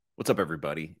What's up,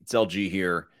 everybody? It's LG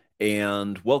here,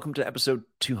 and welcome to episode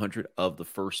 200 of The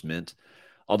First Mint.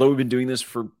 Although we've been doing this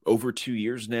for over 2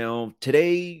 years now,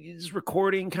 today's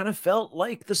recording kind of felt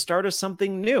like the start of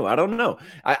something new. I don't know.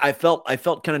 I felt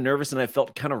kind of nervous, and I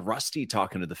felt kind of rusty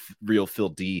talking to the real Phil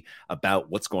D about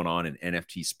what's going on in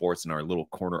NFT sports in our little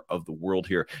corner of the world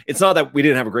here. It's not that we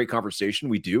didn't have a great conversation.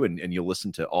 We do, and you'll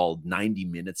listen to all 90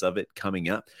 minutes of it coming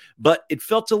up. But it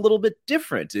felt a little bit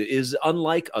different. It is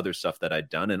unlike other stuff that I'd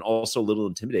done, and also a little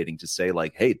intimidating to say,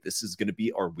 like, hey, this is going to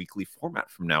be our weekly format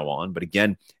from now on. But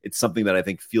again, it's something that I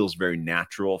think feels very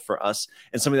natural for us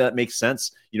and something that makes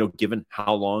sense, given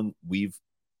how long we've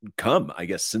come, I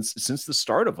guess, since the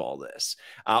start of all this.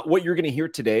 What you're going to hear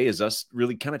today is us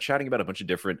really kind of chatting about a bunch of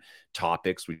different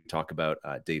topics. We talk about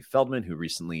Dave Feldman, who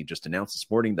recently just announced this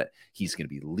morning that he's going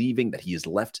to be leaving, that he has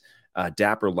left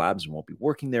Dapper Labs and won't be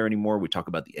working there anymore. We talk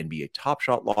about the NBA Top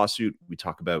Shot lawsuit. We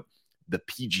talk about the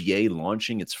PGA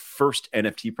launching its first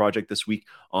NFT project this week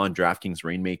on DraftKings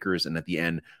Reignmakers. And at the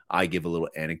end, I give a little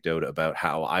anecdote about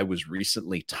how I was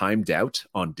recently timed out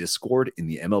on Discord in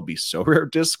the MLB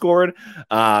Sorare Discord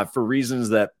for reasons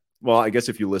that, well, I guess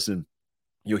if you listen,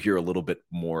 you'll hear a little bit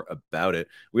more about it.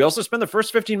 We also spend the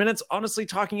first 15 minutes honestly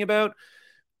talking about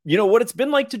what it's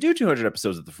been like to do 200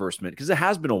 episodes of The First Mint, because it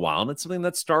has been a while, and it's something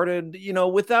that started,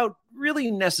 without really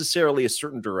necessarily a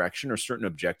certain direction or certain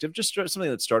objective, just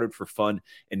something that started for fun.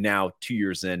 And now 2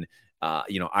 years in,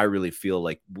 I really feel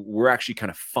like we're actually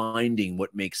kind of finding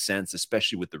what makes sense,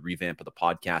 especially with the revamp of the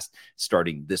podcast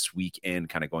starting this week and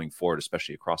kind of going forward,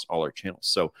 especially across all our channels.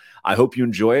 So I hope you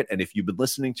enjoy it. And if you've been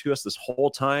listening to us this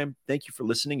whole time, thank you for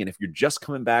listening. And if you're just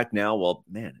coming back now, well,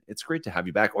 man, it's great to have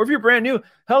you back. Or if you're brand new,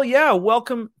 hell yeah,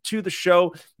 welcome to the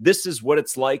show. This is what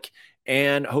it's like.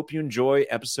 And I hope you enjoy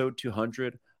episode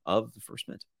 200 of The First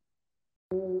Mint.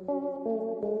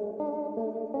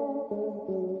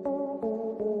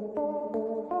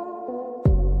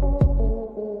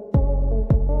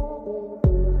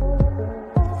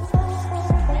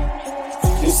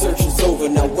 Search is over,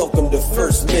 now welcome to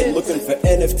First Mint. Looking for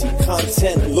NFT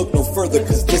content, look no further,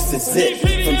 cause this is it.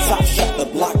 From Top Shot to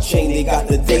blockchain, they got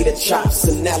the data chops,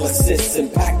 analysis,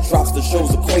 and pack drops, the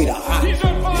show's equator hot.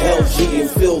 LG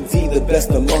and Phil D, the best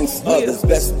amongst others.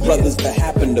 Best brothers to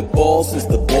happen to ball since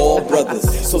the Ball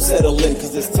Brothers. So settle in,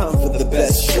 cause it's time for the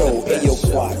best show.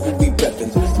 Ayo Quad, who we reppin'?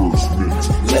 First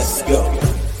Mint. Let's go.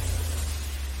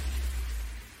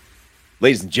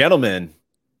 Ladies and gentlemen,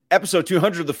 episode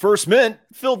 200 of The First Mint.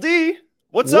 Phil D,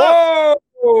 what's up?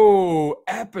 Whoa!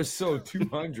 Episode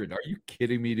 200. Are you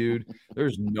kidding me, dude?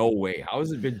 There's no way. How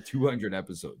has it been 200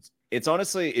 episodes? It's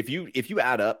honestly, if you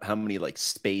add up how many like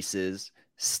spaces,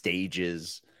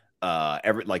 stages,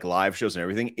 every like live shows and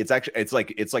everything, it's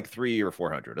like 300 or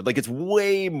 400. Like, it's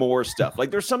way more stuff.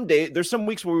 Like, there's some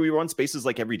weeks where we run spaces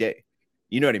like every day.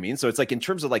 You know what I mean? So it's like, in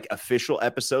terms of like official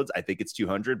episodes, I think it's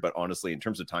 200, but honestly, in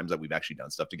terms of times that we've actually done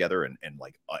stuff together and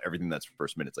like everything that's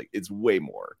First Mint, it's like, it's way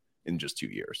more in just 2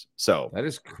 years. So that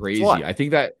is crazy. I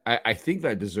think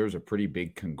that deserves a pretty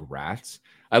big congrats.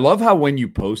 I love how when you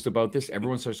post about this,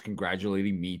 everyone starts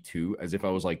congratulating me too, as if I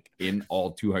was like in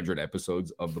all 200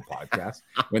 episodes of the podcast,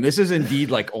 when this is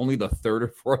indeed like only the third or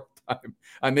fourth time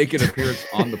I make an appearance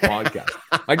on the podcast.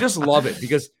 I just love it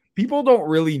because people don't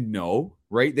really know,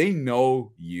 right? They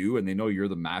know you and they know you're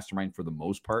the mastermind for the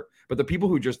most part. But the people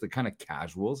who just the kind of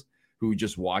casuals who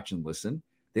just watch and listen,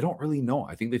 they don't really know.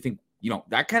 I think they think,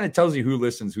 that kind of tells you who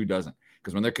listens, who doesn't.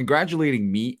 Because when they're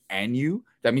congratulating me and you,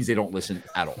 that means they don't listen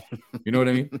at all. You know what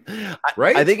I mean?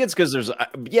 Right? I think it's because there's,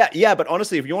 yeah. But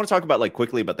honestly, if you want to talk about like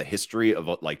quickly about the history of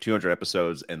like 200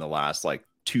 episodes in the last like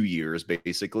 2 years,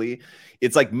 basically,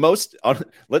 it's like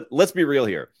let's be real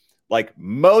here. Like,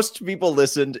 most people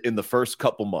listened in the first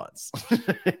couple months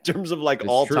in terms of like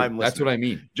all-time listeners. That's what I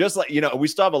mean. Just like, we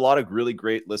still have a lot of really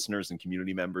great listeners and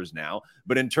community members now.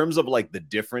 But in terms of like the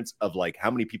difference of like how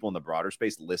many people in the broader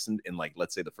space listened in like,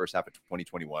 let's say the first half of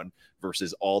 2021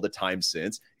 versus all the time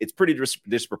since, it's pretty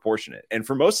disproportionate. And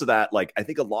for most of that, like, I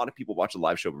think a lot of people watch the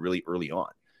live show really early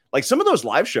on. Like, some of those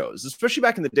live shows, especially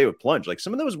back in the day with Plunge, like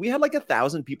some of those, we had like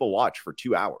 1,000 people watch for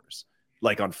 2 hours.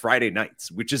 Like on Friday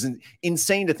nights, which is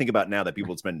insane to think about now that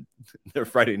people spend their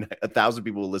Friday night. 1,000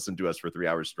 people will listen to us for 3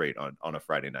 hours straight on a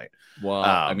Friday night. Well,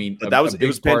 I mean, but it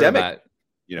was pandemic.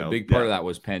 A big part of that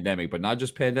was pandemic, but not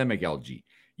just pandemic, LG.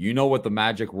 You know what the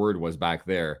magic word was back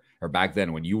there or back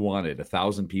then when you wanted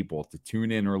 1,000 people to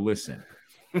tune in or listen.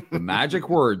 The magic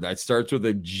word that starts with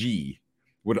a G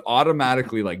would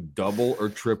automatically like double or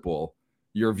triple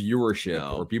your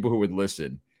viewership or people who would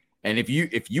listen. And if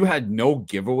you had no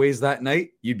giveaways that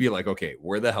night, you'd be like, okay,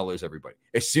 where the hell is everybody?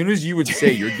 As soon as you would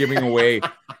say you're giving away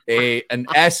an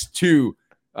S2,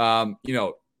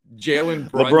 Jalen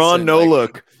Brunson, LeBron, no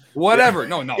look. Whatever.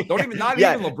 No, don't even not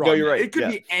even LeBron. No, you're right. It could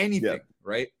be anything,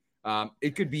 right?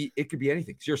 It could be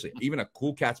anything. Seriously, even a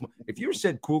Cool Cats. If you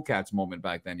said Cool Cats moment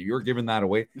back then, you were giving that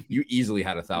away, you easily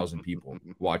had 1,000 people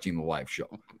watching the live show,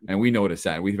 and we noticed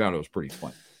that. We found it was pretty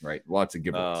fun, right? Lots of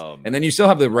giveaways, and then you still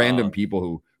have the random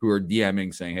people who are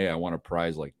DMing saying, "Hey, I won a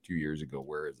prize like 2 years ago.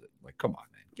 Where is it?" Like, come on,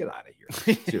 man, get out of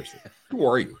here. Seriously, who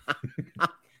are you?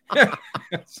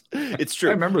 It's true.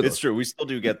 I remember those. It's true. We still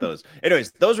do get those.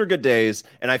 Anyways, those were good days,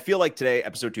 and I feel like today,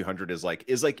 episode 200 is like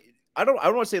I don't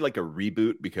want to say like a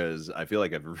reboot because I feel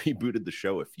like I've rebooted the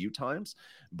show a few times,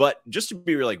 but just to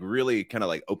be like really kind of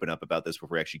like open up about this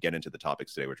before we actually get into the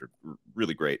topics today, which are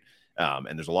really great.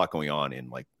 And there's a lot going on in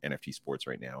like NFT sports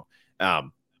right now.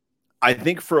 I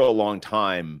think for a long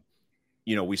time,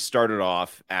 we started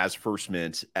off as First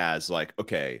Mint as like,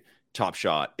 okay, Top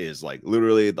Shot is like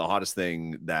literally the hottest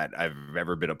thing that I've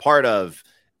ever been a part of.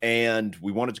 And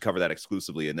we wanted to cover that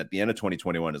exclusively. And at the end of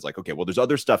 2021 is like, okay, well, there's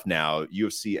other stuff now.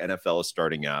 UFC, NFL is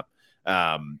starting up.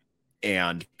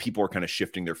 And people are kind of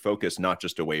shifting their focus, not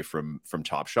just away from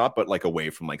Top Shot, but like away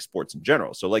from like sports in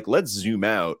general. So like, let's zoom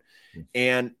out.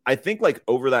 And I think like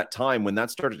over that time, when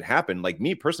that started to happen, like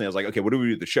me personally, I was like, okay, what do we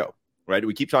do with the show? Right? Do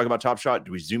we keep talking about Top Shot?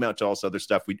 Do we zoom out to all this other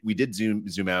stuff? We did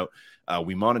zoom out.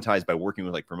 We monetized by working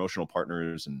with like promotional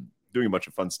partners and doing a bunch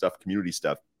of fun stuff, community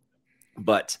stuff.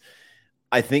 But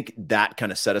I think that kind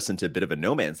of set us into a bit of a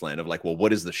no man's land of like, well,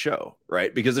 what is the show?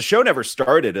 Right? Because the show never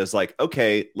started as like,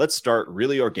 okay, let's start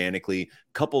really organically,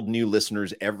 coupled new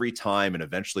listeners every time. And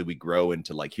eventually we grow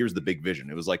into like, here's the big vision.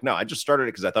 It was like, no, I just started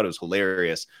it because I thought it was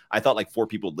hilarious. I thought like 4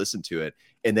 people listened to it.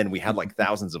 And then we had like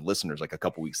thousands of listeners like a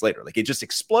couple weeks later. Like it just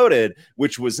exploded,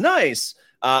 which was nice.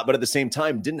 But at the same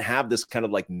time, didn't have this kind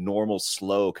of like normal,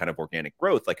 slow kind of organic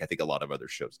growth like I think a lot of other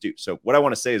shows do. So what I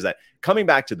want to say is that coming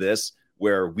back to this,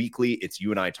 where weekly it's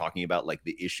you and I talking about like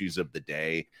the issues of the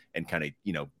day and kind of,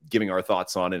 giving our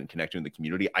thoughts on it and connecting with the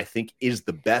community, I think is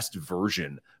the best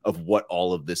version of what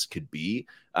all of this could be.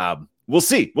 We'll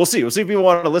see if people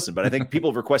want to listen, but I think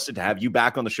people have requested to have you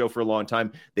back on the show for a long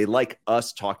time. They like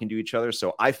us talking to each other.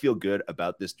 So I feel good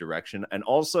about this direction. And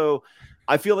also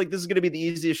I feel like this is going to be the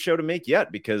easiest show to make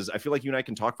yet, because I feel like you and I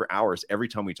can talk for hours every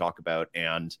time we talk about,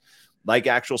 and like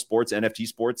actual sports, NFT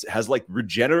sports has like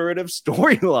regenerative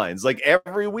storylines. Like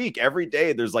every week, every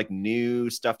day, there's like new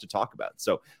stuff to talk about.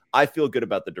 So I feel good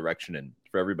about the direction. And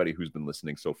for everybody who's been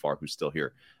listening so far, who's still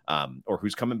here, or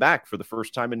who's coming back for the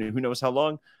first time and who knows how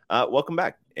long, welcome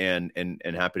back and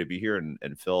happy to be here.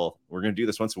 And Phil, we're going to do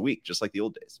this once a week, just like the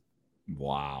old days.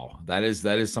 Wow, that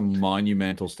is some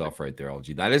monumental stuff right there,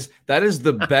 LG. That is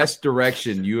the best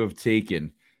direction you have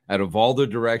taken out of all the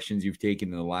directions you've taken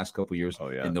in the last couple of years.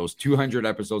 In those 200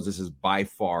 episodes, this is by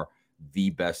far the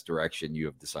best direction you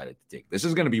have decided to take. This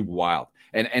is going to be wild.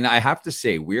 And I have to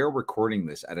say, we are recording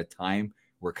this at a time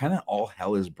where kind of all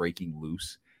hell is breaking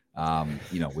loose,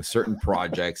 with certain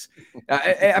projects.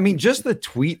 I mean, just the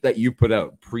tweet that you put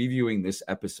out previewing this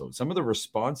episode, some of the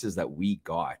responses that we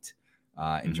got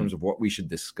in terms of what we should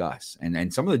discuss.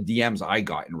 And some of the DMs I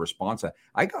got in response,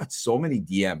 I got so many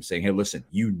DMs saying, hey, listen,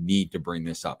 you need to bring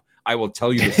this up. I will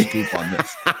tell you the scoop on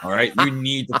this. All right. You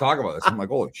need to talk about this. I'm like,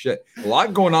 holy shit. A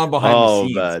lot going on behind the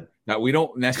scenes that we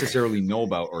don't necessarily know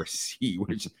about or see,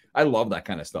 which I love that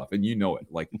kind of stuff. And you know it.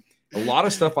 Like a lot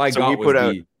of stuff I got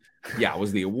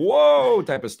was the whoa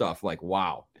type of stuff. Like,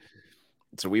 wow.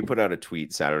 So we put out a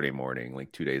tweet Saturday morning,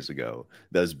 like 2 days ago,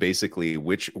 that's basically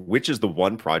which is the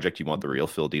one project you want the real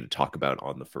Phil D to talk about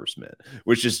on the First Mint,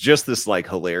 which is just this like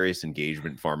hilarious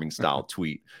engagement farming style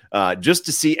tweet, just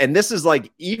to see. And this is like,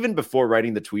 even before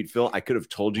writing the tweet, Phil, I could have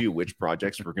told you which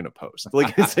projects we're going to post.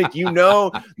 Like, it's like,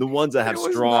 the ones that have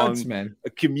strong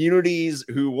communities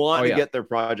who want to get their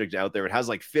project out there. It has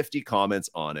like 50 comments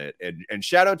on it. And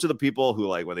shout out to the people who,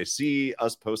 like, when they see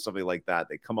us post something like that,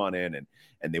 they come on in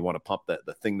and they want to pump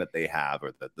the thing that they have,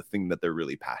 or the thing that they're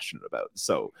really passionate about.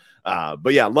 So,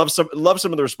 but yeah, love some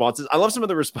of the responses. I love some of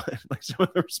the some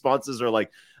of the responses are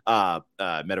like,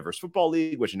 Metaverse Football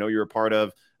League, which I know you're a part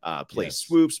of, Play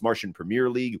Swoops, Martian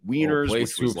Premier League, Wieners,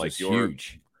 which was like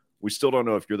huge. We still don't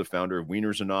know if you're the founder of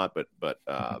Wieners or not, but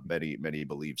many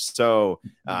believe so.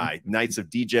 Knights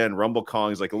of Degen, Rumble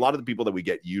Kongs, like a lot of the people that we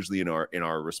get usually in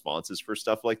our responses for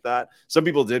stuff like that. Some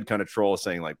people did kind of troll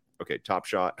saying like, okay, Top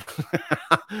Shot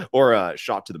or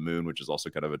Shot to the Moon, which is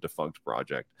also kind of a defunct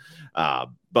project.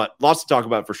 But lots to talk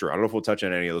about for sure. I don't know if we'll touch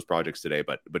on any of those projects today,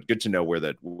 but good to know where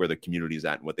the community is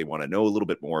at and what they want to know a little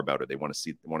bit more about, or they want to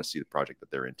see the project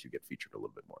that they're into get featured a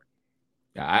little bit more.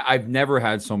 Yeah, I've never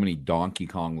had so many Donkey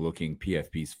Kong looking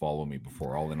PFPs follow me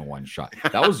before, all in a one shot.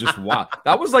 That was just wild.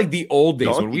 That was like the old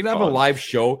days when we'd have a live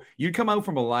show. You'd come out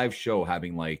from a live show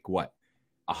having like what,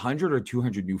 100 or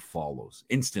 200 new follows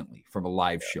instantly from a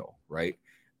live show, right?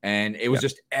 And it was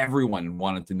just everyone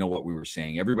wanted to know what we were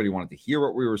saying. Everybody wanted to hear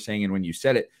what we were saying. And when you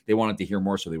said it, they wanted to hear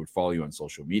more, so they would follow you on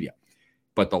social media.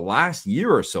 But the last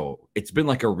year or so, it's been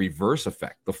like a reverse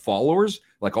effect. The followers,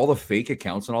 like all the fake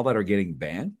accounts and all that, are getting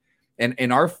banned.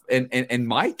 And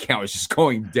my account is just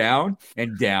going down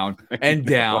and down and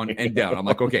down and down. I'm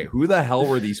like, okay, who the hell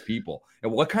were these people?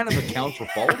 And what kind of accounts were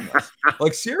following us?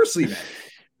 Like, seriously,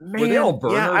 man. Were they all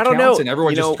burner I don't accounts know. And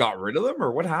everyone just got rid of them,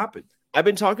 or what happened? I've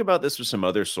been talking about this with some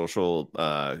other social,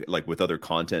 like with other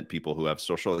content people who have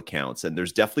social accounts, and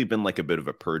there's definitely been like a bit of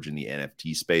a purge in the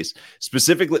NFT space.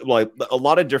 Specifically, like a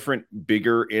lot of different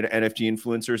bigger NFT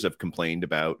influencers have complained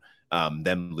about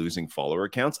them losing follower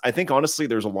accounts. I think honestly,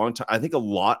 there's a long time. I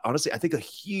think a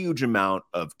huge amount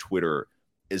of Twitter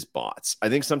is bots. I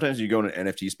think sometimes you go into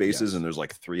NFT spaces and there's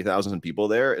like 3,000 people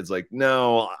there. It's like,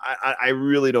 no, I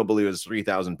really don't believe it's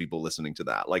 3,000 people listening to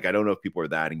that. Like, I don't know if people are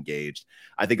that engaged.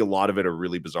 I think a lot of it are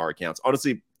really bizarre accounts.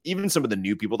 Honestly, even some of the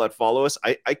new people that follow us,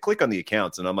 I click on the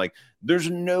accounts and I'm like, there's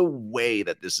no way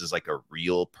that this is like a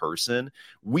real person.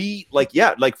 We like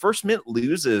First Mint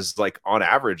loses like on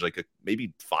average, like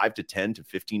maybe 5 to 10 to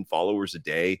 15 followers a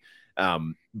day.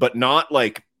 But not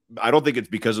like, I don't think it's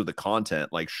because of the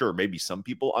content. Like, sure, maybe some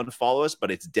people unfollow us,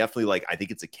 but it's definitely like, I think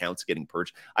it's accounts getting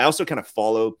purged. I also kind of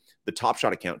follow the Top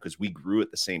Shot account because we grew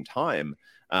at the same time.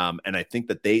 And I think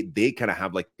that they kind of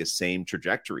have like the same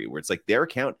trajectory where it's like their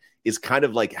account is kind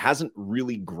of like hasn't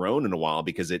really grown in a while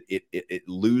because it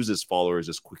loses followers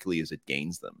as quickly as it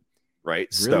gains them. Right.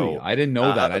 Really? So I didn't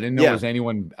know that. I didn't know it was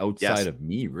anyone outside of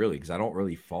me, really, because I don't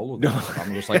really follow them. No.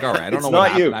 I'm just like, all right, I don't know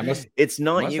what happened. It's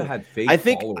not you. Have had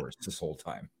fake followers this whole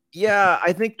time. Yeah,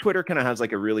 I think Twitter kind of has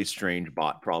like a really strange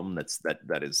bot problem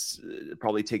that is it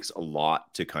probably takes a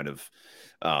lot to kind of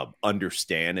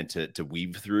understand and to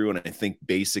weave through. And I think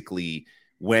basically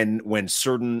when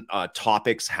certain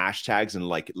topics, hashtags, and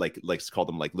like let's call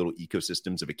them like little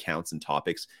ecosystems of accounts and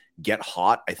topics get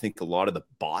hot, I think a lot of the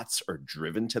bots are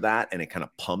driven to that, and it kind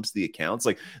of pumps the accounts.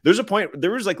 Like there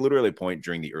was like literally a point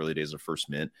during the early days of First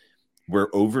Mint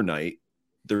where overnight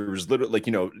there was literally like,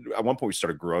 at one point we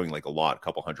started growing like a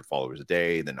couple hundred followers a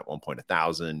day. Then at one point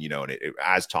 1,000, and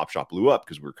as Top Shot blew up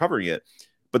because we were covering it.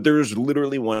 But there was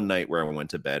literally one night where I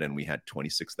went to bed and we had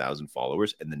 26,000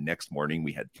 followers. And the next morning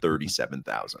we had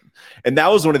 37,000. And that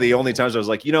was one of the only times I was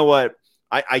like, you know what?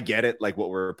 I get it. Like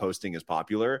what we're posting is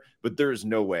popular, but there's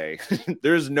no way,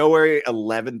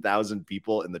 11,000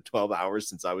 people in the 12 hours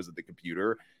since I was at the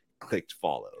computer clicked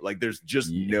follow. Like there's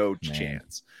just no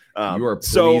chance. You are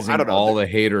pleasing all the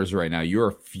haters right now. You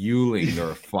are fueling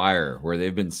their fire where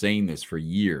they've been saying this for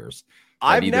years.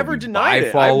 I've never denied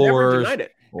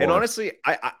it. And honestly,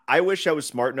 I wish I was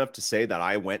smart enough to say that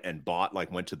I went and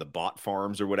went to the bot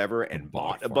farms or whatever and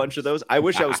bought a bunch of those. I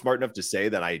wish I was smart enough to say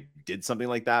that I did something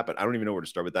like that, but I don't even know where to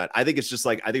start with that. I think it's just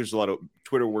like, I think there's a lot of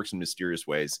Twitter works in mysterious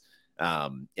ways.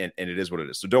 And it is what it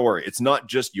is. So don't worry. It's not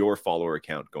just your follower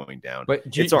account going down. But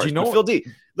it's ours. But Phil D,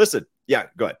 listen. Yeah,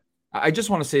 go ahead. I just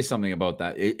want to say something about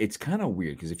that. It's kind of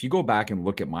weird because if you go back and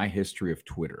look at my history of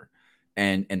Twitter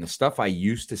and the stuff I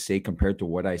used to say compared to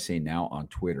what I say now on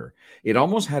Twitter, it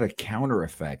almost had a counter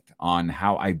effect on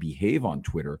how I behave on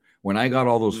Twitter. When I got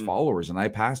all those followers and I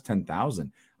passed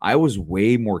 10,000, I was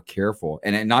way more careful.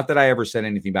 And not that I ever said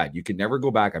anything bad. You could never go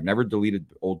back. I've never deleted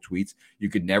old tweets. You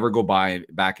could never go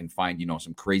back and find,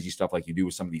 some crazy stuff like you do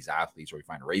with some of these athletes where you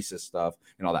find racist stuff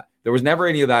and all that. There was never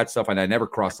any of that stuff, and I never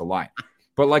crossed the line.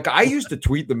 But like I used to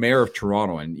tweet the mayor of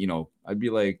Toronto and, I'd be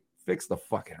like, fix the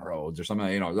fucking roads or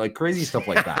something, like crazy stuff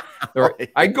like that.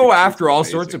 I'd go after all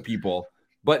sorts of people.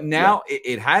 But now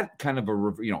it had kind of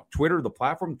a, Twitter, the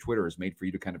platform Twitter is made for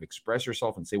you to kind of express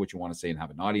yourself and say what you want to say and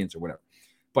have an audience or whatever.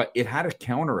 But it had a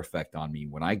counter effect on me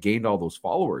when I gained all those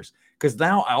followers, because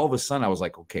now all of a sudden I was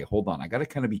like, okay, hold on. I got to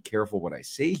kind of be careful what I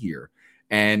say here.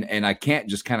 And I can't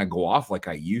just kind of go off like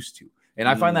I used to. And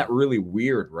I find that really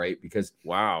weird, right? Because,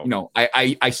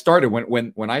 I started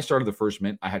when I started the First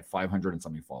Mint, I had 500 and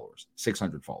something followers,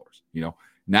 600 followers,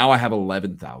 now I have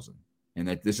 11,000, and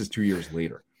that this is 2 years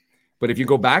later. But if you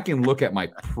go back and look at my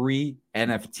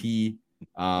pre-NFT,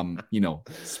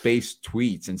 space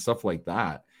tweets and stuff like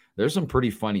that, there's some pretty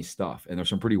funny stuff and there's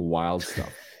some pretty wild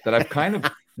stuff that I've kind of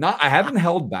I haven't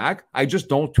held back. I just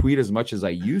don't tweet as much as I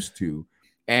used to.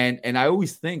 And I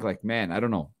always think like, man, I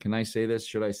don't know. Can I say this?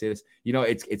 Should I say this?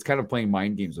 It's kind of playing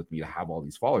mind games with me to have all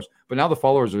these followers. But now the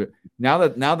followers are now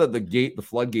that the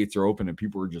floodgates are open and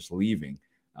people are just leaving.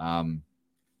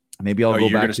 Maybe I'll go you're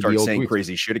back going to start the old saying tweets.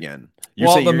 crazy shit again.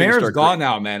 Well, the mayor's gone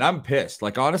now, man. I'm pissed.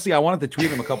 Like, honestly, I wanted to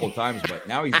tweet him a couple of times, but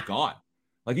now he's gone.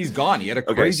 Like, he's gone. He had a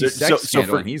crazy sex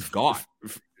scandal, and he's gone.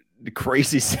 The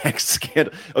crazy sex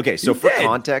scandal. Okay, so for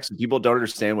context, people don't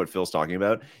understand what Phil's talking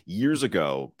about. Years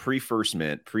ago, pre-First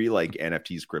Mint, like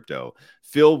NFTs, crypto,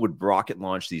 Phil would rocket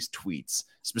launch these tweets,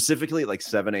 specifically at like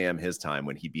 7 a.m. his time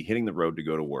when he'd be hitting the road to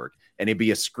go to work, and it'd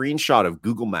be a screenshot of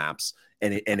Google Maps.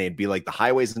 And it'd be like the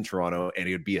highways in Toronto, and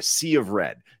it would be a sea of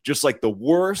red, just like the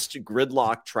worst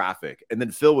gridlock traffic. And then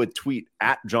Phil would tweet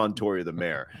at John Tory, the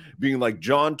mayor, being like,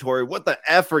 John Tory, what the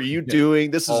F are you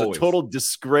doing? This is a total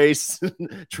disgrace.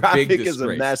 Traffic is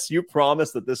a mess. You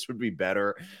promised that this would be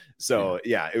better. So,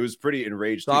 yeah, it was pretty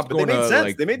enraged. Stop going to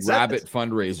like rabbit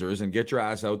fundraisers and get your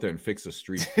ass out there and fix the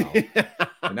street.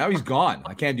 And now he's gone.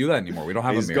 I can't do that anymore. We don't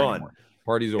have a mayor anymore.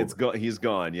 Party's over. He's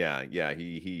gone. Yeah.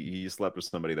 He slept with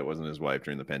somebody that wasn't his wife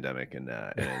during the pandemic, and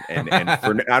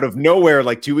for out of nowhere,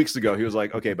 like 2 weeks ago, he was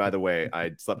like, "Okay, by the way,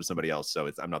 I slept with somebody else, so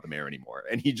I'm not the mayor anymore."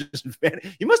 And he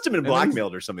must have been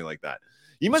blackmailed or something like that.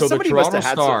 The Toronto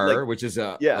Star, which is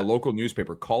a local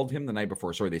newspaper, called him the night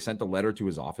before. Sorry, they sent a letter to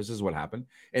his office. Is what happened,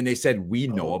 and they said, "We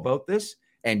know about this."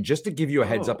 And just to give you a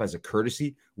heads up as a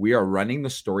courtesy, we are running the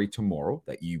story tomorrow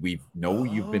that you've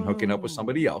been hooking up with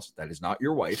somebody else that is not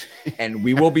your wife, and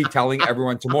we will be telling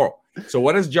everyone tomorrow. So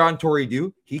what does John Tory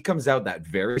do? He comes out that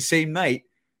very same night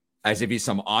as if he's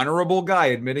some honorable guy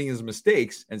admitting his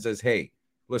mistakes and says, "Hey,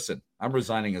 listen, I'm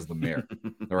resigning as the mayor.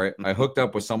 All right, I hooked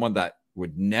up with someone that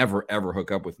would never ever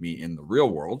hook up with me in the real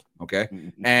world. Okay,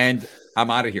 and I'm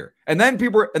out of here." And then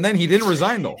he didn't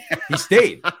resign though. He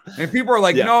stayed, and people are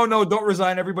like, "No, don't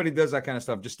resign. Everybody does that kind of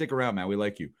stuff. Just stick around, man. We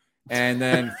like you." And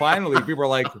then finally, people are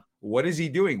like, "What is he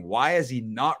doing? Why has he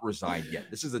not resigned yet?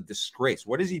 This is a disgrace.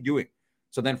 What is he doing?"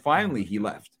 So then finally, he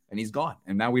left, and he's gone,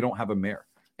 and now we don't have a mayor.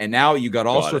 And now you got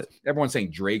all sorts. Everyone's saying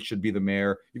Drake should be the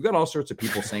mayor. You've got all sorts of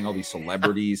people saying all these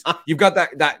celebrities. You've got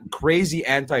that crazy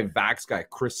anti-vax guy,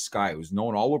 Chris Sky, who's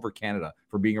known all over Canada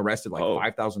for being arrested like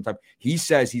 5,000 times. He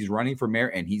says he's running for mayor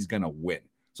and he's gonna win.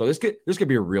 So this could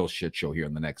be a real shit show here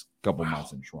in the next couple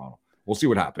months in Toronto. We'll see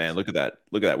what happens. Man, look at that.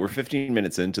 We're 15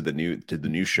 minutes into the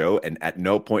new show, and at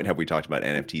no point have we talked about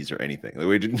NFTs or anything.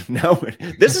 We didn't know.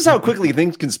 This is how quickly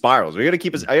things can spiral. I got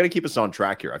to keep us on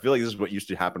track here. I feel like this is what used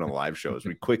to happen on live shows.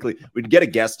 We'd get a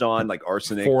guest on like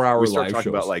Arsenic. 4-hour we'd start live talking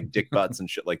shows about like dick butts and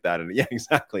shit like that. And yeah,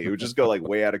 exactly. It would just go like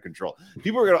way out of control.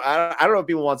 People are gonna. I don't know if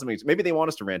people want something. Maybe they want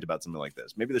us to rant about something like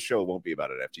this. Maybe the show won't be about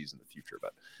NFTs in the future,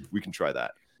 but we can try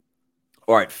that.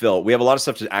 All right, Phil, we have a lot of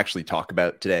stuff to actually talk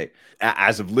about today.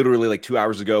 As of literally like 2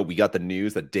 hours ago, we got the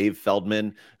news that Dave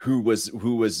Feldman, who was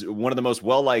one of the most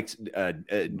well-liked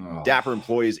Dapper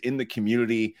employees in the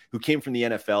community, who came from the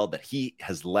NFL, that he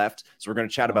has left. So we're going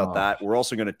to chat about that. We're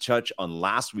also going to touch on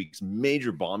last week's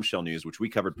major bombshell news, which we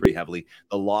covered pretty heavily,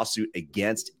 the lawsuit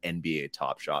against NBA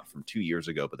Top Shot from 2 years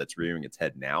ago, but that's rearing its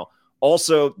head now.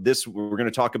 Also, we're going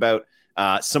to talk about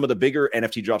some of the bigger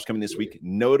NFT drops coming this week,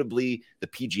 notably the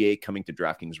PGA coming to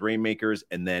DraftKings Reignmakers.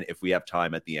 And then if we have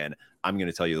time at the end, I'm going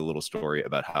to tell you a little story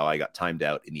about how I got timed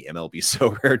out in the MLB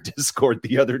Sorare Discord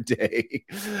the other day,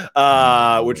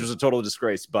 which was a total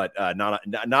disgrace, but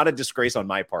not a disgrace on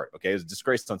my part. Okay, it was a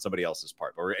disgrace on somebody else's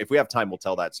part. But if we have time, we'll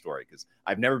tell that story because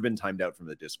I've never been timed out from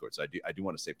the Discord, so I do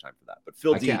want to save time for that. But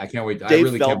Phil, I can't wait. Dave I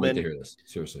really Feldman, can't wait to hear this.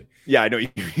 Seriously. Yeah, I know you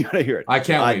got to hear it. I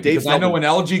can't wait Dave because Feldman, I know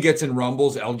when LG gets in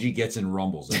rumbles, LG gets in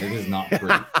rumbles, and it is not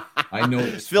pretty. I know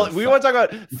this. Phil, we want to talk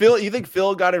about Phil. You think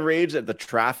Phil got enraged at the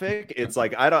traffic? It's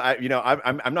like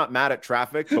I'm not mad at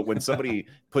traffic, but when somebody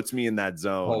puts me in that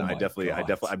zone, I definitely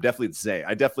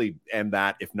am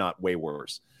that, if not way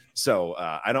worse. So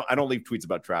I don't leave tweets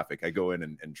about traffic. I go in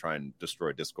and try and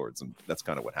destroy Discords, and that's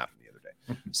kind of what happened the other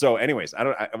day. So, anyways,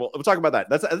 we'll talk about that.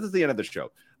 That's the end of the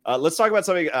show. Let's talk about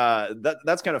something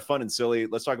that's kind of fun and silly.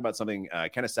 Let's talk about something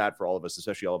kind of sad for all of us,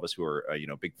 especially all of us who are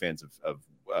big fans of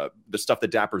the stuff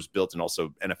that Dapper's built, and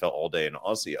also NFL All Day, and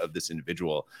honestly of this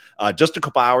individual. Just a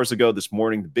couple hours ago this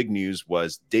morning, the big news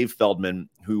was Dave Feldman,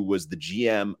 who was the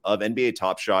GM of NBA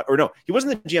Top Shot, or no, he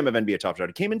wasn't the GM of NBA Top Shot.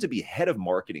 He came in to be head of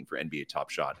marketing for NBA Top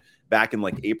Shot back in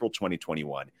like April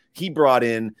 2021. He brought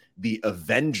in the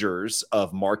Avengers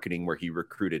of marketing, where he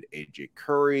recruited AJ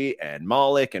Curry and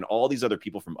Malik and all these other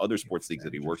people from other sports leagues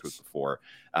that he worked with before,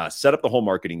 set up the whole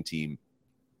marketing team,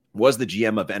 was the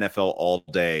GM of NFL All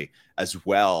Day, as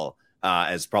well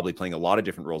as probably playing a lot of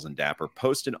different roles in Dapper.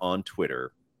 Posted on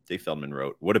Twitter, Dave Feldman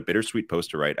wrote, "What a bittersweet post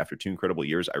to write. After 2 incredible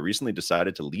years, I recently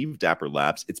decided to leave Dapper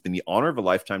Labs. It's been the honor of a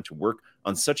lifetime to work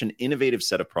on such an innovative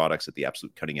set of products at the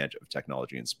absolute cutting edge of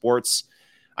technology and sports.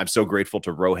 I'm so grateful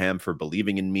to Roham for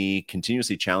believing in me,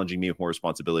 continuously challenging me with more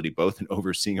responsibility, both in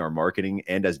overseeing our marketing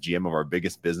and as GM of our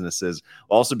biggest businesses,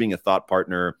 while also being a thought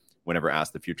partner whenever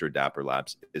asked. The future of Dapper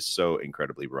Labs is so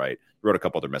incredibly bright. He wrote a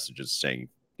couple other messages saying,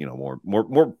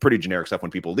 more pretty generic stuff when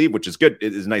people leave, which is good.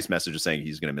 It is a nice message of saying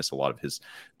he's going to miss a lot of his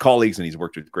colleagues and he's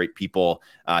worked with great people.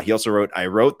 He also wrote, I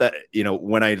wrote that,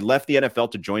 when I left the NFL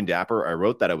to join Dapper, I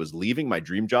wrote that I was leaving my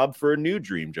dream job for a new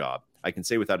dream job. I can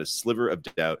say without a sliver of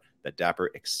doubt that Dapper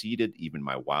exceeded even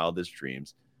my wildest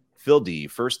dreams. Phil D,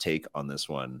 first take on this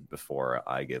one before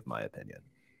I give my opinion.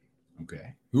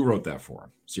 Okay. Who wrote that for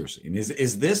him? Seriously. And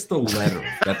is this the letter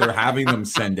that they're having them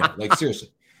send out? Like,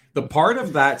 seriously. The part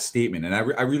of that statement, and I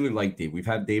really like Dave. We've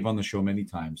had Dave on the show many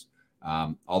times,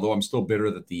 although I'm still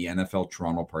bitter that the NFL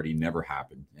Toronto party never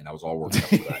happened, and I was all worked up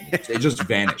for that. It just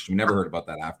vanished. We never heard about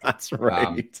that after. That's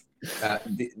right.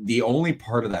 The only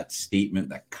part of that statement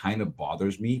that kind of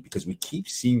bothers me, because we keep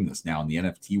seeing this now in the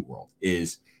NFT world,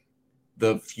 is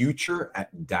the future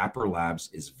at Dapper Labs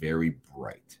is very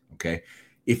bright, okay?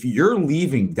 If you're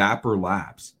leaving Dapper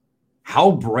Labs,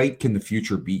 how bright can the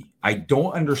future be? I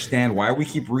don't understand why we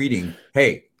keep reading,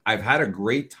 hey, I've had a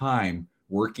great time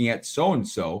working at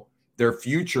so-and-so. Their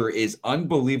future is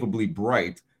unbelievably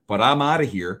bright, but I'm out of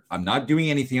here. I'm not doing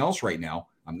anything else right now.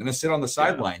 I'm going to sit on the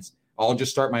sidelines. I'll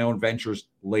just start my own ventures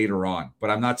later on, but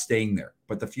I'm not staying there.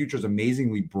 But the future is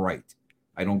amazingly bright.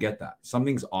 I don't get that.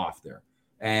 Something's off there.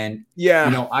 And,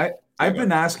 I've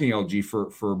been asking LG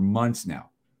for months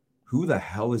now, who the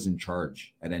hell is in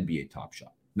charge at NBA Top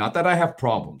Shot? Not that I have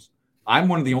problems. I'm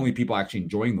one of the only people actually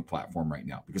enjoying the platform right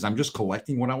now because I'm just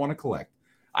collecting what I want to collect.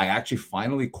 I actually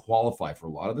finally qualify for a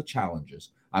lot of the challenges.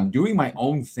 I'm doing my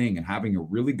own thing and having a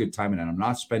really good time, and I'm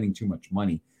not spending too much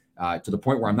money to the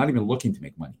point where I'm not even looking to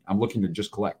make money. I'm looking to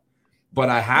just collect. But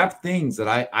I have things that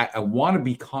I want to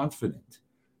be confident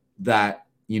that,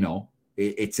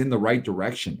 it's in the right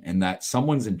direction and that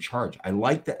someone's in charge. I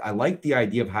like that. I like the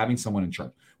idea of having someone in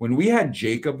charge. When we had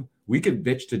Jacob, we could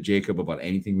bitch to Jacob about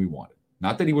anything we wanted.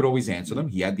 Not that he would always answer them.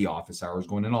 He had the office hours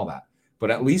going and all that. But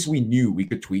at least we knew we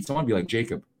could tweet someone and be like,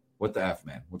 Jacob, what the F,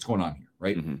 man? What's going on here?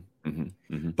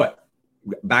 Right? But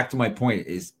back to my point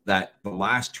is that the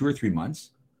last 2 or 3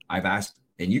 months, I've asked,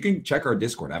 and you can check our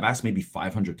Discord, I've asked maybe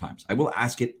 500 times. I will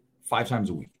ask it 5 times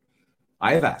a week.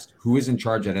 I have asked, who is in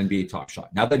charge at NBA Top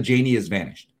Shot? Now that Janie has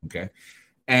vanished, okay?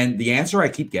 And the answer I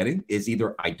keep getting is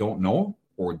either I don't know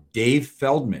or Dave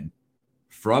Feldman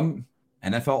from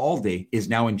NFL All Day is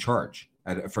now in charge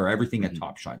for everything at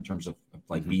Top Shot in terms of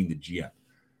being the GM.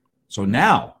 So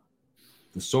now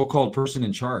the so-called person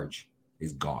in charge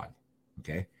is gone,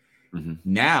 okay?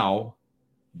 Now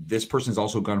this person's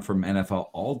also gone from NFL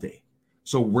All Day.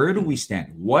 So where do we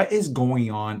stand? What is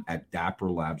going on at Dapper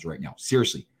Labs right now?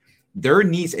 Seriously, there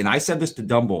needs, and I said this to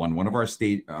Dumbo on one of our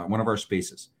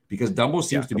spaces, because Dumbo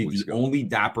seems to be the only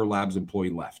Dapper Labs employee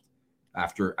left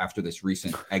after this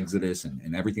recent exodus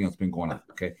and everything that's been going on.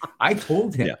 Okay. I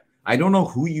told him, I don't know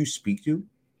who you speak to,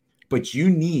 but you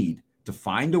need to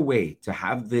find a way to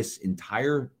have this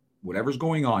entire whatever's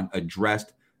going on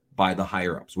addressed by the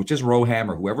higher ups, which is Roham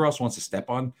or whoever else wants to step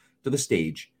on to the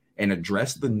stage and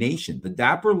address the nation, the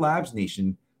Dapper Labs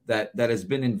nation that has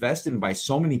been invested in by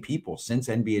so many people since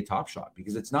NBA Top Shot,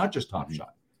 because it's not just Top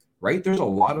Shot, right? There's a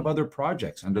lot of other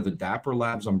projects under the Dapper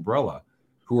Labs umbrella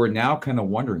who are now kind of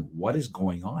wondering what is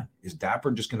going on. Is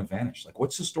Dapper just going to vanish? Like,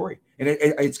 what's the story? And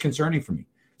it's concerning for me.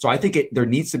 So I think there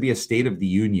needs to be a state of the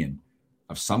union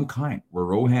of some kind where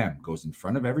Roham goes in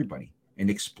front of everybody and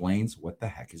explains what the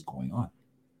heck is going on.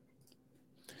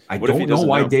 I don't know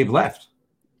why Dave left.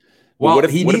 Well,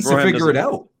 he needs to figure it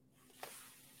out.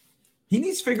 He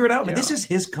needs to figure it out. Yeah. This is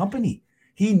his company.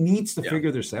 He needs to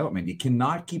figure this out, man. You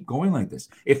cannot keep going like this.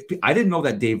 If I didn't know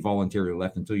that Dave voluntarily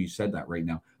left until you said that right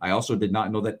now. I also did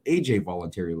not know that AJ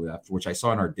voluntarily left, which I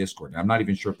saw in our Discord. I'm not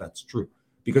even sure if that's true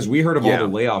because we heard of all the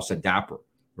layoffs at Dapper,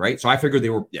 right? So I figured they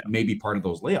were maybe part of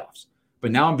those layoffs.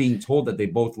 But now I'm being told that they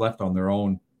both left on their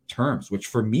own terms, which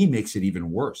for me makes it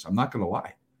even worse. I'm not going to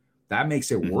lie. That makes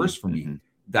it worse for me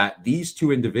that these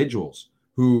two individuals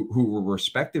who were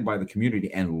respected by the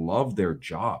community and loved their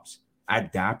jobs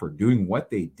at Dapper doing what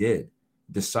they did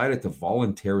decided to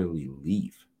voluntarily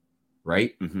leave,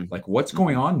 right? Like what's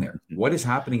going on there? What is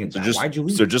happening at Dapper? Why'd you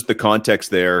leave? So just the context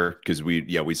there, because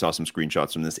we saw some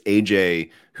screenshots from this.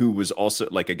 AJ, who was also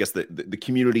like, I guess the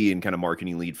community and kind of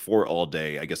marketing lead for All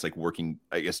Day, I guess like working,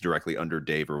 I guess directly under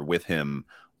Dave or with him,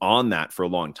 on that for a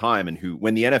long time, and who,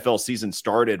 when the NFL season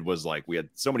started, was like, we had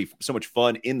so much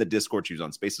fun in the Discord. She was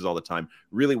on Spaces all the time,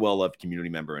 really well-loved community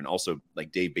member. And also,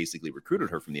 like, Dave basically recruited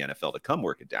her from the NFL to come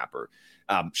work at Dapper.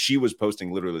 She was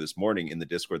posting literally this morning in the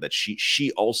Discord that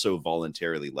she also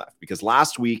voluntarily left, because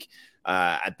last week,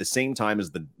 at the same time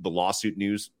as the lawsuit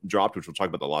news dropped, which we'll talk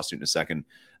about the lawsuit in a second,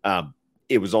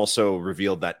 it was also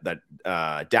revealed that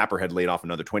Dapper had laid off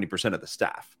another 20% of the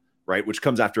staff, right? Which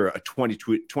comes after a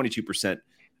 22%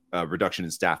 reduction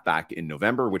in staff back in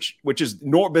November, which has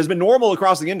been normal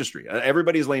across the industry.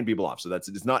 Everybody's laying people off, so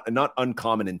it's not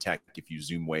uncommon in tech if you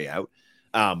zoom way out.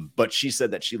 But she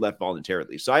said that she left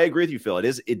voluntarily. So I agree with you, Phil.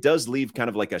 It does leave kind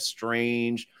of like a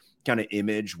strange kind of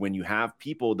image when you have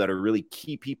people that are really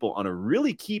key people on a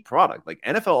really key product. Like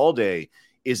NFL All Day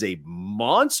is a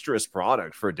monstrous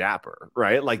product for Dapper,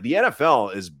 right? Like the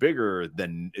NFL is bigger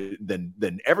than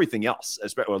everything else,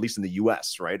 or at least in the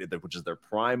US, right? Which is their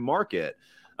prime market.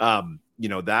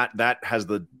 That has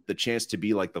the chance to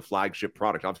be like the flagship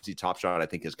product. Obviously, Top Shot, I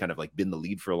think, has kind of like been the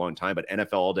lead for a long time, but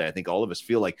NFL All Day, I think all of us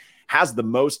feel like, has the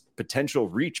most potential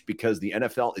reach because the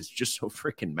NFL is just so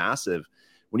freaking massive.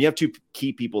 When you have two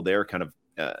key people there kind of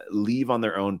leave on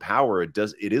their own power, it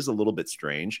is a little bit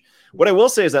strange. What I will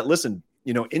say is that, listen,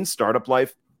 in startup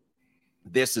life,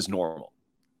 this is normal,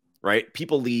 right?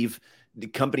 People leave. The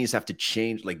companies have to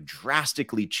change, like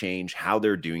drastically change how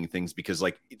they're doing things, because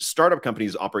like startup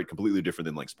companies operate completely different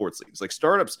than like sports leagues. Like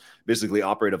startups basically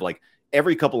operate of like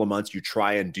every couple of months you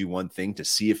try and do one thing to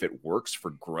see if it works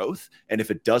for growth. And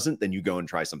if it doesn't, then you go and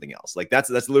try something else. Like that's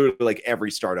literally like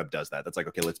every startup does that. That's like,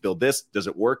 okay, let's build this. Does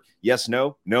it work? Yes,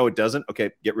 no, it doesn't.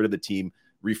 Okay, get rid of the team,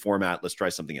 reformat, let's try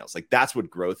something else. Like that's what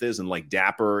growth is. And like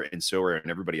Dapper and Sorare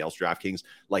and everybody else, DraftKings,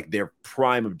 like their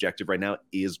prime objective right now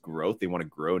is growth. They want to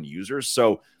grow in users.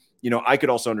 So, I could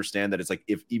also understand that it's like,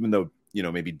 if, even though,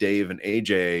 maybe Dave and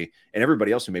AJ and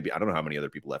everybody else who maybe, I don't know how many other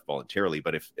people left voluntarily,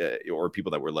 but if, or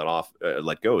people that were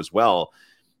let go as well,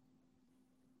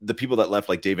 the people that left,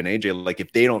 like Dave and AJ, like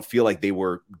if they don't feel like they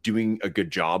were doing a good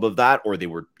job of that, or they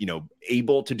were,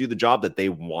 able to do the job that they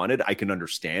wanted, I can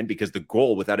understand, because the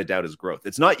goal without a doubt is growth.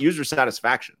 It's not user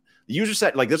satisfaction. The user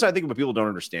set, like this, I think what people don't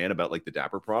understand about like the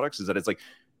Dapper products is that it's like,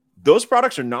 those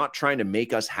products are not trying to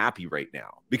make us happy right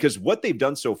now, because what they've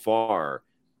done so far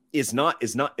is not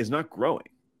growing.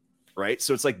 Right.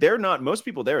 So it's like, most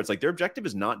people there, it's like their objective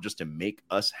is not just to make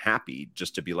us happy,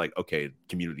 just to be like, okay,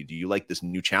 community, do you like this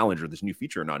new challenge or this new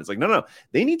feature or not? It's like, no,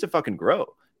 they need to fucking grow,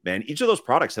 man. Each of those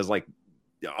products has like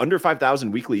under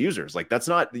 5,000 weekly users. Like that's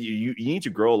not, you need to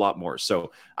grow a lot more.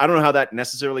 So I don't know how that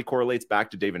necessarily correlates back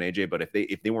to Dave and AJ, but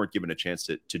if they weren't given a chance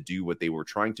to do what they were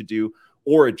trying to do,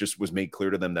 or it just was made clear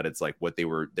to them that it's like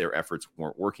their efforts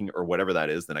weren't working or whatever that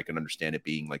is, then I can understand it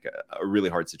being like a really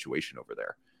hard situation over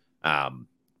there.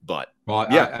 But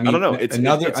I don't know. It's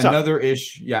another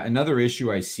issue. Yeah, another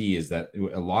issue I see is that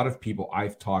a lot of people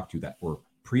I've talked to that were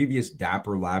previous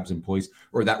Dapper Labs employees,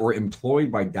 or that were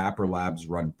employed by Dapper Labs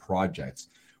run projects,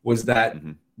 was that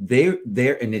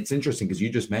they're and it's interesting because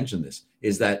you just mentioned this,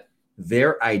 is that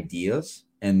their ideas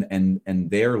and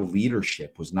their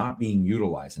leadership was not being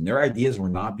utilized, and their ideas were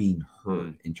not being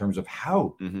heard in terms of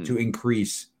how to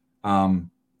increase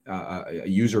a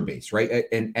user base, right?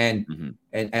 And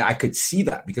I could see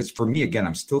that, because for me, again,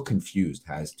 I'm still confused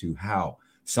as to how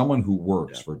someone who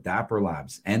works for Dapper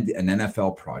Labs and an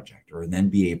NFL project or an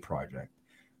NBA project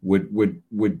would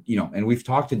and we've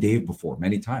talked to Dave before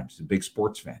many times, a big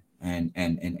sports fan, and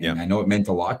I know it meant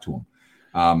a lot to him.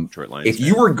 If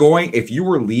you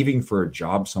were leaving for a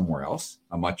job somewhere else,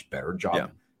 a much better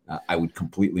job, I would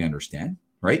completely understand,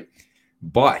 right?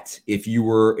 But if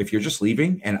you're just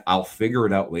leaving and I'll figure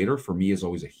it out later, for me is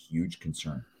always a huge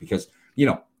concern, because,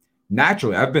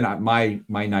 naturally I've been at my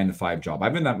 9-to-5 job.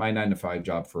 I've been at my 9-to-5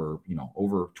 job for,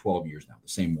 over 12 years now, the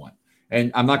same one. And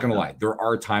I'm not going to lie. There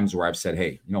are times where I've said,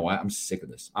 hey, you know what? I'm sick of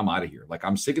this. I'm out of here. Like,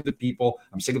 I'm sick of the people.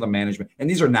 I'm sick of the management. And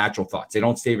these are natural thoughts. They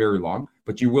don't stay very long,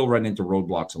 but you will run into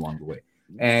roadblocks along the way.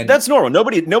 And that's normal.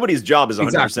 Nobody's job is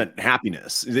 100%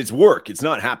 happiness. It's work. It's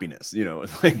not happiness,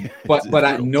 but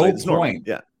at no point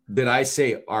did I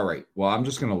say, all right, well, I'm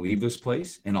just going to leave this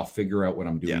place and I'll figure out what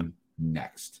I'm doing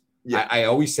next. I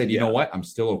always said, you know what? I'm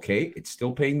still okay. It's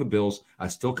still paying the bills. I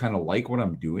still kind of like what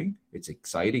I'm doing. It's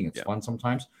exciting. It's fun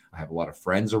sometimes. I have a lot of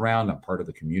friends around. I'm part of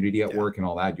the community at work and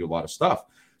all that. I do a lot of stuff.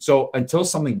 So until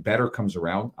something better comes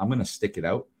around, I'm going to stick it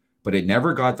out. But it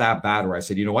never got that bad where I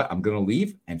said, you know what, I'm going to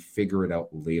leave and figure it out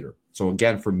later. So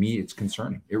again, for me, it's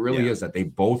concerning. It really is that they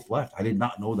both left. I did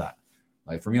not know that.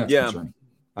 Like, for me, that's concerning.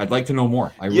 I'd like to know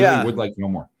more. I really would like to know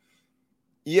more.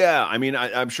 Yeah, I mean,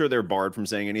 I'm sure they're barred from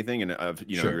saying anything, and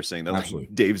Sure, you're saying that absolutely.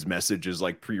 like, Dave's message is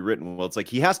like pre-written. Well, it's like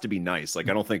he has to be nice. Like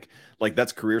I don't think like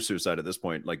that's career suicide at this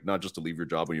point. Like not just to leave your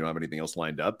job when you don't have anything else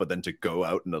lined up, but then to go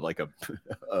out into like a,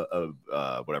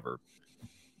 whatever,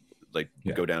 like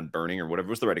Yeah. go down burning or whatever.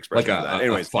 What's the right Like expression for that? a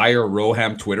Anyways, fire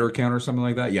Roham Twitter account or something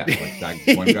like that. Yeah, like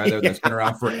that one guy there that's been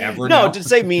around forever no, now. to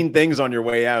say mean things on your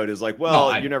way out is like, No,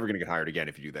 well, you're never going to get hired again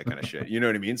if you do that kind of shit. You know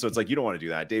what I mean? So it's like you don't want to do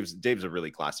that. Dave's a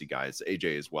really classy guy. It's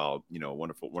AJ as well.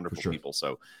 Wonderful sure. people.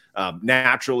 So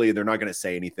naturally, they're not going to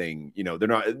say anything. They're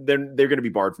going to be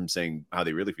barred from saying how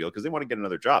they really feel because they want to get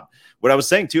another job. What I was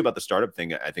saying too about the startup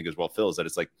thing, I think as well, Phil, is that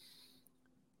it's like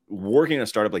working in a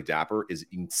startup like Dapper is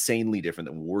insanely different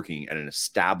than working at an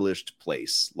established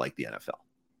place like the NFL,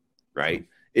 right?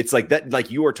 It's like that,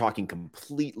 like you are talking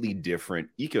completely different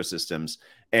ecosystems.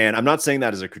 And I'm not saying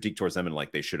that as a critique towards them and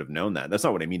like they should have known that. That's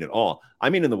not what I mean at all. I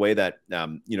mean, in the way that,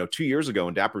 2 years ago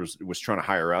when Dapper was trying to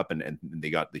hire up and they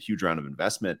got the huge round of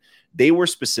investment, they were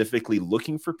specifically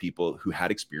looking for people who had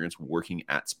experience working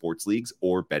at sports leagues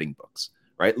or betting books,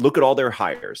 right? Look at all their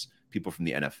hires. People from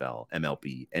the NFL,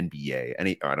 MLB, NBA,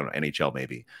 NHL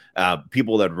maybe,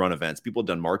 people that run events, people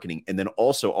done marketing, and then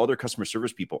also all their customer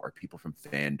service people are people from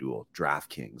FanDuel,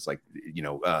 DraftKings, like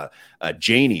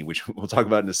Janie, which we'll talk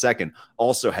about in a second,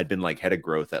 also had been like head of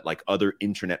growth at like other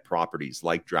internet properties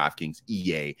like DraftKings,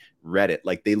 EA, Reddit.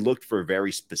 Like they looked for a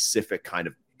very specific kind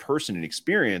of person and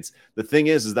experience. The thing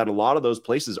is that a lot of those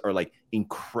places are like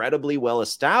incredibly well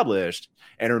established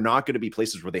and are not going to be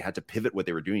places where they had to pivot what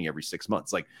they were doing every 6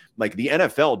 months. Like the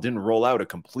NFL didn't roll out a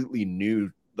completely new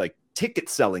like ticket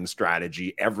selling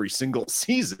strategy every single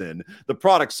season. The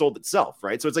product sold itself,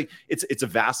 right? So it's like it's a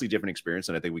vastly different experience,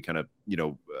 and I think we kind of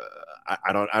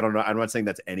I don't know. I'm not saying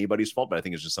that's anybody's fault, but I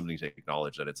think it's just something to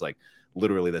acknowledge that it's like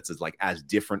literally that's as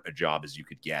different a job as you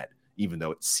could get, even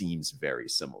though it seems very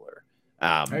similar.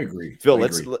 I agree, Phil.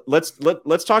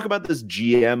 Let's talk about this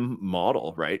GM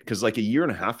model, right? Because like a year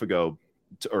and a half ago,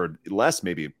 or less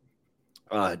maybe,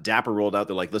 Dapper rolled out.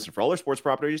 They're like, listen, for all our sports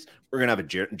properties, we're gonna have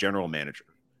a general manager,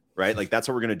 right? Like that's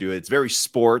what we're gonna do. It's very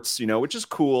sports, which is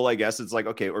cool, I guess. It's like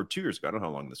okay, or 2 years ago, I don't know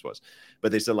how long this was,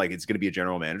 but they said like it's gonna be a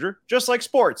general manager, just like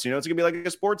sports. It's gonna be like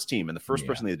a sports team. And the first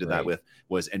person they did that with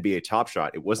was NBA Top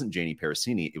Shot. It wasn't Janie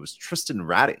Parasini, it was Tristan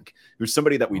Radink, who's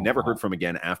somebody that we never heard from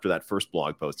again after that first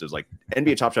blog post. It was like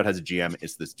NBA Top Shot has a GM.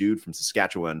 It's this dude from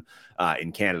Saskatchewan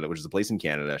in Canada, which is a place in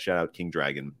Canada. Shout out King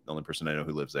Dragon, the only person I know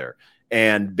who lives there.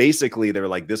 And basically, they're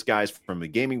like, this guy's from the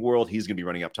gaming world. He's going to be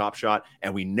running up Top Shot.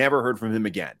 And we never heard from him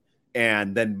again.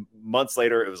 And then months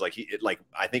later, it was like,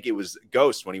 I think it was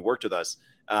Ghost when he worked with us.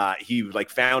 He like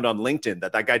found on LinkedIn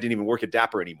that guy didn't even work at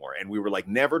Dapper anymore. And we were like,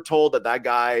 never told that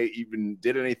guy even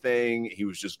did anything. He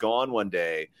was just gone one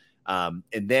day. And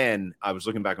then I was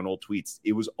looking back on old tweets.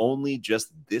 It was only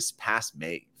just this past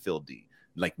May, Phil D,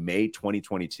 like May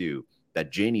 2022, that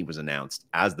Janie was announced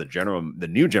as the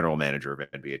new general manager of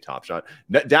NBA Top Shot.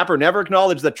 Dapper never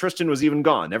acknowledged that Tristan was even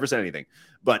gone, never said anything,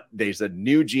 but they said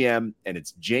new GM and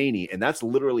it's Janie. And that's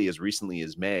literally as recently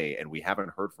as May. And we haven't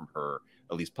heard from her,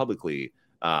 at least publicly,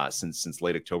 since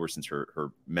late October, since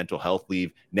her mental health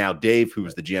leave. Now, Dave, who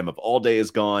was the GM of All Day,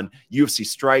 is gone. UFC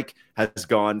Strike has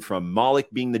gone from Malik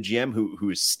being the GM, who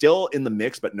is still in the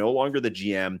mix, but no longer the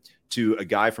GM, to a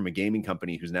guy from a gaming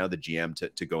company who's now the GM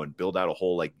to go and build out a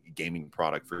whole like gaming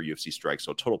product for UFC Strike.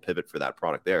 So a total pivot for that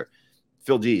product there.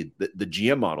 Phil D, the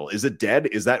GM model, is it dead?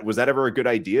 Was that ever a good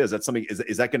idea? Is that something,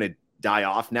 is that going to die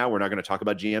off now? We're not going to talk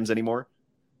about GMs anymore?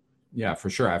 Yeah, for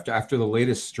sure. After the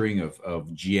latest string of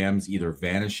GMs either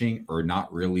vanishing or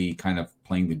not really kind of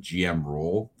playing the GM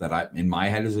role that I in my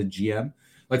head as a GM.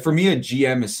 Like for me, a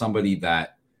GM is somebody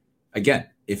that, again,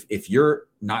 if you're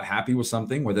not happy with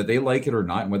something, whether they like it or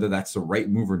not, and whether that's the right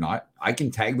move or not, I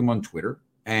can tag them on Twitter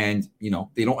and,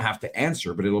 they don't have to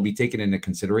answer, but it'll be taken into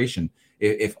consideration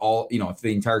if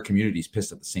the entire community is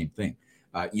pissed at the same thing.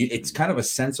 It's kind of a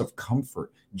sense of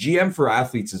comfort. GM for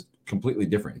athletes is completely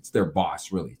different. It's their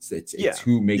boss, really. It's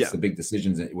who makes the big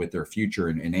decisions with their future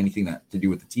and anything that to do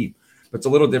with the team. But it's a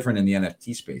little different in the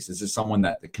NFT space. This is someone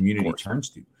that the community turns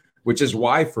to, which is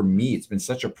why for me, it's been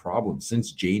such a problem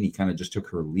since Janie kind of just took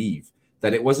her leave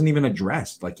that it wasn't even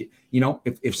addressed. Like,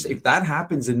 if that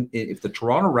happens if the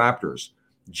Toronto Raptors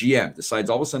GM decides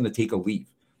all of a sudden to take a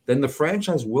leave, then the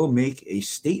franchise will make a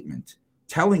statement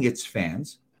telling its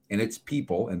fans and its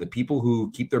people and the people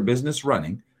who keep their business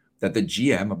running that the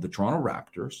GM of the Toronto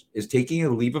Raptors is taking a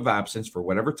leave of absence for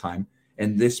whatever time,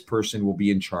 and this person will be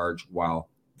in charge while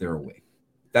they're away.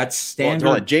 That's standard.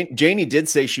 Well, Janie did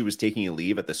say she was taking a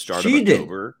leave at the start of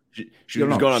October. She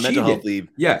was going on mental health leave.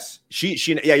 Yes.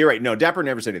 Yeah, you're right. No, Dapper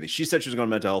never said anything. She said she was going on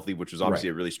mental health leave, which was obviously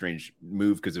a really strange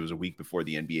move because it was a week before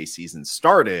the NBA season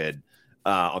started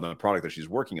on the product that she's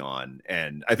working on.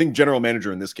 And I think general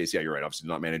manager in this case, yeah, you're right. Obviously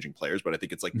not managing players, but I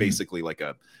think it's like basically like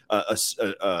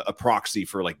a proxy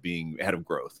for like being head of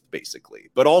growth, basically.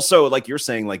 But also, like you're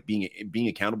saying, like being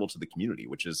accountable to the community,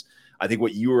 which is, I think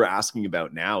what you were asking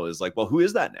about now is like, well, who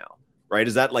is that now? Right?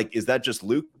 Is that just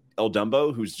Luke El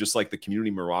Dumbo, who's just like the community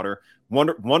marauder,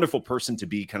 wonderful person to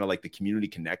be kind of like the community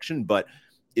connection, but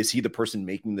is he the person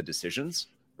making the decisions?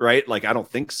 Right? Like, I don't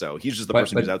think so. He's just the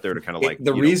person who's out there to kind of like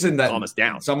the reason that calm us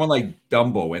down. Someone like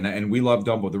Dumbo, and we love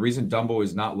Dumbo. The reason Dumbo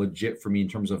is not legit for me in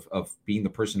terms of being the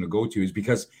person to go to is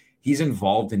because he's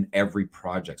involved in every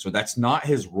project. So that's not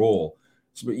his role.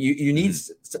 So you need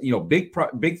big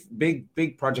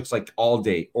projects like All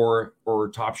Day or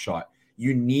Top Shot.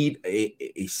 You need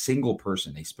a single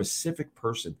person, a specific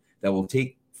person that will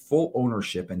take full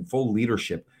ownership and full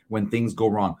leadership when things go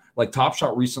wrong. Like Top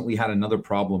Shot recently had another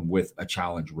problem with a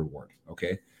challenge reward.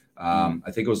 Okay. I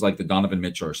think it was like the Donovan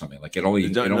Mitchell or something. Like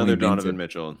another Donovan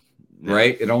Mitchell,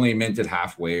 right? It only minted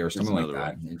halfway or something like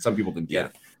that. One. And some people didn't get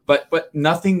it. But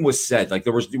nothing was said. Like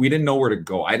we didn't know where to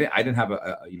go. I didn't have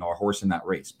a horse in that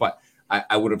race, but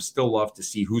I would have still loved to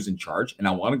see who's in charge. And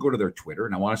I want to go to their Twitter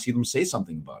and I want to see them say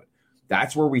something about it.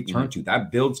 That's where we turn to.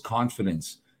 That builds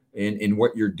confidence in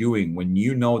what you're doing when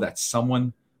you know that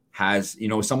someone has,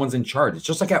 someone's in charge. It's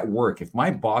just like at work. If my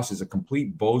boss is a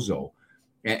complete bozo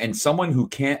and someone who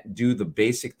can't do the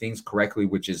basic things correctly,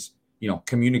 which is,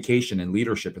 communication and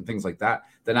leadership and things like that,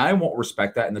 then I won't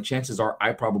respect that. And the chances are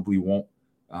I probably won't,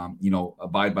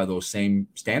 abide by those same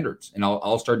standards. And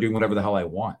I'll start doing whatever the hell I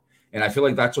want. And I feel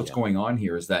like that's what's going on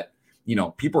here is that,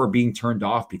 people are being turned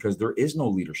off because there is no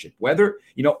leadership. Whether,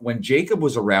 when Jacob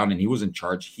was around and he was in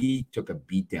charge, he took a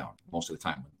beat down most of the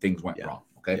time when things went wrong.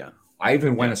 Okay. Yeah. I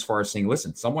even went as far as saying,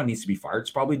 listen, someone needs to be fired.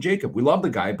 It's probably Jacob. We love the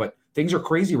guy, but things are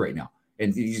crazy right now.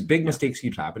 And these big mistakes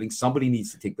keep happening. Somebody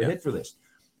needs to take the hit for this.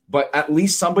 But at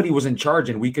least somebody was in charge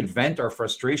and we could vent our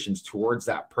frustrations towards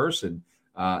that person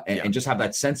and just have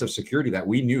that sense of security that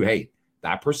we knew, hey,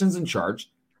 that person's in charge.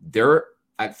 They're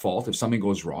at fault if something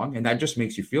goes wrong. And that just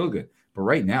makes you feel good. But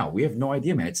right now, we have no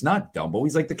idea, man. It's not Dumbo.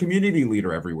 He's like the community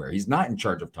leader everywhere. He's not in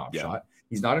charge of Top Shot.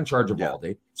 He's not in charge of All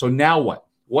Day. So now what?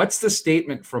 What's the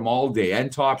statement from All Day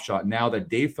and Top Shot now that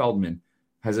Dave Feldman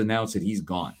has announced that he's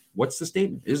gone? What's the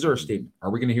statement? Is there a statement? Are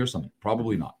we going to hear something?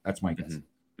 Probably not. That's my guess.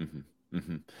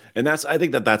 And I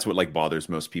think that's what like bothers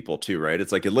most people too, right?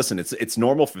 It's like, listen, it's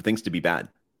normal for things to be bad.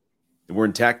 We're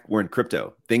in tech, we're in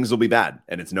crypto. Things will be bad,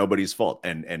 and it's nobody's fault.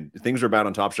 And things are bad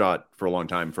on Top Shot for a long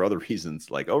time for other reasons,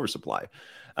 like oversupply.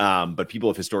 But people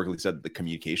have historically said that the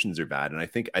communications are bad, and I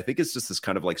think it's just this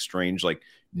kind of like strange, like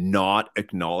not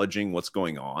acknowledging what's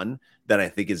going on that I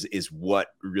think is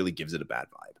what really gives it a bad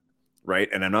vibe. Right.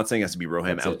 And I'm not saying it has to be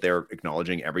Roham out there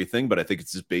acknowledging everything, but I think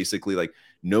it's just basically like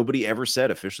nobody ever said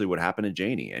officially what happened to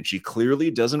Janie. And she clearly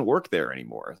doesn't work there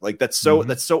anymore. Like that's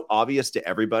so obvious to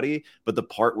everybody. But the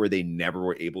part where they never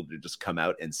were able to just come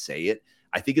out and say it,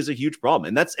 I think is a huge problem.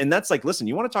 And that's like, listen,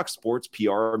 you want to talk sports,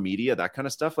 PR, media, that kind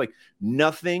of stuff. Like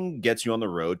nothing gets you on the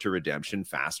road to redemption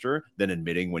faster than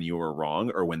admitting when you were wrong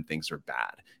or when things are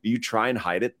bad. You try and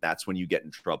hide it, that's when you get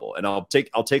in trouble. And I'll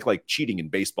take like cheating in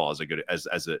baseball it's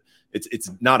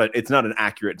not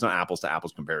apples to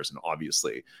apples comparison,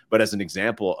 obviously, but as an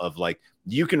example of like,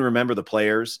 you can remember the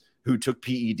players who took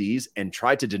PEDs and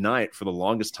tried to deny it for the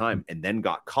longest time and then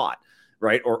got caught,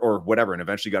 right? Or whatever, and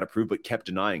eventually got approved, but kept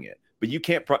denying it. But you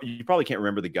probably can't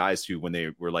remember the guys who, when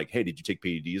they were like, hey, did you take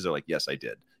PEDs? They're like, yes, I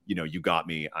did. You got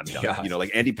me. I'm done. Yeah.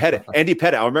 Like Andy Pettit.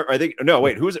 I remember,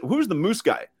 who's the Moose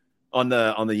guy on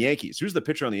the Yankees? Who's the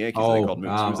pitcher on the Yankees that they called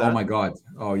Moose? Oh my God.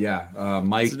 Oh yeah.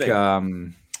 Mike.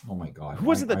 Oh my God. Who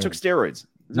was it that took steroids?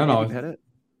 No. Pettit?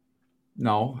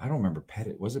 No, I don't remember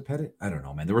Pettit. Was it Pettit? I don't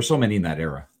know, man. There were so many in that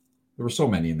era.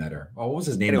 Oh, what was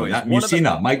his name? Anyways,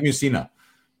 Mike Musina.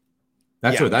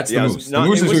 That's the Moose. The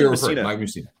Moose is who you're referring to. Mike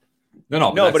Musina.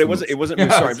 No, but it wasn't.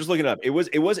 Sorry, I'm just looking it up. It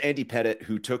was Andy Pettit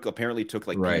who apparently took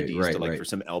like PEDs for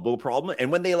some elbow problem. And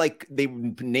when they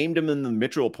named him in the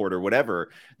Mitchell report or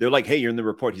whatever, they're like, "Hey, you're in the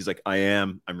report." He's like,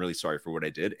 I'm really sorry for what I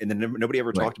did." And then nobody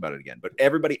ever talked about it again. But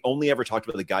everybody only ever talked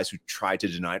about the guys who tried to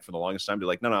deny it for the longest time. They're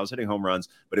like, "No, I was hitting home runs,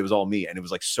 but it was all me," and it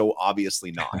was like so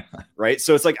obviously not. Right.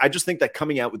 So it's like I just think that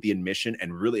coming out with the admission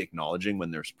and really acknowledging when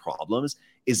there's problems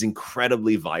is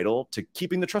incredibly vital to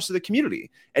keeping the trust of the community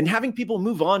and having people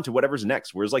move on to whatever's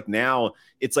next. Whereas like now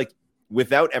it's like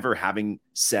without ever having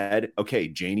said, okay,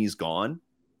 Janie's gone,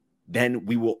 then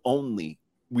we will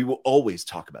always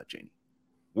talk about Janie.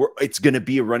 it's going to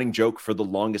be a running joke for the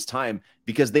longest time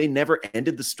because they never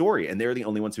ended the story, and they're the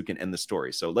only ones who can end the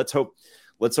story. So let's hope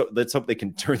they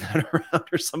can turn that around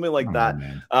or something like that.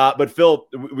 But Phil,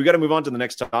 we got to move on to the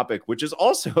next topic, which is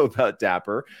also about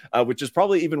Dapper, which is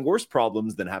probably even worse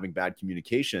problems than having bad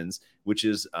communications, which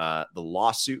is the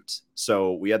lawsuit.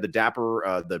 So we had the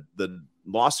Dapper, the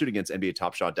lawsuit against NBA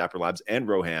Top Shot, Dapper Labs, and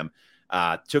Roham.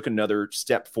 Took another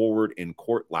step forward in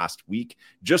court last week.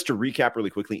 Just to recap really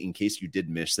quickly, in case you did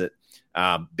miss it,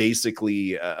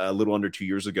 basically a little under 2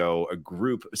 years ago, a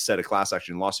group set a class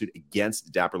action lawsuit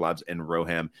against Dapper Labs and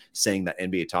Roham, saying that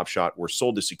NBA Top Shot were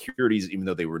sold as securities, even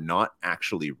though they were not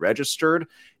actually registered.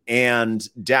 And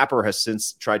Dapper has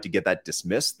since tried to get that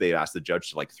dismissed. They asked the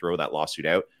judge to throw that lawsuit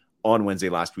out. On Wednesday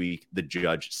last week, the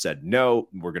judge said, no,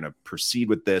 we're going to proceed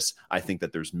with this. I think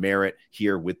that there's merit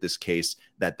here with this case,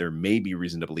 that there may be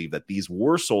reason to believe that these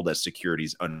were sold as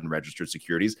securities, unregistered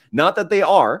securities. Not that they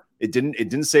are. It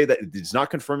didn't say that. It's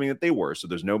not confirming that they were. So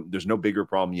there's no bigger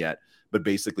problem yet. But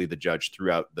basically, the judge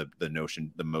threw out the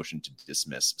motion to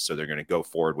dismiss. So they're going to go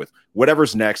forward with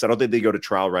whatever's next. I don't think they go to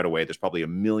trial right away. There's probably a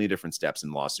million different steps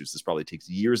in lawsuits. This probably takes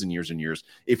years and years and years.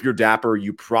 If you're Dapper,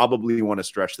 you probably want to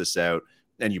stretch this out.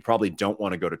 And you probably don't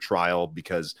want to go to trial,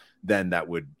 because then that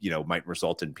would, might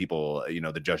result in people,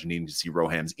 the judge needing to see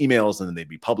Roham's emails, and then they'd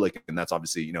be public. And that's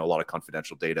obviously, a lot of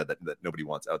confidential data that nobody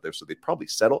wants out there. So they'd probably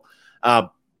settle.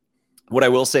 What I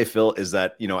will say, Phil, is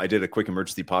that, I did a quick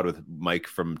emergency pod with Mike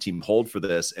from Team Hold for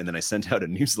this. And then I sent out a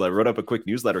newsletter, wrote up a quick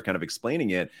newsletter kind of explaining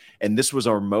it. And this was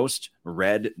our most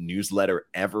read newsletter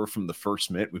ever from the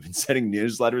first minute. We've been sending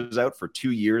newsletters out for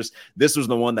 2 years. This was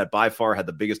the one that by far had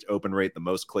the biggest open rate, the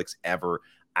most clicks ever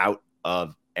out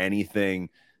of anything.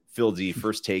 Phil D,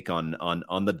 first take on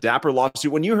the Dapper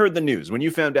lawsuit. When you heard the news, when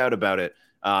you found out about it,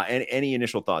 and any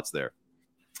initial thoughts there?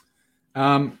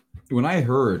 When I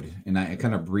heard, and I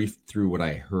kind of briefed through what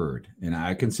I heard, and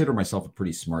I consider myself a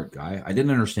pretty smart guy, I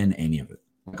didn't understand any of it.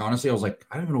 Honestly, I was like,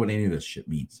 I don't even know what any of this shit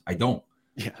means. I don't.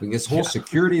 Yeah. This whole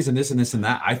securities and this and this and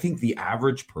that. I think the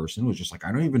average person was just like,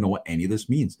 I don't even know what any of this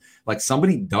means.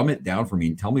 Somebody dumb it down for me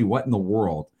and tell me what in the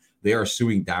world they are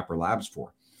suing Dapper Labs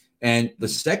for. And the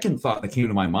second thought that came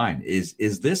to my mind is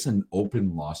this an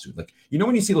open lawsuit?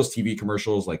 When you see those TV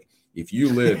commercials, if you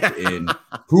lived in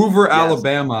Hoover, yes,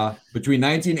 Alabama, between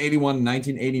 1981 and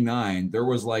 1989, there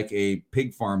was a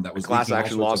pig farm that was a class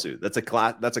action lawsuit. That's a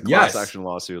class action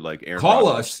lawsuit. Aaron call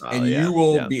us style, and you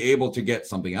will be able to get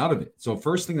something out of it. So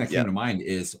first thing that came to mind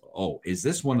is, is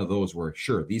this one of those where,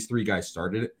 sure, these three guys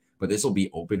started it, but this will be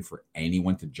open for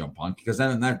anyone to jump on? Because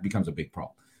then that becomes a big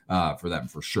problem for them,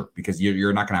 for sure, because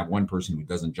you're not going to have one person who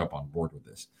doesn't jump on board with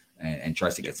this and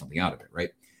tries to get something out of it,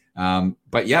 right?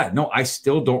 But yeah, no, I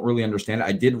still don't really understand it.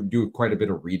 I did do quite a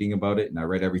bit of reading about it, and I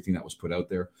read everything that was put out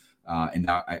there. And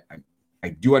now I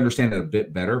do understand it a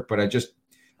bit better, but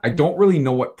I don't really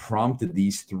know what prompted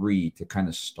these three to kind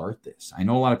of start this. I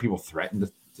know a lot of people threatened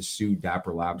to sue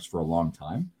Dapper Labs for a long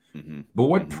time, but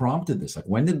what prompted this?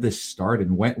 When did this start,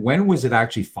 and when was it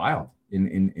actually filed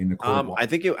in the court? I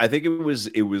think it was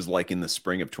in the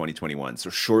spring of 2021. So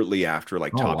shortly after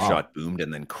Top Shot boomed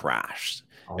and then crashed.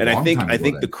 And I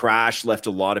think the crash left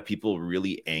a lot of people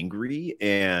really angry,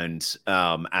 and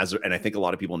I think a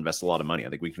lot of people invest a lot of money. I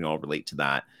think we can all relate to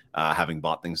that, having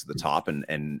bought things at the top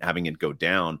and having it go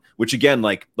down. Which again,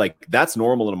 that's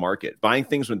normal in a market. Buying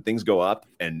things when things go up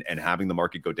and having the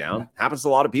market go down happens to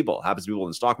a lot of people. Happens to people in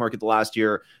the stock market the last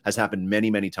year. Has happened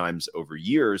many times over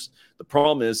years. The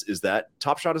problem is that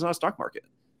Top Shot is not a stock market.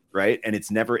 Right. And it's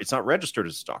not registered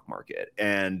as a stock market.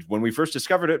 And when we first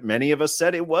discovered it, many of us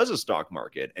said it was a stock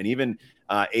market. And even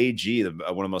AG, one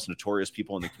of the most notorious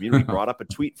people in the community, brought up a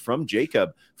tweet from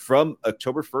Jacob from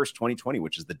October 1st, 2020,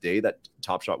 which is the day that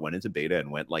Top Shot went into beta and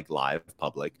went live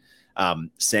public,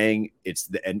 saying it's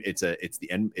the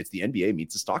NBA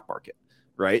meets the stock market.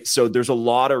 Right. So there's a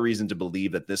lot of reason to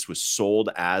believe that this was sold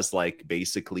as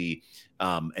basically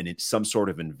it's some sort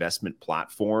of investment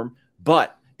platform.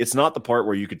 But it's not the part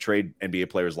where you could trade NBA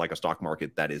players like a stock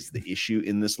market that is the issue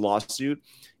in this lawsuit.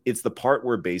 It's the part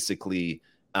where basically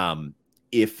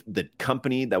if the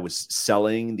company that was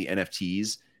selling the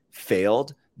NFTs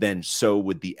failed, then so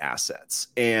would the assets.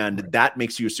 And that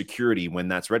makes you a security when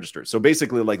that's registered. So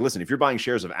basically, listen, if you're buying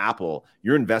shares of Apple,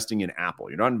 you're investing in Apple.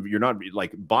 You're not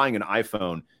buying an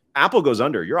iPhone. Apple goes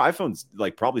under, your iPhone's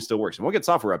probably still works. It won't get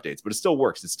software updates, but it still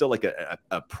works. It's still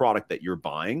a product that you're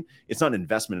buying. It's not an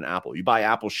investment in Apple. You buy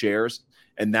Apple shares,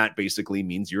 and that basically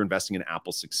means you're investing in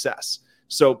Apple's success.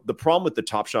 So the problem with the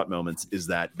Top Shot moments is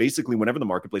that basically whenever the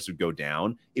marketplace would go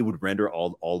down, it would render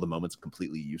all the moments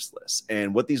completely useless.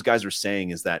 And what these guys are saying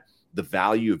is that the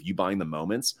value of you buying the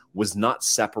moments was not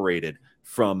separated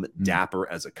from Dapper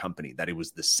as a company, that it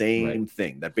was the same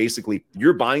thing, that basically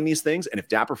you're buying these things, and if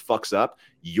Dapper fucks up,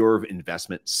 your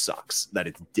investment sucks, that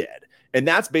it's dead. And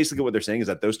that's basically what they're saying, is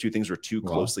that those two things are too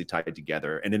closely tied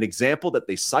together. And an example that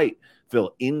they cite,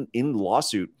 Phil, in the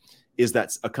lawsuit, is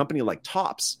that a company like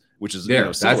Topps, which is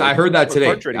I heard that today.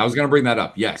 I was going to bring that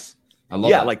up. Yes. I love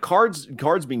that. Like cards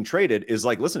being traded is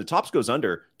like, listen, if Topps goes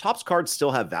under, Topps cards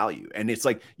still have value. And it's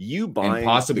like you buying and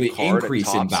possibly the card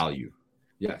increase in value.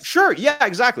 Yeah, sure. Yeah,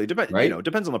 exactly.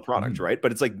 Depends on the product, right?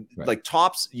 But it's like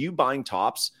Topps, you buying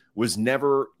Topps was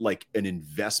never like an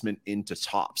investment into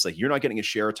Topps. Like, you're not getting a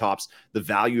share of Topps. The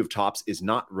value of Topps is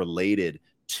not related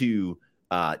to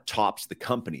Topps, the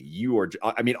company. You are,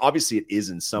 I mean, obviously it is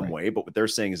in some way, but what they're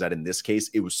saying is that in this case,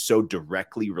 it was so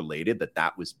directly related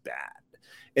that was bad.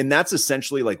 And that's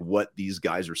essentially like what these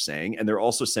guys are saying. And they're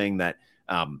also saying that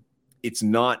and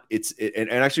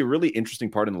actually a really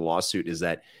interesting part in the lawsuit is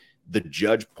that the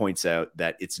judge points out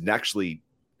that it's actually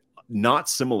not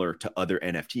similar to other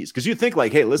NFTs. Because you think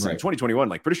like, hey, listen, in 2021,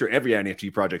 like pretty sure every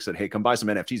NFT project said, hey, come buy some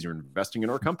NFTs. You're investing in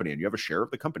our company and you have a share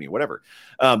of the company, whatever.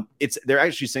 They're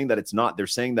actually saying that it's not. They're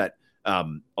saying that a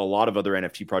lot of other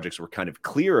NFT projects were kind of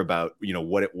clear about,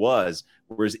 what it was,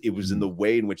 whereas it was in the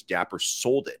way in which Dapper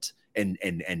sold it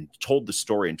and told the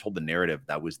story and told the narrative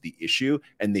that was the issue.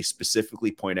 And they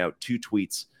specifically point out 2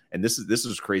 tweets. And this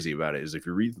is crazy about it, is if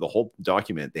you read the whole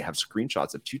document, they have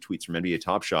screenshots of 2 tweets from NBA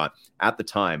Top Shot at the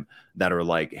time that are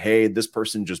like, hey, this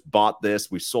person just bought this.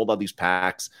 We sold all these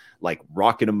packs, like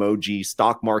rocket emoji,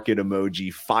 stock market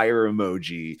emoji, fire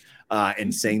emoji,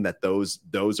 and saying that those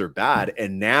are bad.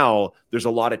 And now there's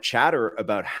a lot of chatter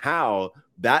about how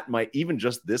that might, even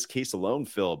just this case alone,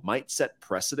 Phil, might set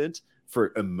precedent for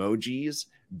emojis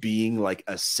being like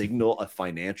a signal of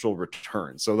financial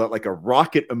return. So that like a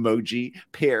rocket emoji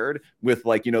paired with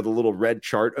like, the little red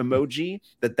chart emoji,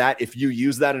 that if you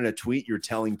use that in a tweet, you're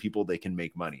telling people they can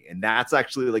make money. And that's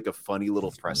actually like a funny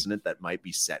little precedent that might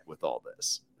be set with all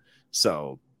this.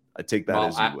 So I take that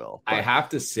as you will. But I have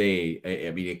to say,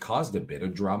 I mean, it caused a bit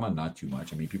of drama, not too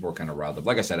much. I mean, people were kind of riled up.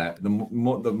 Like I said, the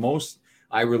most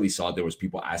I really saw there was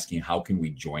people asking, how can we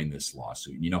join this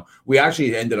lawsuit? We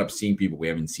actually ended up seeing people we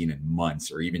haven't seen in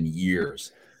months or even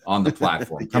years on the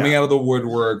platform coming out of the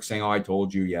woodwork saying, oh, I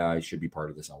told you, I should be part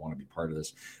of this. I want to be part of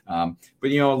this. But,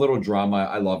 a little drama.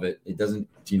 I love it. It doesn't,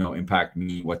 impact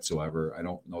me whatsoever. I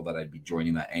don't know that I'd be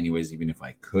joining that anyways, even if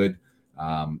I could.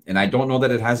 And I don't know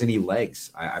that it has any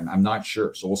legs. I'm not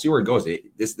sure. So we'll see where it goes.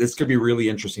 This could be really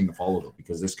interesting to follow though,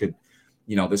 because this could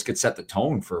set the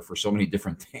tone for so many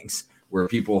different things where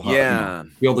people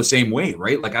feel the same way,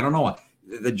 right? Like, I don't know.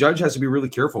 The judge has to be really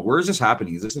careful. Where is this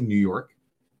happening? Is this in New York?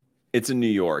 It's in New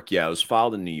York. Yeah, it was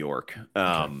filed in New York.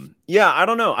 Yeah, I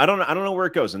don't know. I don't know where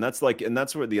it goes. And that's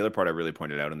where the other part I really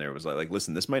pointed out in there was like,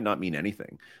 listen, this might not mean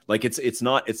anything. Like it's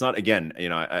not again,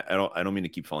 I don't mean to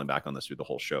keep falling back on this through the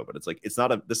whole show, but it's like,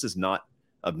 this is not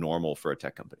abnormal for a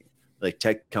tech company. Like,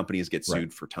 tech companies get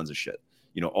sued for tons of shit.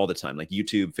 All the time, like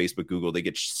YouTube, Facebook, Google, they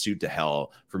get sued to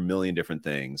hell for a million different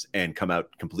things and come out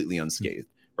completely unscathed.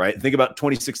 Right. Think about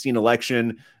 2016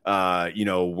 election,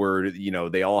 where,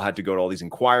 they all had to go to all these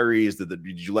inquiries. Did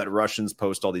you let Russians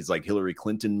post all these like Hillary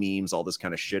Clinton memes, all this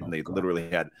kind of shit? And they literally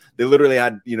had,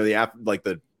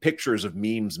 the pictures of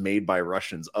memes made by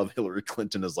Russians of Hillary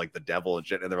Clinton as like the devil and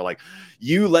shit. And they were like,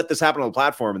 you let this happen on the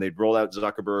platform, and they'd roll out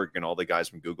Zuckerberg and all the guys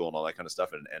from Google and all that kind of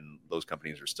stuff. And those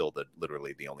companies are still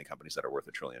literally the only companies that are worth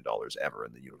 $1 trillion ever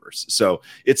in the universe. So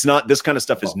it's not, this kind of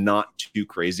stuff is not too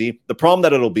crazy. The problem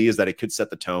that it'll be is that it could set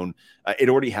the tone. It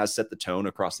already has set the tone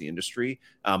across the industry.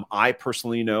 I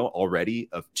personally know already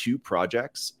of 2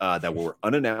 projects that were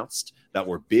unannounced, that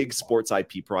were big sports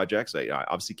IP projects. I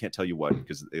obviously can't tell you what,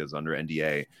 because it was under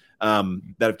NDA,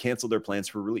 that have canceled their plans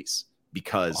for release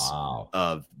because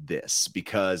of this.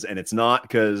 And it's not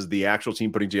because the actual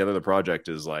team putting together the project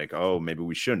is like, oh, maybe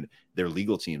we shouldn't. Their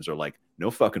legal teams are like,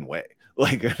 no fucking way.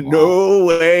 Like, no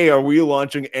way are we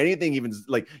launching anything even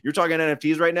like you're talking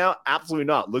NFTs right now? Absolutely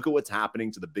not. Look at what's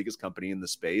happening to the biggest company in the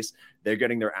space. They're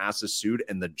getting their asses sued.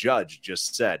 And the judge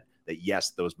just said that, yes,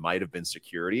 those might have been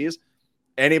securities.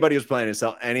 Anybody who's planning to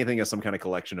sell anything as some kind of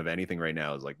collection of anything right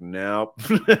now is like, no,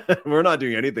 we're not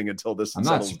doing anything until this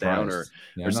settles down or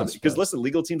something. Because listen,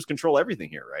 legal teams control everything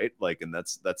here, right? Like, and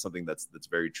that's something that's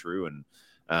very true.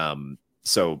 And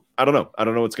so I don't know. I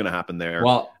don't know what's going to happen there.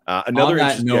 Well, on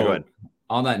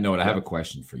that note, I have a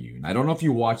question for you. And I don't know if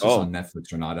you watch this on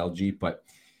Netflix or not, LG, but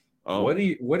what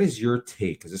is your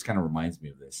take? Because this kind of reminds me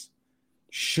of this.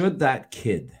 Should that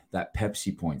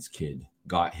Pepsi Points kid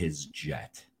got his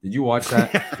jet? Did you watch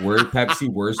that? Where Pepsi,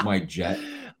 where's my jet?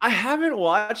 I haven't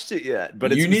watched it yet,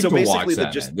 but You it's need so to watch basically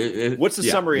that, man. what's the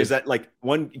summary? Yeah, Is that like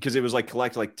one because it was like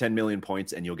collect like 10 million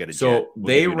points and you'll get a jet. so We'll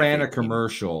they give you an ran a F-18.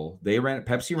 commercial.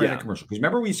 Pepsi ran a commercial. Because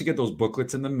remember, we used to get those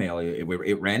booklets in the mail.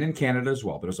 It ran in Canada as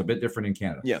well, but it was a bit different in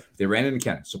Canada. Yeah. They ran it in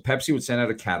Canada. So Pepsi would send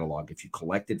out a catalog. If you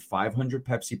collected 500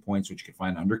 Pepsi points, which you could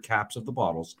find under caps of the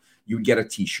bottles, you would get a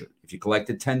T-shirt. If you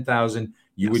collected 10,000,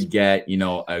 you would get, a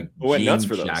jean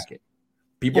jacket.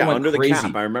 People went under crazy. The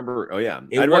cap. I remember. Oh yeah,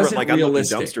 It I remember wasn't like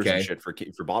realistic, dumpsters okay? and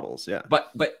shit for bottles. Yeah, but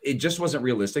it just wasn't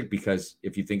realistic because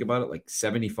if you think about it, like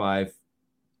 75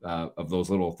 of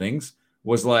those little things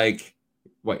was like,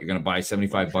 what, you're going to buy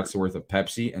 $75 worth of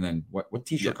Pepsi, and then what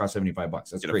T-shirt costs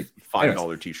 $75? That's crazy.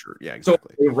 $5 T-shirt. Yeah,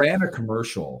 exactly. So they ran a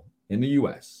commercial in the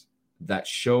U.S. that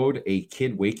showed a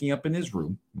kid waking up in his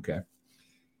room. Okay,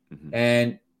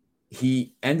 and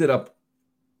he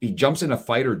jumps in a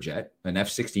fighter jet, an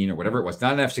F-16 or whatever it was.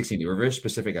 Not an F-16. They were very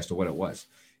specific as to what it was.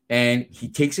 And he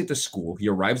takes it to school. He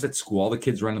arrives at school. All the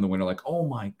kids run in the window like, oh,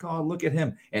 my God, look at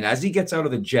him. And as he gets out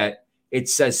of the jet, it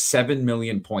says 7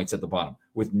 million points at the bottom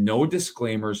with no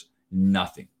disclaimers,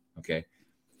 nothing. Okay.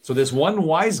 So this one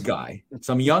wise guy,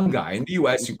 some young guy in the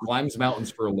U.S. who climbs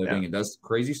mountains for a living and does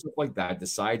crazy stuff like that,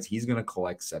 decides he's going to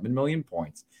collect 7 million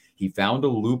points. He found a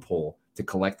loophole to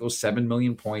collect those 7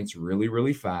 million points really,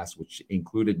 really fast, which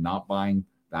included not buying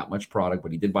that much product,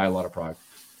 but he did buy a lot of product.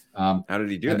 How did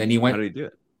he do it? And then he went. How did he do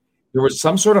it? There was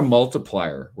some sort of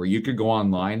multiplier where you could go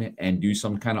online and do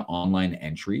some kind of online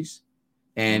entries.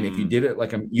 And if you did it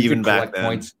like you could collect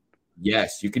points.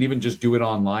 Yes, you could even just do it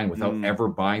online without ever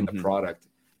buying the product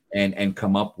and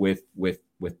come up with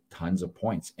tons of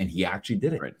points. And he actually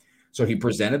did it. Right. So he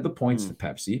presented the points to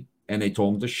Pepsi and they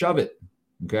told him to shove it.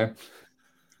 Okay.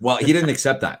 Well, he didn't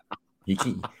accept that.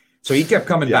 So he kept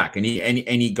coming back, and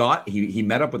he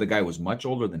met up with a guy who was much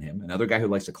older than him, another guy who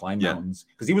likes to climb mountains,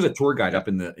 because he was a tour guide up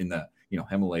in the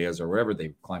Himalayas or wherever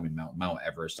they climb in Mount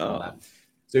Everest and all that.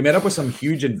 So he met up with some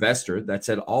huge investor that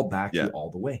said, "I'll back you all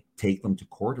the way. Take them to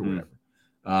court or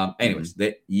whatever." Anyways,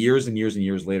 that years and years and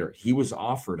years later, he was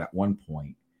offered at one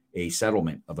point a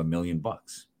settlement of $1 million,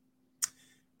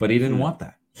 but he didn't want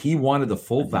that. He wanted the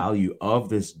full value of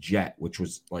this jet, which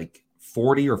was like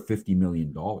 $40 or $50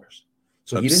 million.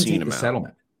 So he didn't take the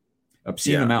settlement.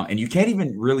 Obscene amount. And you can't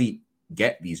even really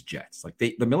get these jets. Like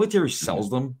the military sells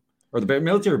them, or the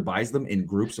military buys them in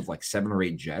groups of like 7 or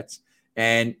 8 jets.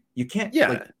 And you can't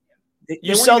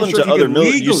you sell them to other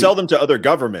you sell them to other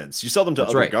governments. You sell them to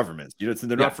other governments.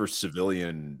 They're not for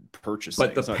civilian purchasing.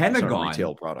 But the Pentagon,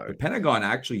 retail product. The Pentagon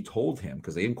actually told him,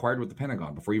 because they inquired with the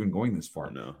Pentagon before even going this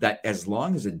far, that as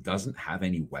long as it doesn't have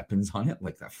any weapons on it,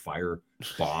 like that fire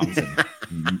bombs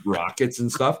and rockets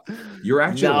and stuff, you're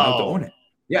actually allowed to own it.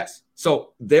 Yes.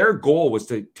 So their goal was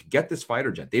to get this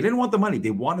fighter jet. They didn't want the money.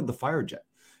 They wanted the fire jet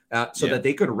so that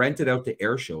they could rent it out to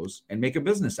air shows and make a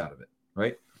business out of it.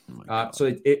 Right.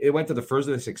 So it went to the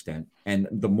furthest extent, and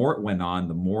the more it went on,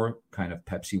 the more kind of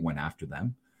Pepsi went after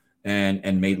them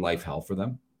and made life hell for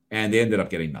them. And they ended up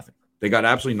getting nothing. They got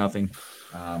absolutely nothing.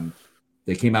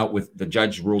 They came out with, the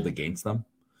judge ruled against them,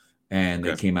 and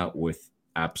they came out with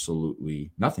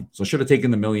absolutely nothing. So should have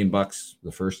taken the $1 million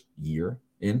the first year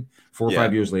in. 4 or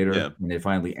 5 years later, when it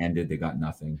finally ended, they got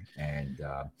nothing. And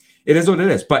it is what it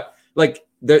is. But like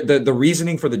the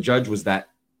reasoning for the judge was that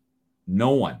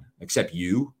no one except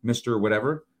you, Mr.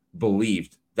 Whatever,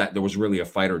 believed that there was really a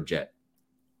fighter jet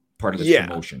part of this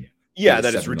promotion. Yeah,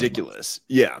 that is ridiculous.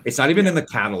 Yeah. It's not even in the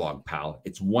catalog, pal.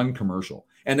 It's one commercial.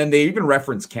 And then they even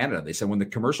referenced Canada. They said when the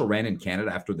commercial ran in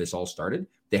Canada after this all started,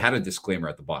 they had a disclaimer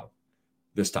at the bottom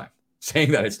this time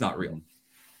saying that it's not real.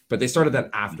 But they started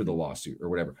that after the lawsuit or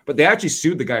whatever. But they actually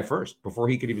sued the guy first before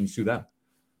he could even sue them.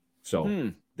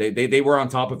 So they were on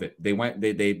top of it. They went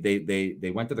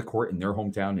to the court in their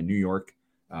hometown in New York,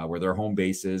 where their home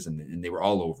base is, and they were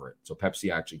all over it. So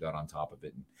Pepsi actually got on top of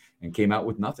it and came out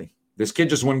with nothing. This kid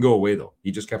just wouldn't go away, though.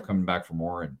 He just kept coming back for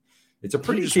more, and it's a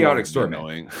pretty chaotic story,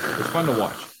 man. It's fun to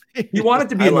watch. You want it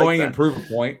to be annoying and prove a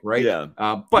point, right? Yeah.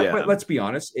 But let's be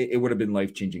honest, it would have been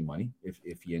life-changing money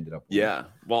if he ended up winning. Yeah.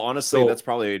 Well, honestly, that's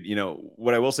probably,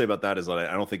 what I will say about that is that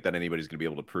I don't think that anybody's going to be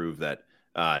able to prove that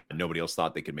nobody else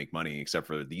thought they could make money except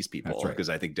for these people, because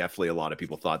I think definitely a lot of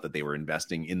people thought that they were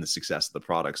investing in the success of the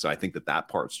product. So I think that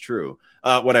part's true.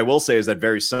 What I will say is that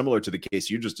very similar to the case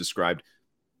you just described,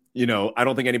 I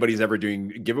don't think anybody's ever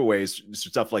doing giveaways,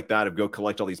 stuff like that, of go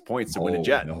collect all these points to win a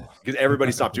jet, because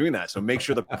everybody stopped doing that. So make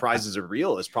sure the prizes are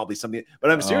real is probably something, but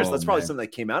I'm serious. That's probably something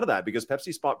that came out of that, because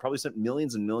Pepsi Spot probably spent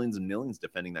millions and millions and millions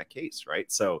defending that case.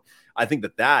 Right. So I think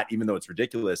that, even though it's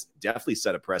ridiculous, definitely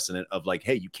set a precedent of like,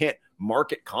 hey, you can't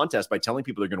market contest by telling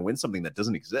people they're going to win something that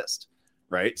doesn't exist.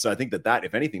 right? So I think that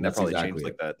if anything, that That's probably exactly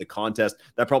changed like the contest.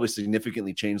 That probably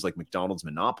significantly changed like McDonald's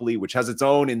monopoly, which has its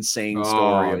own insane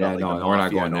story Oh, about yeah, like no, the we're not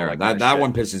mafia going and all there. that That shit.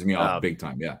 one pisses me off big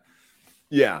time. Yeah.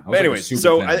 Yeah. I was Anyways, super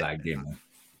so fan of that game,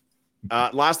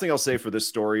 man. Last thing I'll say for this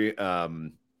story.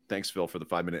 Thanks, Phil, for the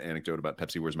 5-minute anecdote about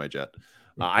Pepsi. Where's my jet?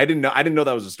 I didn't know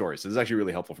that was a story. So this is actually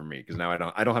really helpful for me because now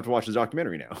I don't have to watch the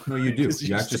documentary now. No, you do.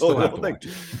 You actually still have to watch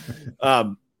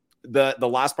it. The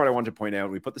last part I wanted to point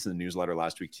out, we put this in the newsletter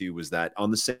last week too, was that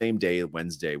on the same day,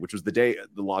 Wednesday, which was the day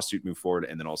the lawsuit moved forward,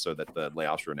 and then also that the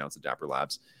layoffs were announced at Dapper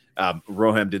Labs,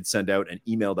 Roham did send out an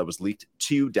email that was leaked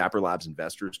to Dapper Labs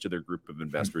investors, to their group of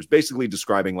investors, basically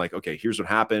describing like, okay, here's what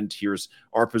happened, here's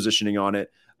our positioning on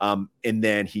it. And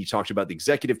then he talked about the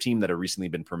executive team that had recently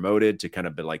been promoted to kind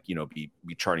of be like,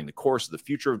 be charting the course of the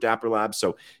future of Dapper Labs.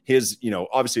 So his,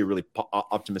 obviously a really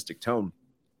optimistic tone.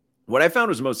 What I found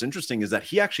was most interesting is that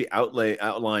he actually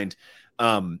outlined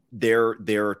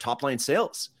their top line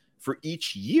sales for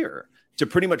each year to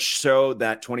pretty much show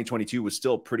that 2022 was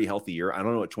still a pretty healthy year. I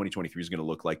don't know what 2023 is going to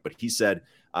look like, but he said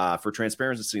for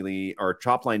transparency, our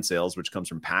top line sales, which comes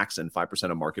from packs and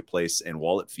 5% of marketplace and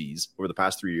wallet fees over the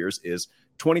past 3 years, is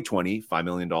 2020, $5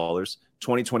 million,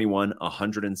 2021,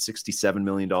 $167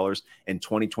 million, and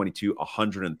 2022,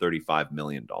 $135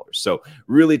 million. So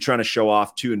really trying to show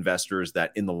off to investors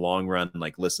that in the long run,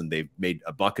 like, listen, they've made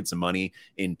buckets of money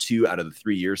in 2 out of the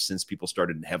 3 years since people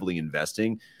started heavily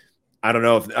investing. I don't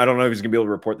know if he's going to be able to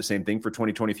report the same thing for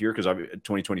 2023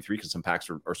 because some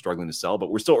packs are struggling to sell, but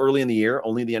we're still early in the year,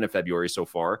 only the end of February so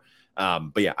far.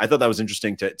 But yeah, I thought that was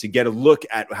interesting to get a look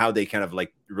at how they kind of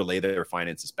like relay their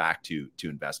finances back to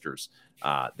investors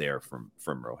there from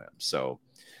Roham. So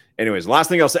anyways, last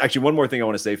thing I'll say, actually one more thing I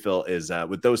want to say, Phil, is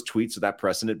with those tweets, with that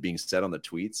precedent being set on the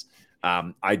tweets,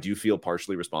 I do feel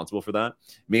partially responsible for that,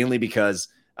 mainly because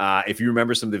if you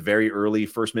remember some of the very early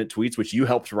First Mint tweets, which you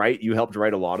helped write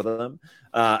a lot of them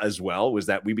as well, was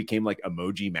that we became like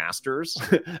emoji masters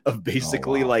of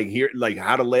basically like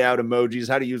how to lay out emojis,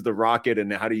 how to use the rocket,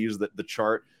 and how to use the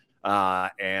chart.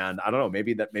 And I don't know,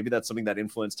 maybe that's something that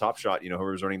influenced Top Shot,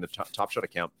 whoever was running the Top Shot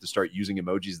account, to start using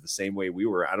emojis the same way we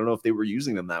were. I don't know if they were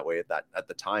using them that way at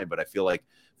the time, but I feel like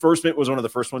First Mint was one of the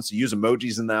first ones to use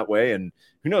emojis in that way. And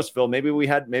who knows, Phil, maybe we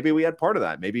had part of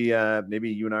that. Maybe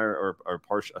you and I are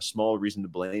a small reason to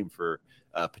blame for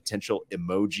potential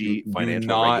emoji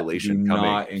financial regulation coming. Do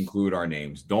not include our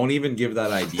names. Don't even give that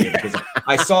idea, because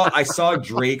I saw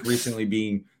Drake recently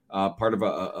being part of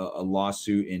a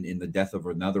lawsuit in the death of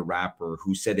another rapper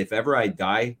who said, if ever I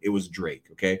die, it was Drake.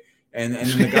 Okay. And then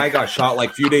the guy got shot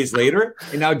like a few days later,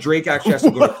 and now Drake actually has to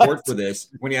go to court for this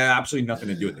when he had absolutely nothing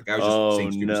to do with it. The guy was just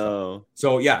saying stupid stuff.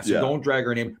 So don't drag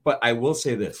her name. But I will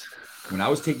say this: when I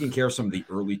was taking care of some of the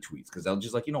early tweets, because I was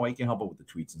just like, you can help out with the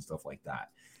tweets and stuff like that.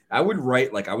 I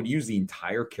would use the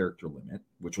entire character limit,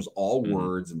 which was all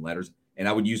words and letters, and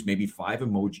I would use maybe 5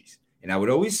 emojis, and I would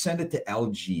always send it to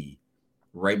LG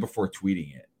right before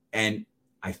tweeting it. And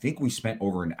I think we spent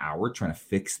over an hour trying to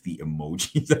fix the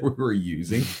emojis that we were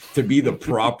using to be the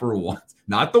proper ones,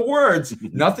 not the words.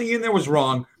 Nothing in there was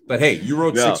wrong. But hey, you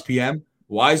wrote 6 p.m.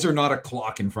 Why is there not a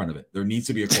clock in front of it? There needs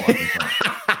to be a clock in front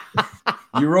of it.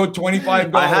 You wrote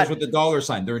 $25 with the dollar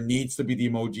sign. There needs to be the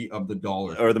emoji of the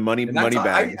dollar or the money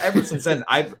bag. Ever since then,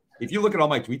 if you look at all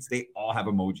my tweets, they all have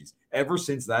emojis. Ever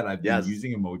since that, I've been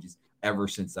using emojis. Ever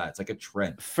since that, it's like a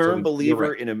trend. Firm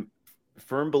believer in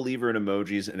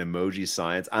emojis and emoji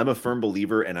science. I'm a firm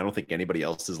believer, and I don't think anybody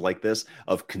else is like this,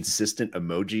 of consistent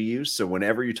emoji use. So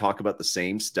whenever you talk about the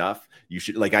same stuff, you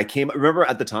should remember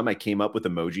at the time I came up with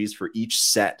emojis for each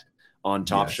set on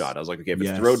Top Shot. I was like, okay, if it's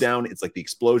throwdown, it's like the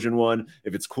explosion one.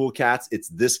 If it's cool cats, it's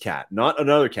this cat, not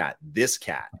another cat, this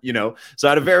cat, So I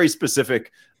had a very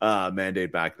specific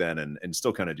mandate back then, and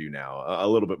still kind of do now, a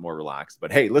little bit more relaxed.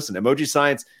 But hey, listen, emoji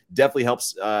science definitely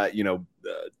helps,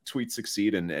 tweets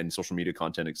succeed and social media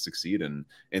content succeed. And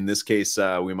in this case,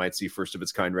 we might see first of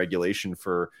its kind regulation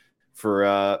for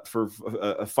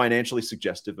financially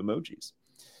suggestive emojis.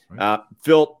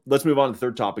 Phil, let's move on to the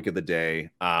third topic of the day.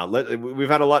 We've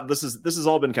had a lot. This has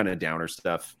all been kind of downer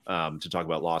stuff to talk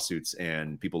about lawsuits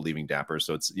and people leaving Dapper.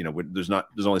 So it's there's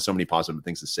only so many positive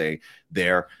things to say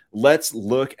there. Let's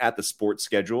look at the sports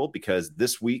schedule, because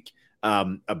this week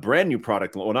a brand new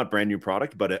product, well, not brand new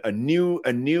product, but a new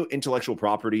intellectual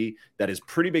property that is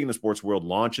pretty big in the sports world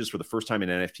launches for the first time in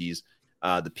NFTs.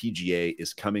 The PGA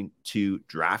is coming to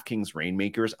DraftKings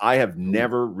Reignmakers. I have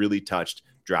never really touched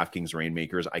DraftKings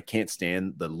Reignmakers. I can't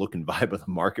stand the look and vibe of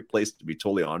the marketplace, to be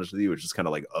totally honest with you. It's just kind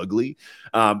of like ugly.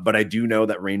 But I do know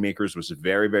that Reignmakers was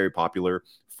very, very popular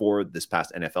for this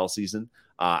past NFL season.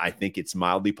 I think it's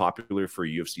mildly popular for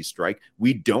UFC Strike.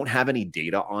 We don't have any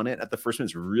data on it at the first one.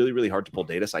 It's really, really hard to pull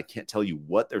data, so I can't tell you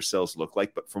what their sales look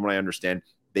like. But from what I understand,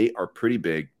 they are pretty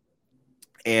big.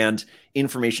 And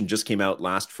information just came out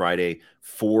last Friday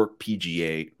for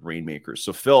PGA Reignmakers.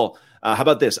 So, Phil, how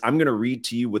about this? I'm going to read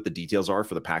to you what the details are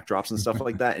for the pack drops and stuff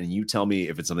like that. And you tell me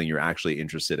if it's something you're actually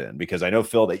interested in, because I know,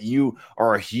 Phil, that you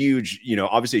are a huge,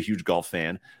 obviously a huge golf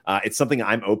fan. It's something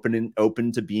I'm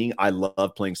open to being. I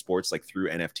love playing sports like through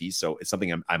NFTs. So it's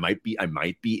something I might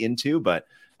be into, but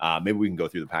maybe we can go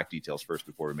through the pack details first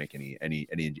before we make any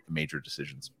major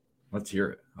decisions. Let's hear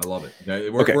it. I love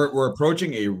it. We're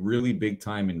approaching a really big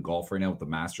time in golf right now with the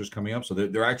Masters coming up. So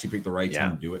they're actually picked the right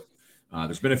time to do it.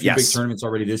 There's been a few big tournaments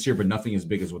already this year, but nothing as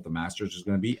big as what the Masters is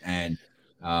going to be. And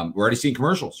we're already seeing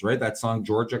commercials, right? That song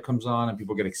Georgia comes on and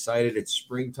people get excited. It's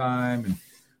springtime. And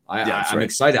I'm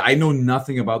excited. I know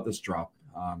nothing about this drop.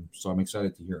 So I'm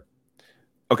excited to hear.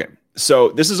 Okay. So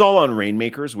this is all on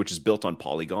Reignmakers, which is built on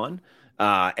Polygon.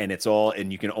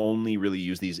 And you can only really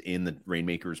use these in the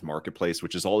Reignmakers marketplace,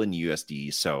 which is all in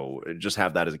USD. So just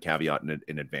have that as a caveat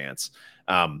in advance.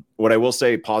 What I will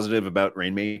say positive about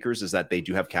Reignmakers is that they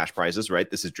do have cash prizes, right?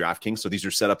 This is DraftKings. So these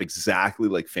are set up exactly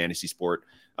like fantasy sport,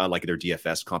 like their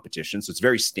DFS competition. So it's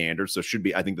very standard. So it should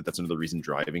be, I think that's another reason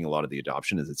driving a lot of the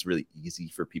adoption is it's really easy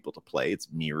for people to play. It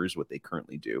mirrors what they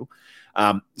currently do.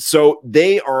 So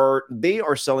they are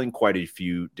selling quite a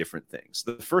few different things.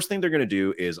 The first thing they're going to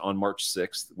do is on March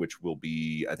 6th, which will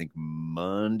be, I think,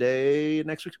 Monday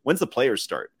next week. When's the players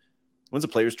start? When's the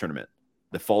players tournament?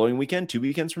 The following weekend, 2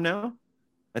 weekends from now,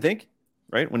 I think.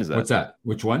 Right? When is that? What's that?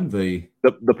 Which one? The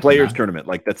players tournament.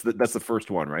 Like that's the first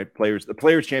one, right? The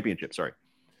players championship. Sorry.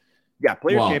 Yeah,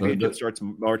 Players Championship starts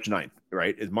March 9th,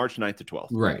 right? It's March 9th to 12th.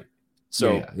 Right.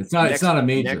 So it's not a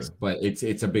major, but it's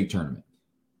a big tournament.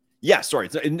 Yeah, sorry.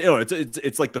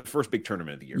 It's like the first big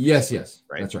tournament of the year. Yes.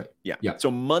 Right? That's right. Yeah.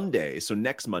 So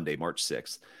next Monday, March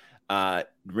 6th,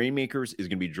 Reignmakers is going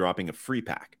to be dropping a free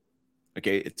pack.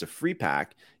 Okay, it's a free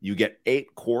pack. You get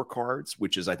 8 core cards,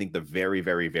 which is, I think, the very,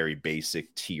 very, very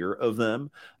basic tier of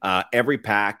them. Every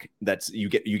pack you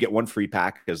get one free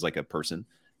pack as like a person.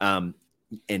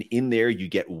 And in there, you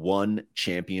get one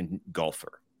champion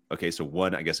golfer. Okay, so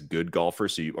one, I guess, good golfer,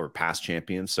 or past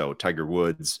champions. So Tiger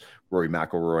Woods, Rory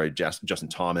McIlroy, Justin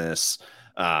Thomas,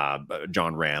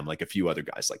 John Ram, like a few other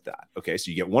guys like that. Okay, so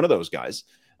you get one of those guys.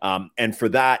 And for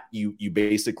that, you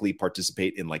basically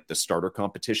participate in like the starter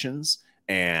competitions,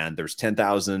 and there's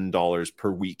 $10,000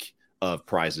 per week of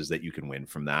prizes that you can win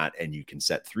from that. And you can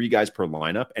set 3 guys per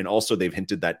lineup. And also they've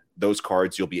hinted that those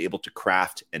cards, you'll be able to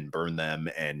craft and burn them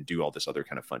and do all this other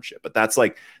kind of fun shit. But that's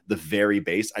like the very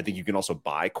base. I think you can also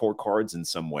buy core cards in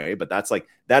some way, but that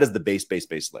is the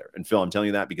base layer. And Phil, I'm telling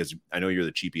you that because I know you're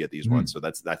the cheapie at these ones. So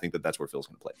I think that's where Phil's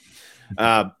going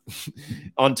to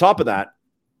play. On top of that,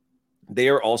 they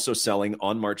are also selling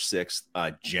on March 6th,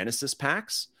 Genesis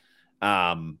packs,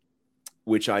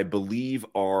 which I believe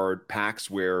are packs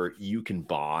where you can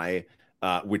buy,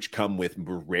 which come with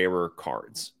rarer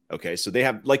cards. Okay, so they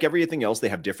have, like everything else, they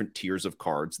have different tiers of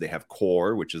cards. They have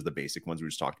core, which is the basic ones we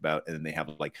just talked about, and then they have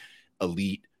like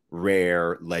elite,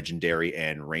 rare, legendary,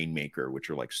 and Reignmaker, which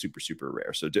are like super, super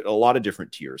rare. So a lot of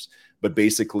different tiers. But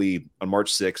basically, on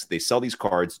March 6th, they sell these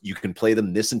cards. You can play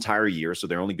them this entire year, so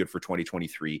they're only good for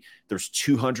 2023. There's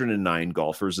 209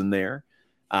 golfers in there.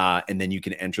 And then you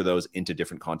can enter those into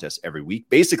different contests every week.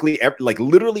 Basically,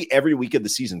 literally every week of the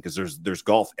season, because there's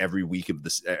golf every week of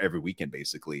this every weekend.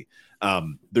 Basically,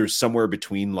 there's somewhere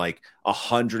between like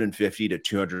 150 to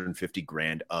 250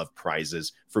 grand of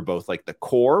prizes for both like the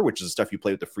core, which is the stuff you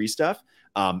play with the free stuff,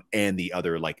 and the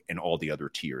other and all the other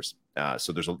tiers.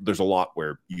 So there's a lot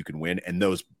where you can win, and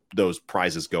those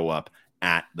prizes go up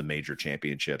at the major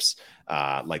championships,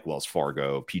 like Wells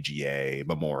Fargo, PGA,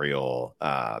 Memorial,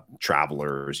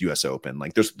 Travelers, US Open.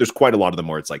 Like there's quite a lot of them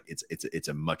where it's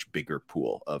a much bigger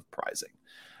pool of prizing.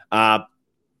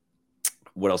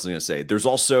 What else was I going to say? There's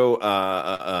also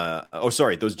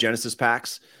those Genesis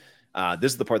packs.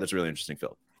 This is the part that's really interesting,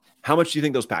 Phil. How much do you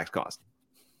think those packs cost?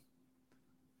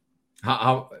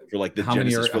 How for like the how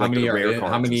Genesis? How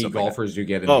many golfers do you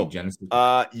get in the Genesis?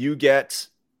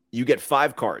 You get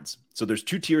 5 cards. So there's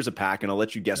 2 tiers of pack, and I'll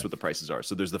let you guess what the prices are.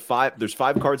 So there's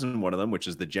 5 cards in one of them, which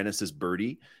is the Genesis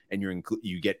Birdie, and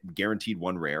you get guaranteed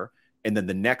 1 rare. And then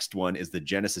the next one is the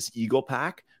Genesis Eagle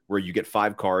pack, where you get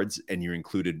 5 cards and you're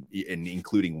including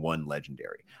 1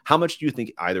 legendary. How much do you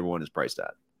think either one is priced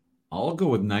at? I'll go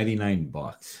with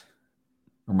 $99.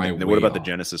 Or am I And then way what about the off?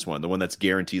 Genesis one, the one that's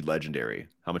guaranteed legendary?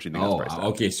 How much do you think that's Oh, priced at?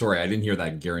 okay. Sorry, I didn't hear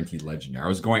that guaranteed legendary. I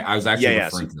was actually Yeah.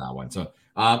 referring to that one. So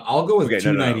I'll go with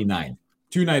Okay, no. $299.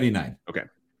 $299. Okay.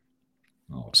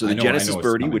 Oh, So the I Genesis know it's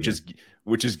Birdie, coming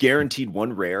which is guaranteed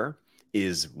one rare,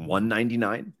 is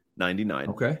 $199.99.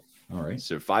 Okay. All right.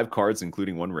 So 5 cards,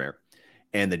 including one rare.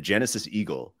 And the Genesis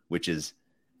Eagle, which is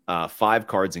 5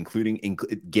 cards, including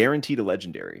guaranteed a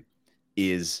legendary,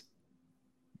 is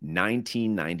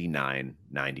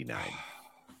 $1999.99.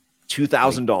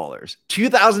 $2,000.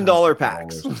 $2,000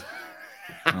 packs.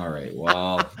 All right.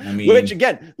 Well, I mean, which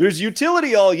again, there's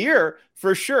utility all year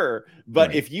for sure. But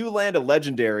right. if you land a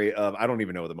legendary of, I don't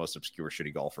even know what the most obscure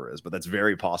shitty golfer is, but that's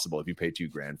very possible if you pay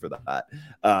 $2,000 for that,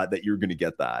 that you're going to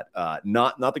get that.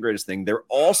 Not the greatest thing. They're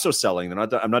also selling.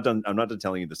 I'm not done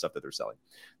telling you the stuff that they're selling.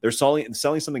 They're selling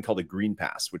something called a Green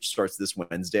Pass, which starts this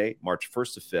Wednesday, March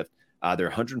 1st to 5th.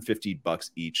 They're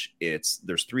 $150 each.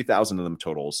 There's 3,000 of them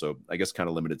total, so I guess kind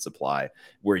of limited supply,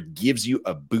 where it gives you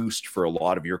a boost for a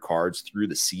lot of your cards through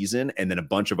the season, and then a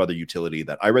bunch of other utility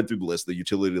that I read through the list. The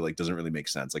utility like doesn't really make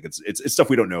sense. Like it's stuff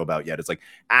we don't know about yet. It's like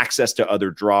access to other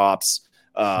drops,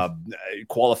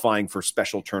 qualifying for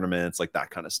special tournaments, like that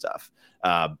kind of stuff.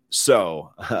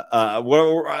 Well,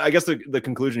 I guess the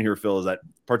conclusion here, Phil, is that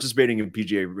participating in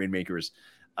PGA Reignmakers,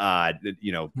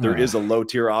 there is a low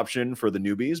tier option for the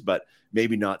newbies, but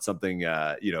maybe not something,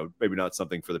 maybe not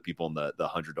something for the people in the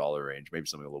 $100 range, maybe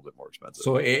something a little bit more expensive.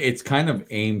 So it's kind of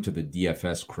aimed to the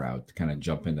DFS crowd to kind of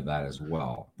jump into that as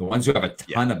well. The ones who have a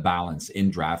ton of balance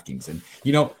in DraftKings. And,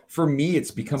 for me,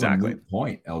 it's become a moot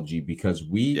point, LG, because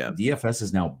DFS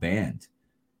is now banned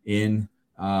in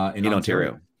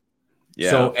Ontario.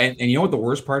 Yeah. So, and you know what the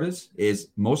worst part is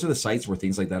most of the sites where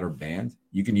things like that are banned,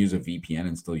 you can use a VPN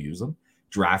and still use them.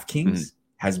 DraftKings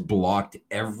has blocked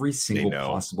every single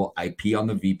possible IP on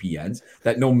the VPNs,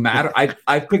 that no matter,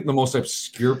 I've picked the most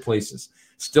obscure places,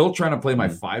 still trying to play my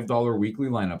 $5 weekly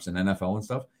lineups in NFL and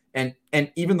stuff. And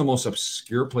even the most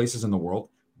obscure places in the world,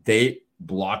 they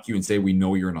block you and say, we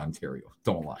know you're in Ontario.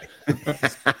 Don't lie.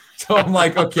 So I'm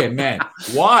like, okay, man,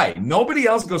 why? Nobody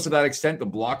else goes to that extent to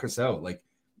block us out. Like,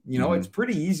 it's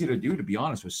pretty easy to do, to be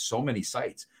honest, with so many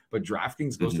sites. But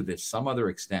DraftKings goes to this some other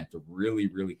extent to really,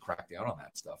 really crack down on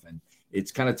that stuff. And it's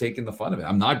kind of taking the fun of it.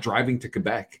 I'm not driving to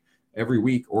Quebec every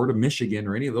week or to Michigan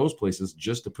or any of those places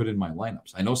just to put in my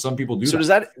lineups. I know some people do. So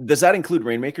does that include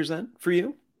Reignmakers then for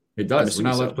you? It does. We're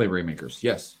not allowed to play Reignmakers.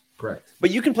 Yes, correct.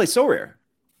 But you can play Sorare.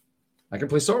 I can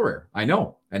play Sorare. I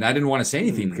know. And I didn't want to say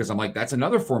anything because I'm like, that's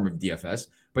another form of DFS.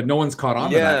 But no one's caught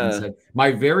on to that and said,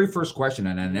 my very first question,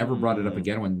 and I never brought it up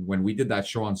again when we did that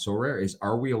show on Sorare, is,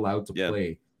 are we allowed to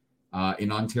play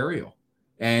in Ontario?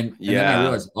 And then I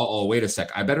realized, wait a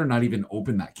sec. I better not even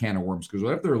open that can of worms, because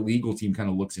what if their legal team kind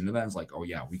of looks into that and is like, oh,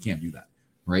 yeah, we can't do that.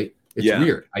 Right? It's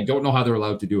weird. I don't know how they're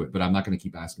allowed to do it, but I'm not going to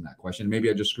keep asking that question. Maybe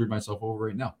I just screwed myself over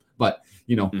right now. But,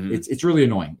 it's really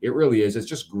annoying. It really is. It's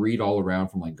just greed all around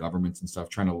from like governments and stuff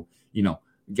trying to,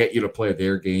 get you to play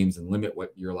their games and limit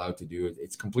what you're allowed to do.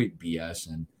 It's complete BS.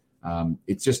 And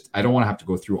it's just, I don't want to have to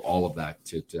go through all of that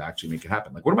to actually make it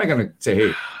happen. Like, what am I going to say?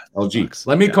 Hey, LG,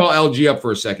 let me call LG up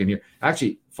for a second here.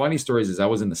 Actually, funny stories is I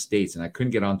was in the States and I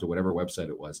couldn't get onto whatever website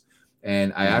it was.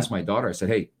 And I asked my daughter, I said,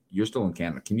 hey, you're still in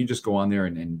Canada. Can you just go on there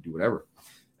and do whatever?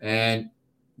 And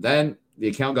then the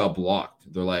account got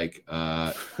blocked. They're like,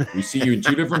 we see you in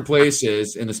 2 different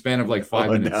places in the span of like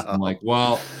 5 minutes. No. I'm like,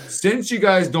 well, since you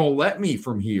guys don't let me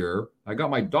from here, I got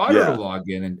my daughter to log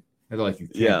in, and they're like, you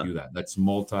can't do that. That's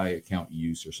multi-account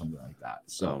use or something like that.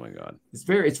 So oh my God. It's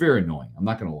very annoying. I'm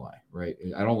not gonna lie, right?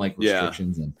 I don't like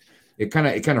restrictions, and it kind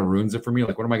of ruins it for me.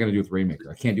 Like, what am I gonna do with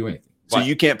Reignmaker? I can't do anything. So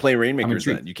you can't play Reignmakers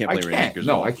then? You can't play Reignmakers?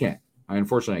 No, I can't.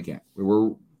 Unfortunately, I can't. We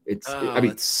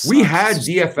had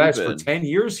DFS for 10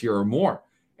 years here or more.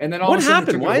 And then all of a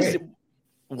sudden, what happened?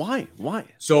 Why?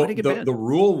 So the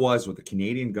rule was with the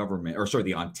Canadian government,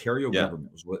 the Ontario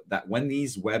government, was that when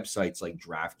these websites like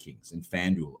DraftKings and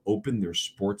FanDuel opened their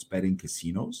sports betting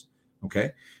casinos,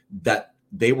 okay, that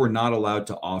they were not allowed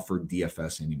to offer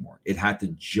DFS anymore. It had to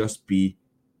just be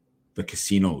the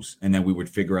casinos, and then we would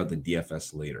figure out the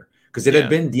DFS later. Because it had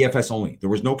been DFS only. There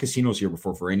was no casinos here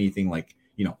before for anything like,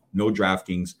 no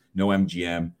DraftKings, no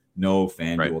MGM, no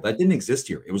FanDuel. Right. That didn't exist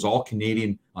here. It was all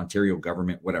Canadian, Ontario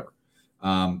government, whatever.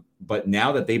 But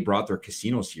now that they brought their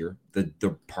casinos here,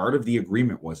 the part of the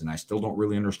agreement was, and I still don't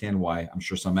really understand why, I'm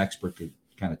sure some expert could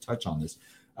kind of touch on this,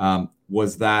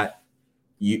 was that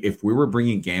if we were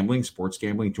bringing sports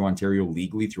gambling to Ontario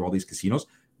legally through all these casinos,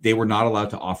 they were not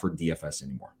allowed to offer DFS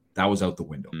anymore. That was out the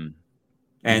window.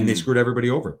 And they screwed everybody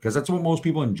over, because that's what most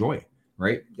people enjoy,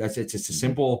 right? It's a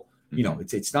simple you know,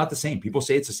 it's not the same. People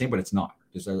say it's the same, but it's not.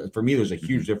 For me, there's a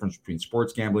huge difference between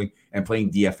sports gambling and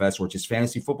playing DFS, which is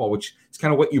fantasy football, which is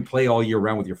kind of what you play all year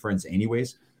round with your friends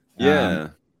anyways. Yeah.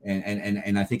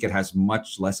 And I think it has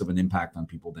much less of an impact on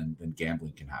people than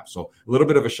gambling can have. So a little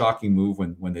bit of a shocking move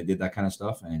when they did that kind of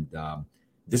stuff, and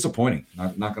disappointing,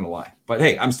 not going to lie. But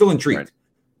hey, I'm still intrigued. Right.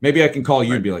 Maybe I can call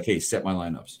you and be like, hey, set my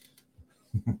lineups.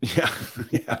 Yeah.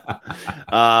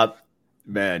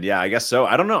 Man, yeah, I guess so.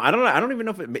 I don't know. I don't even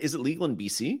know if is it legal in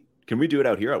BC? Can we do it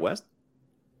out here out west?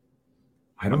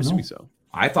 I don't know. So.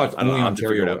 I thought only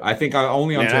Ontario. I think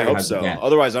only Ontario has so.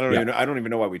 Otherwise, I don't even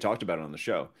know why we talked about it on the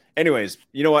show. Anyways,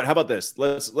 you know what? How about this?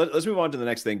 Let's move on to the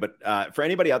next thing. But for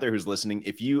anybody out there who's listening,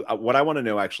 if you what I want to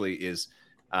know actually is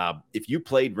if you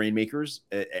played Reignmakers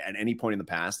at any point in the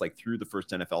past, like through the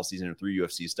first NFL season or through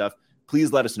UFC stuff,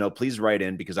 please let us know. Please write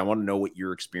in because I want to know what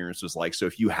your experience was like. So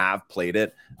if you have played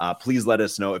it, please let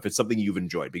us know if it's something you've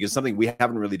enjoyed, because something we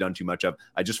haven't really done too much of.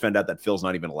 I just found out that Phil's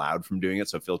not even allowed from doing it.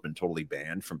 So Phil's been totally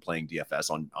banned from playing DFS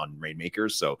on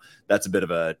Reignmakers. So that's a bit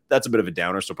of a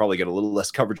downer. So probably get a little less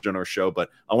coverage on our show, but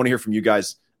I want to hear from you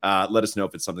guys. Let us know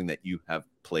if it's something that you have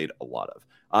played a lot of.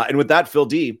 And with that, Phil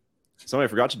D, something I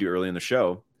forgot to do early in the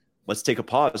show. Let's take a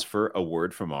pause for a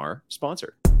word from our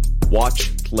sponsor.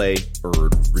 Watch, play, earn,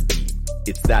 redeem.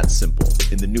 It's that simple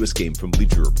in the newest game from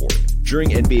Bleacher Report. During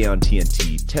NBA on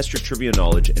TNT, test your trivia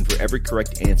knowledge, and for every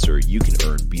correct answer, you can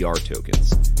earn BR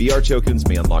tokens. BR tokens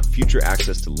may unlock future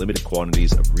access to limited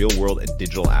quantities of real-world and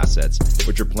digital assets,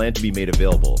 which are planned to be made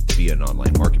available via an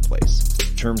online marketplace.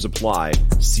 Terms apply.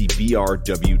 See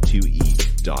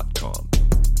brw2e.com.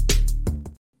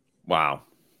 Wow.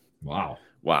 What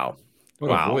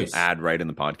a voice. Ad right in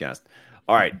the podcast.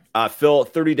 All right, Phil,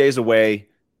 30 days away,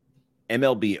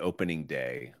 MLB opening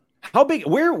day. How big,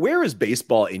 where is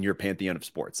baseball in your pantheon of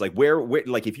sports? Like where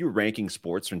like if you're ranking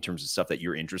sports in terms of stuff that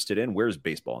you're interested in, where's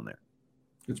baseball in there?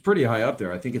 It's pretty high up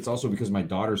there. I think it's also because my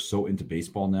daughter's so into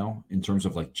baseball now in terms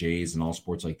of like Jays and all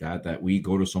sports like that we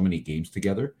go to so many games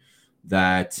together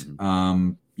that, you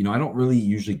know, I don't really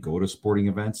usually go to sporting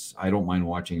events. I don't mind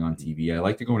watching on TV. I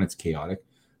like to go when it's chaotic.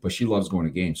 But she loves going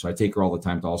to games. So I take her all the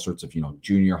time to all sorts of, you know,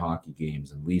 junior hockey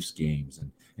games and Leafs games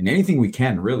and anything we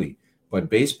can, really.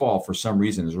 But baseball, for some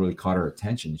reason, has really caught her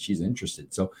attention. She's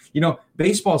interested. So, you know,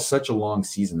 baseball is such a long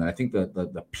season that I think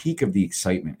the peak of the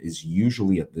excitement is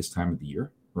usually at this time of the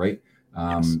year, right?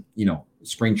 Yes. You know,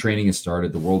 spring training has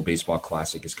started. The World Baseball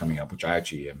Classic is coming up, which I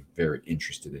actually am very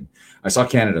interested in. I saw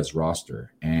Canada's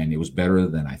roster, and it was better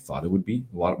than I thought it would be.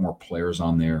 A lot more players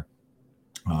on there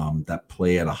that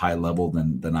play at a high level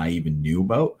than I even knew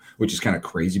about, which is kind of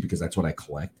crazy because that's what I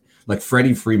collect. Like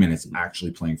Freddie Freeman is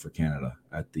actually playing for Canada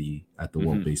at the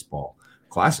World Baseball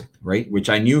Classic, right? Which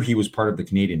I knew he was part of the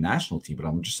Canadian national team, but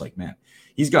I'm just like, man,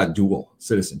 he's got dual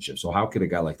citizenship. So how could a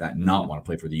guy like that not want to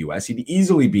play for the U.S.? He'd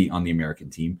easily be on the American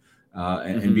team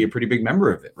and be a pretty big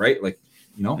member of it, right? Like,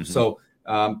 you know, so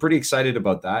pretty excited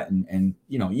about that. And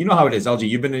you know how it is, LG.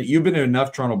 You've been in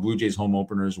enough Toronto Blue Jays home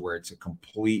openers where it's a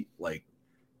complete like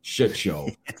shit show.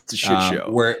 It's a shit show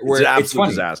where it's an absolute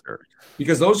disaster.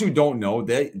 Because those who don't know,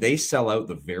 they sell out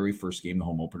the very first game, the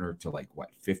home opener, to like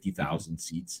 50,000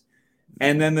 seats,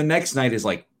 and then the next night is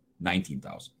like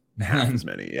 19,000. Half as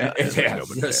many, yeah.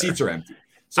 The seats are empty.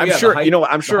 So I'm sure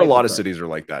I'm sure a lot of cities are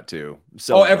like that too.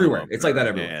 So everywhere, it's like that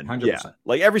everywhere. 100%. Yeah,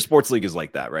 like every sports league is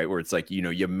like that, right? Where it's like, you know,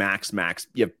 you max,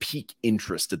 you have peak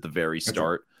interest at the very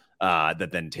start. That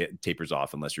then tapers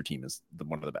off unless your team is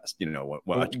one of the best, you know,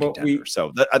 a contender.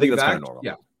 So I think that's kind of normal.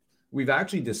 Yeah. We've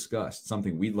actually discussed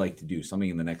something we'd like to do, something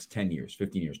in the next 10 years,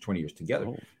 15 years, 20 years together,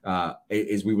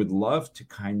 is we would love to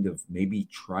kind of maybe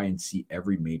try and see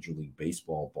every Major League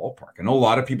Baseball ballpark. I know a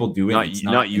lot of people do it.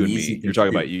 Not you and me. You're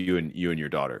talking about you and your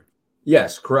daughter.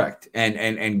 Yes, correct.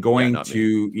 And going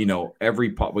to, you know,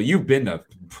 well, you've been to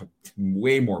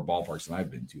way more ballparks than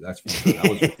I've been to. That's for sure. That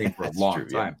was the thing for a long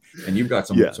time. Yeah. And you've got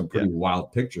some pretty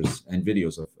wild pictures and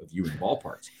videos of you in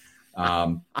ballparks.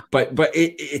 But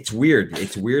it's weird.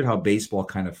 It's weird how baseball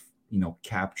kind of, you know,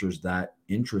 captures that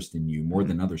interest in you more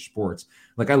than other sports.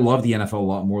 Like I love the NFL a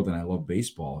lot more than I love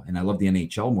baseball, and I love the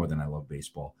NHL more than I love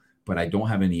baseball, but I don't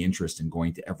have any interest in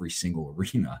going to every single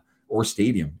arena or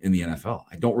stadium in the NFL.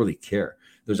 I don't really care.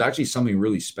 There's actually something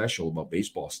really special about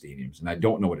baseball stadiums, and I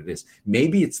don't know what it is.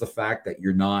 Maybe it's the fact that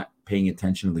you're not paying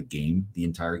attention to the game, the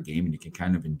entire game, and you can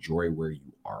kind of enjoy where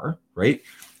you are, right?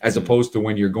 As opposed to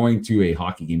when you're going to a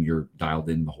hockey game, you're dialed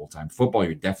in the whole time. Football,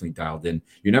 you're definitely dialed in.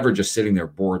 You're never just sitting there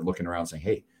bored looking around saying,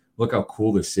 hey, look how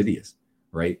cool this city is,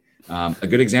 right? A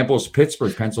good example is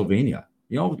Pittsburgh, Pennsylvania.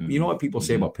 You know what people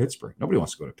say about Pittsburgh? Nobody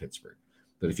wants to go to Pittsburgh.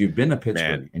 But if you've been to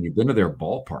Pittsburgh and you've been to their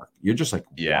ballpark, you're just like,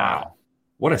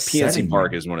 What a PNC setting,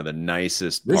 Park man. is one of the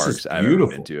nicest This parks is I've ever been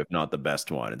beautiful. to, if not the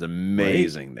best one. It's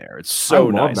amazing Right? there. It's I so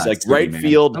love nice. that Like city,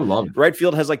 man. I love it. right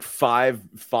field has like five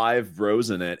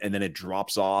rows in it, and then it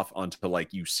drops off onto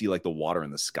like you see like the water in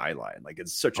the skyline. Like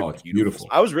it's such a It's beautiful.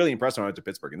 I was really impressed when I went to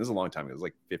Pittsburgh, and this is a long time ago. It was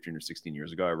like 15 or 16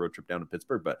 years ago. I road trip down to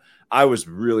Pittsburgh, but I was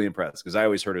really impressed because I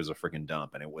always heard it was a freaking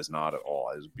dump, and it was not at all.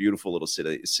 It was a beautiful little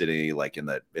city like in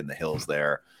the hills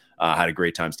there. Had a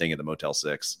great time staying at the Motel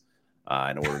 6.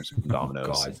 And ordered some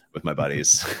Domino's with my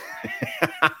buddies.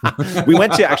 We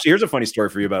went to, actually, here's a funny story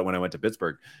for you about when I went to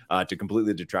Pittsburgh, to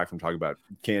completely detract from talking about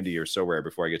candy or Sorare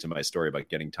before I get to my story about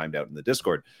getting timed out in the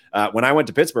Discord. When I went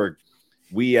to Pittsburgh,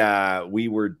 we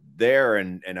were there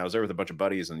and I was there with a bunch of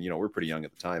buddies, and we're pretty young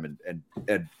at the time, and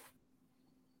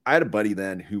I had a buddy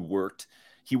then who worked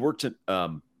at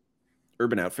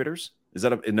Urban Outfitters. Is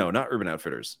that no, not Urban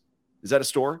Outfitters. Is that a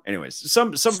store? Anyways,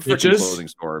 some freaking clothing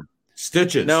store.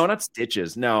 Stitches. No, not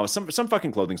Stitches. No, some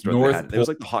fucking clothing store. It was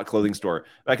like the hot clothing store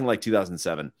back in like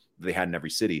 2007 they had in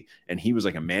every city. And he was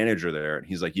like a manager there. And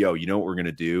he's like, yo, you know what we're going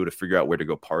to do to figure out where to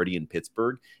go party in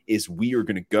Pittsburgh is we are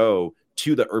going to go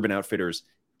to the Urban Outfitters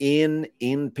in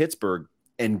Pittsburgh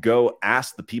and go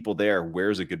ask the people there,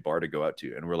 where's a good bar to go out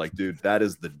to? And we're like, dude, that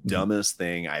is the dumbest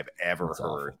thing I've ever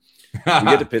heard. We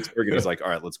get to Pittsburgh and he's like, all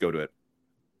right, let's go to it.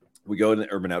 We go to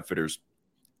the Urban Outfitters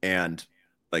and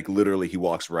like literally he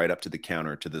walks right up to the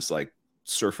counter to this like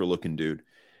surfer looking dude.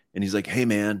 And he's like, hey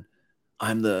man,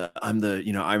 I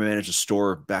manage a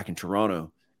store back in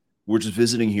Toronto. We're just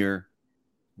visiting here.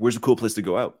 Where's a cool place to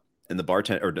go out? And the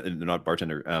bartender, or not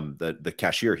bartender, the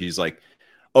cashier, he's like,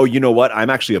 oh, you know what? I'm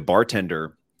actually a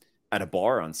bartender at a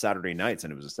bar on Saturday nights.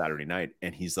 And it was a Saturday night.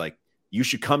 And he's like, you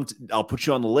should come I'll put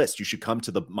you on the list. You should come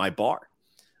to my bar.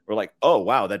 We're like, oh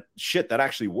wow, that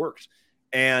actually worked.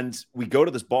 And we go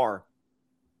to this bar.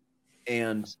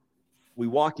 And we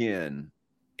walk in,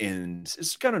 and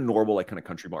it's kind of normal, like kind of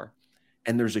country bar.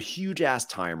 And there's a huge ass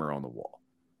timer on the wall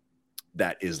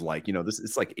that is like,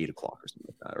 it's like 8 o'clock or something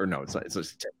like that. Or no, it's not. It's like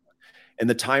 10. And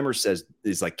the timer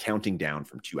is like counting down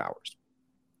from 2 hours.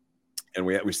 And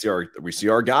we see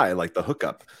our guy, like the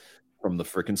hookup from the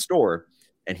freaking store.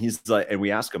 And he's like, and we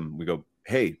ask him, we go,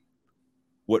 hey,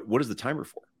 what is the timer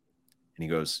for? And he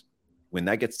goes, when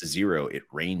that gets to 0, it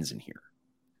rains in here.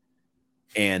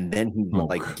 And then he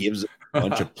gives a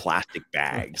bunch of plastic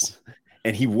bags.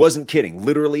 And he wasn't kidding.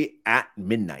 Literally at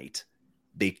midnight,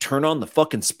 they turn on the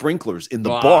fucking sprinklers in the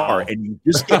bar and you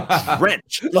just get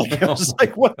drenched. Like, I was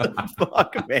like, what the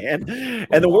fuck, man?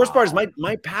 And the worst part is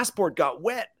my passport got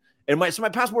wet. And my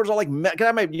passport is all like,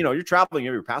 you're traveling, you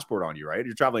have your passport on you, right?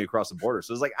 You're traveling across the border.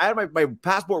 So it's like, I had my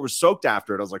passport was soaked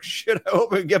after it. I was like, shit, I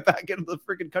hope I can get back into the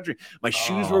freaking country. My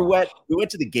shoes were wet. We went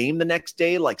to the game the next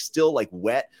day, like still like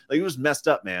wet. Like it was messed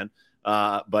up, man.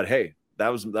 But hey, that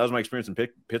was my experience in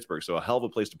Pittsburgh. So a hell of a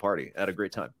place to party. I had a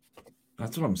great time.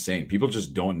 That's what I'm saying. People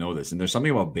just don't know this. And there's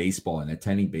something about baseball and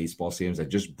attending baseball stadiums that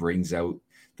just brings out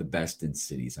the best in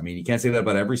cities. I mean, you can't say that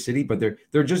about every city, but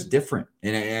they're just different.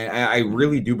 And I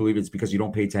really do believe it's because you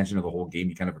don't pay attention to the whole game.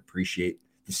 You kind of appreciate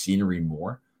the scenery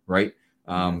more, right?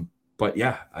 But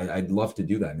yeah, I'd love to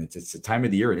do that. And it's the time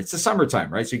of the year, and it's the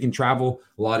summertime, right? So you can travel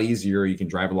a lot easier. You can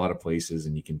drive a lot of places,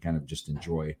 and you can kind of just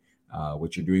enjoy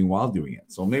what you're doing while doing it.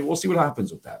 So maybe we'll see what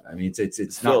happens with that. I mean,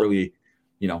 it's not really,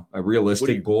 a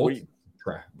realistic goal.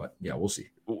 But yeah, we'll see.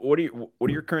 What are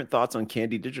your current thoughts on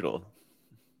Candy Digital?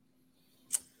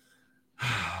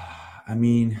 I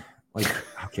mean, like,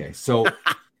 okay, so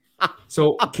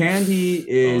Candy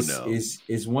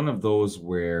is one of those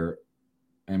where,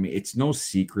 I mean, it's no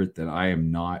secret that I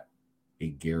am not a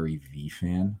Gary V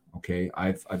fan. Okay,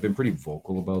 I've been pretty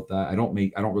vocal about that. I don't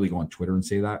really go on Twitter and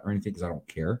say that or anything because I don't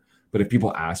care. But if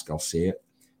people ask, I'll say it.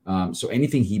 So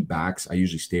anything he backs, I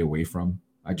usually stay away from.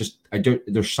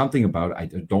 There's something about it. I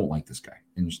don't like this guy.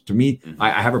 And to me,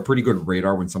 I have a pretty good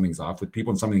radar when something's off with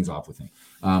people and something's off with him.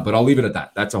 But I'll leave it at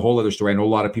that. That's a whole other story. I know a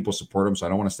lot of people support him, so I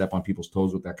don't want to step on people's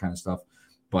toes with that kind of stuff.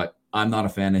 But I'm not a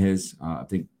fan of his. I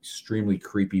think extremely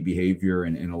creepy behavior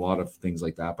and a lot of things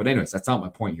like that. But anyways, that's not my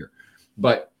point here.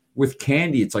 But with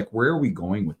Candy, it's like, where are we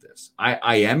going with this?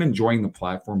 I am enjoying the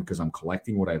platform because I'm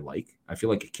collecting what I like. I feel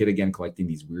like a kid again collecting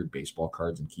these weird baseball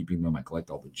cards and keeping them. I collect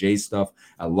all the Jays stuff.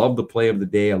 I love the play of the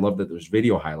day. I love that there's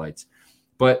video highlights.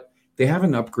 But they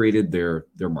haven't upgraded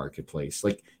their marketplace.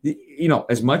 Like,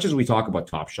 as much as we talk about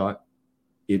Top Shot,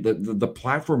 the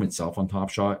platform itself on Top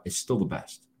Shot is still the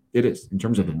best. It is in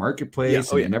terms of the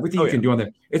marketplace and everything you can do on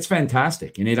there. It's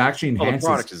fantastic. And it actually enhances. The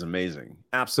product is amazing.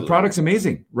 Absolutely. The product's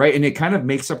amazing, right? And it kind of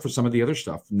makes up for some of the other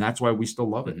stuff. And that's why we still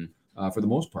love it for the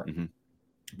most part.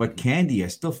 But Candy, I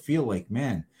still feel like,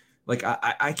 man, Like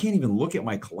I can't even look at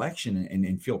my collection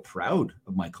and feel proud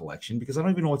of my collection because I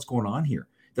don't even know what's going on here.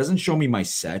 It doesn't show me my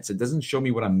sets. It doesn't show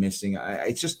me what I'm missing.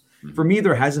 It's just, for me,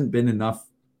 there hasn't been enough,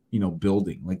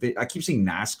 building. Like I keep seeing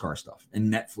NASCAR stuff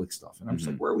and Netflix stuff. And I'm just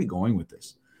like, where are we going with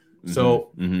this?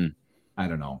 So I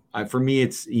don't know. For me,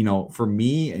 it's, for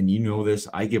me, and this,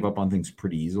 I give up on things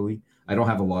pretty easily. I don't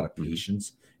have a lot of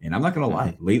patience. And I'm not going to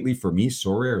lie. Lately, for me,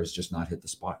 Sorare has just not hit the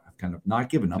spot. I've kind of not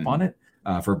given up on it.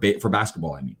 For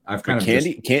basketball, I mean, I've kind of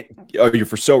you're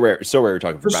for Sorare. You're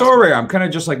talking for Sorare. I'm kind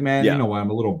of just like, man, you know what? I'm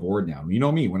a little bored now. You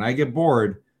know me. When I get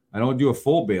bored, I don't do a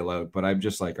full bailout, but I'm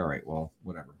just like, all right, well,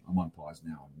 whatever. I'm on pause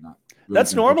now. I'm not. Really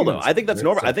that's normal though. I think that's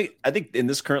normal. So, I think in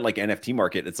this current like NFT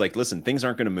market, it's like, listen, things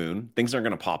aren't going to moon. Things aren't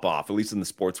going to pop off. At least in the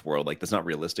sports world, like that's not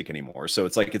realistic anymore. So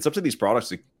it's like it's up to these products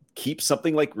to keep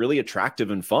something like really attractive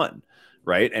and fun,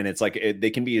 right? And it's like they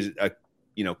can be a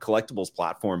collectibles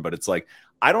platform, but it's like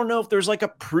I don't know if there's like a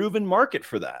proven market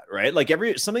for that, right? Like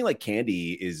something like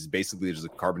Candy is basically just a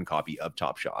carbon copy of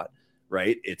Top Shot,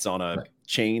 right? It's on a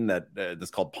chain that's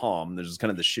called Palm. There's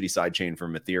kind of the shitty side chain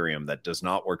from Ethereum that does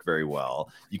not work very well.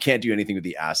 You can't do anything with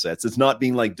the assets. It's not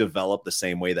being like developed the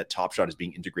same way that Top Shot is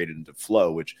being integrated into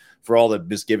Flow, which for all the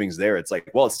misgivings there, it's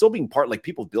like, well, it's still being like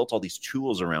people built all these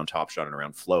tools around Top Shot and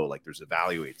around Flow. Like there's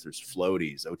evaluates, there's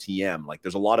floaties, OTM, like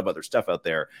there's a lot of other stuff out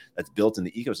there that's built in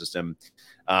the ecosystem.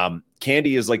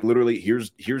 Candy is like literally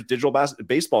here's digital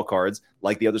baseball cards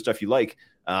like the other stuff you like.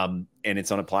 And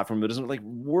it's on a platform that doesn't like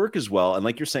work as well. And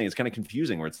like you're saying, it's kind of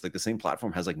confusing where it's like the same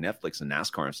platform has like Netflix and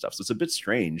NASCAR and stuff. So it's a bit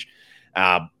strange.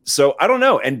 So I don't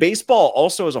know. And baseball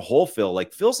also as a whole,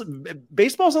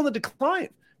 baseball's on the decline,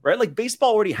 right? Like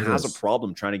baseball already has a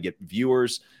problem trying to get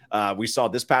viewers. We saw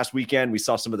this past weekend, we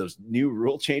saw some of those new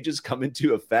rule changes come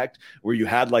into effect where you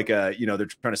had like they're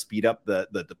trying to speed up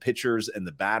the pitchers and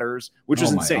the batters, which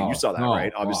is insane. You saw that,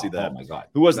 right? Obviously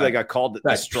who was it that got called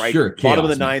the strike, bottom of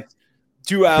the ninth,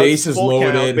 2 outs,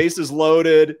 bases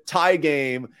loaded, tie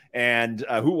game. And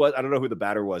I don't know who the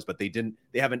batter was, but they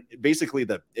haven't basically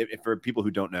for people who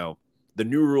don't know, the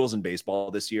new rules in baseball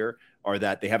this year are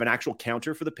that they have an actual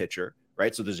counter for the pitcher,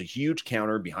 right? So there's a huge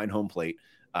counter behind home plate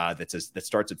that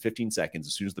starts at 15 seconds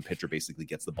as soon as the pitcher basically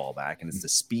gets the ball back, and it's to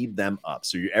speed them up.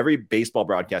 So every baseball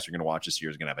broadcast you're going to watch this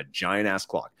year is going to have a giant ass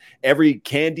clock. Every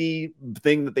Candy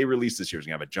thing that they release this year is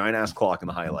going to have a giant ass clock in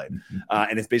the highlight,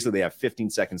 and it's basically they have 15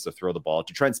 seconds to throw the ball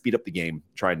to try and speed up the game,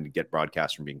 trying to get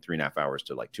broadcasts from being 3.5 hours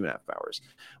to like 2.5 hours.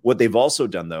 What they've also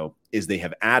done though is they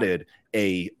have added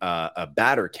a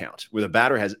batter count where the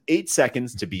batter has 8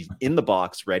 seconds to be in the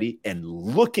box ready and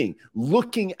looking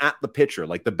at the pitcher.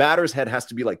 Like the batter's head has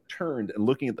to be like turned and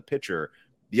looking at the pitcher.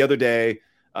 The other day,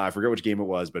 I forget which game it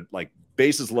was, but like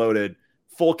bases loaded,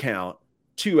 full count,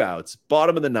 2 outs,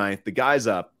 bottom of the ninth, the guy's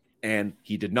up and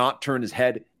he did not turn his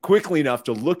head quickly enough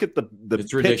to look at the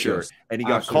pitcher, ridiculous. And he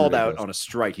got called out on a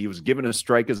strike. He was given a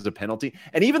strike as a penalty.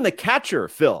 And even the catcher,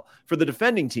 Phil, for the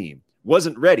defending team,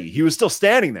 wasn't ready. He was still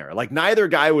standing there. Like neither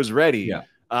guy was ready. Yeah.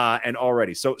 And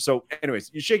already. So anyways,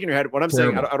 you're shaking your head. What I'm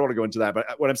saying, I don't want to go into that,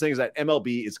 but what I'm saying is that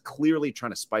MLB is clearly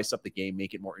trying to spice up the game,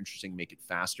 make it more interesting, make it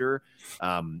faster.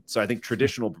 So I think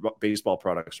traditional baseball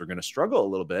products are going to struggle a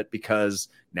little bit because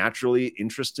naturally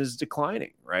interest is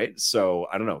declining, right? So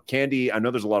I don't know. Candy, I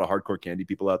know there's a lot of hardcore Candy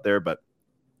people out there, but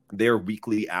their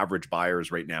weekly average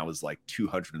buyers right now is like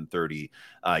 230.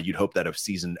 You'd hope that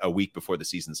a week before the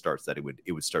season starts, that it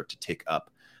would start to tick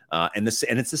up. And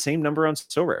it's the same number on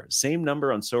Sorare,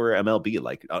 MLB,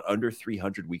 like under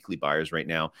 300 weekly buyers right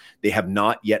now. They have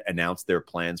not yet announced their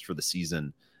plans for the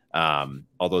season.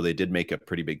 Although they did make a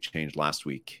pretty big change last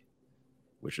week,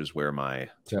 which is where my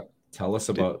tell us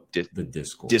about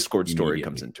the Discord story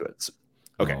comes into it. So,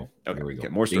 okay. Here we go.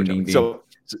 More storytelling. So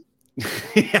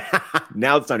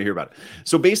now it's time to hear about it.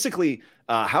 So basically,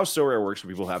 how Sorare works for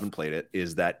people who haven't played it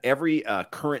is that every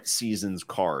current season's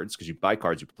cards, because you buy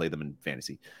cards, you play them in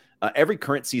fantasy, every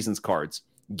current season's cards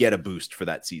get a boost for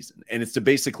that season. And it's to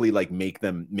basically like make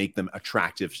them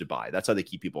attractive to buy. That's how they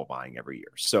keep people buying every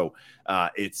year. So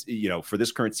it's, for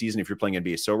this current season, if you're playing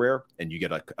NBA Sorare and you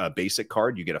get a basic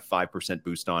card, you get a 5%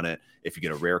 boost on it. If you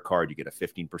get a rare card, you get a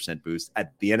 15% boost.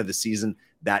 At the end of the season,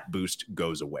 that boost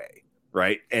goes away.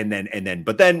 Right.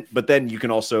 But then you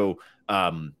can also,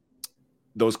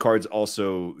 those cards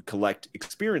also collect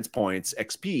experience points,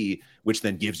 XP, which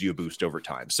then gives you a boost over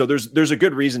time. So there's a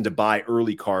good reason to buy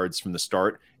early cards from the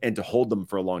start and to hold them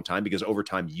for a long time, because over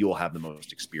time you'll have the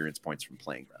most experience points from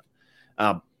playing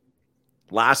them.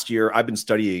 Last year, I've been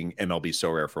studying MLB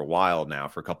Sorare for a while now,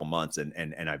 for a couple months,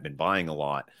 and I've been buying a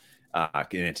lot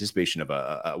in anticipation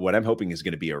of what I'm hoping is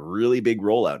going to be a really big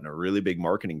rollout and a really big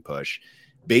marketing push.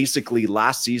 Basically,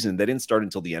 last season, they didn't start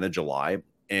until the end of July.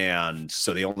 and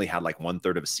so they only had like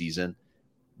 1/3 of a season.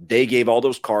 They gave all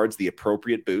those cards the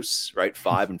appropriate boosts, right?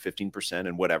 5 and 15%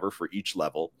 and whatever for each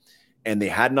level. And they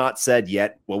had not said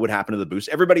yet what would happen to the boost.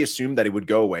 Everybody assumed that it would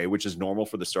go away, which is normal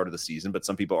for the start of the season. But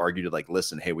some people argued like,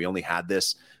 listen, hey, we only had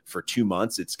this for 2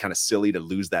 months. It's kind of silly to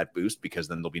lose that boost because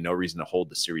then there'll be no reason to hold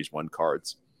the Series 1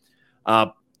 cards.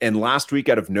 And last week,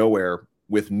 out of nowhere,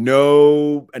 with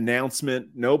no announcement,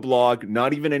 no blog,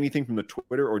 not even anything from the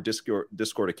Twitter or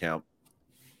Discord account,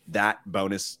 that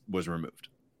bonus was removed.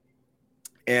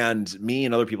 And me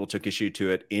and other people took issue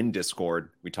to it in Discord.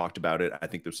 We talked about it. I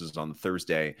think this was on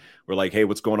Thursday. We're like, hey,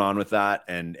 what's going on with that?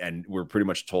 And we're pretty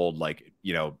much told, like,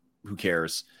 who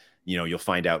cares? You'll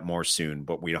find out more soon,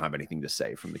 but we don't have anything to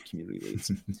say from the community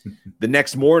leads. The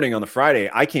next morning on the Friday,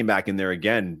 I came back in there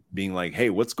again being like,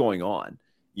 hey, what's going on?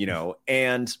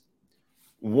 And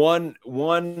one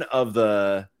of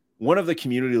the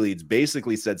community leads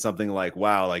basically said something like,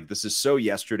 wow, like this is so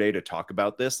yesterday to talk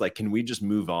about this. Like, can we just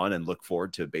move on and look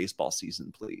forward to baseball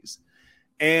season, please?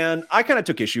 And I kind of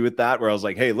took issue with that, where I was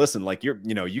like, hey, listen, like you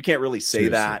can't really say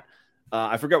Seriously. That.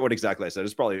 I forgot what exactly I said.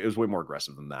 It was way more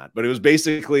aggressive than that, but it was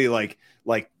basically like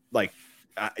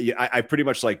I pretty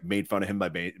much like made fun of him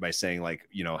by saying like,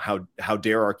 how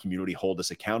dare our community hold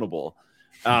us accountable?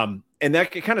 And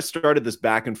that kind of started this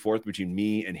back and forth between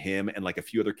me and him and like a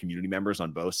few other community members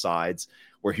on both sides,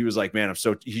 where he was like, man,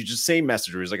 he's just saying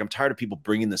message where he's like, I'm tired of people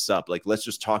bringing this up. Like, let's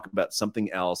just talk about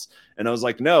something else. And I was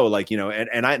like, no, like,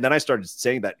 then I started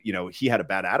saying that, he had a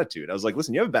bad attitude. I was like,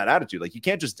 listen, you have a bad attitude. Like, you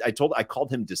can't just, I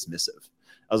called him dismissive.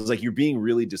 I was like, you're being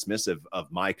really dismissive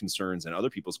of my concerns and other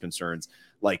people's concerns.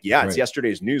 Like, yeah, it's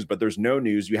yesterday's news, but there's no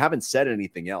news. You haven't said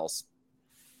anything else.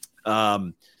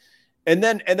 And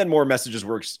then more messages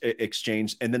were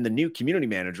exchanged. And then the new community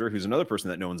manager, who's another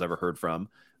person that no one's ever heard from,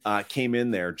 came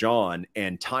in there, John,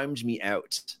 and timed me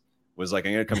out. Was like,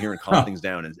 I'm going to come here and calm things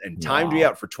down, and timed me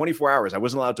out for 24 hours. I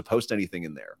wasn't allowed to post anything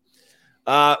in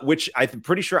there, which I'm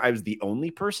pretty sure I was the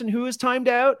only person who was timed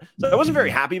out. So I wasn't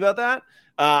very happy about that.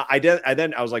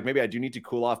 I was like, maybe I do need to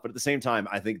cool off, but at the same time,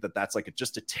 I think that that's like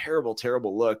just a terrible,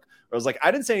 terrible look. I was like,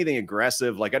 I didn't say anything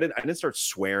aggressive. Like I didn't start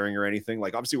swearing or anything.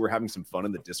 Like, obviously we're having some fun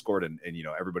in the Discord and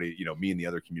everybody, me and the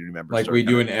other community members. Like we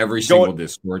do in every single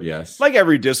Discord. Yes. Like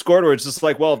every Discord where it's just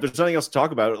like, well, if there's nothing else to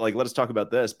talk about, like, let us talk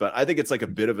about this. But I think it's like a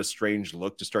bit of a strange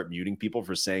look to start muting people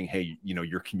for saying, hey,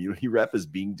 your community rep is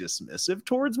being dismissive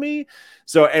towards me.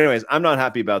 So anyways, I'm not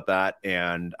happy about that.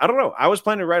 And I don't know. I was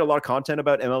planning to write a lot of content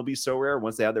about MLB So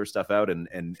once they had their stuff out,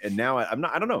 and now I'm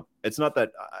not. I don't know. It's not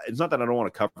that I don't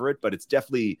want to cover it, but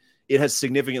it has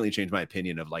significantly changed my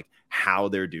opinion of like how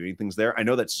they're doing things there. I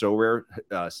know that SoRare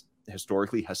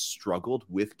historically has struggled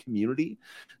with community,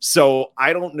 so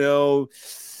I don't know.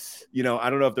 I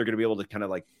don't know if they're going to be able to kind of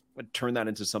like turn that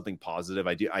into something positive.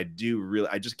 I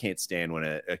just can't stand when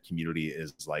a community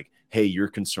is like, hey, your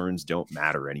concerns don't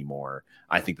matter anymore.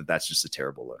 I think that's just a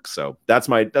terrible look. So that's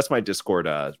my Discord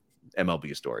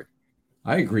MLB story.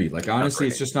 I agree. Like, honestly,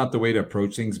 it's just not the way to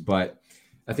approach things. But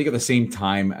I think at the same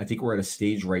time, I think we're at a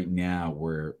stage right now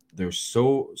where there's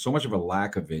so much of a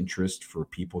lack of interest for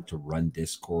people to run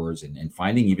Discords and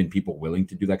finding even people willing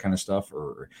to do that kind of stuff.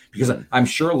 Or because I'm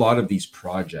sure a lot of these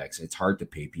projects, it's hard to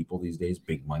pay people these days,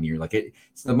 big money, or like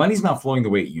the money's not flowing the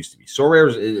way it used to be. So rare.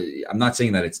 I'm not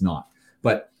saying that it's not,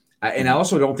 but I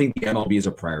also don't think the MLB is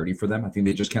a priority for them. I think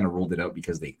they just kind of rolled it out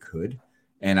because they could.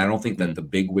 And I don't think that the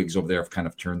big wigs over there have kind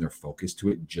of turned their focus to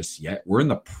it just yet. We're in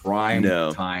the prime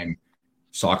time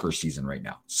soccer season right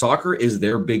now. Soccer is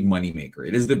their big money maker.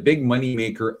 It is the big money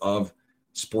maker of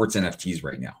sports NFTs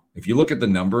right now. If you look at the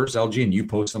numbers, LG, and you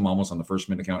post them almost on the First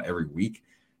Mint account every week,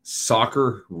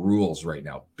 soccer rules right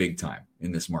now, big time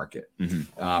in this market.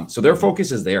 So their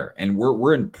focus is there. And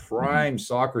we're in prime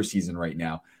soccer season right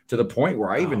now, to the point where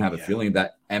I even have a feeling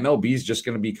that MLB is just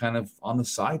going to be kind of on the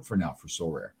side for now for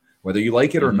SoRare. Whether you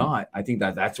like it or not, I think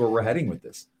that's where we're heading with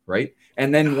this, right?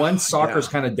 And then once soccer's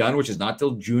kind of done, which is not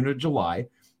till June or July,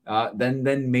 then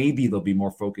maybe there'll be more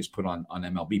focus put on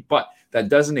MLB. But that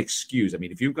doesn't excuse. I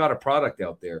mean, if you've got a product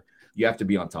out there, you have to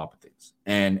be on top of things.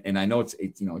 And I know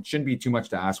it shouldn't be too much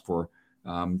to ask for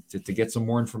to get some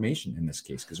more information in this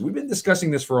case, because we've been discussing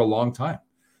this for a long time,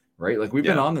 right? Like we've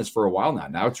been on this for a while now.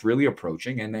 Now it's really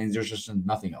approaching, and then there's just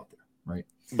nothing out there, right?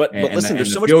 But listen,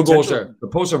 there's so much potential. The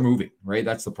posts are moving, right?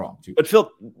 That's the problem too. But Phil,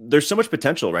 there's so much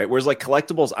potential, right? Whereas like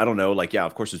collectibles, I don't know. Like, yeah,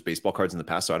 of course, there's baseball cards in the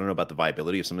past, so I don't know about the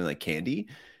viability of something like candy.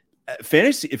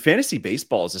 Fantasy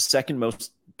baseball is the second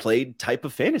most played type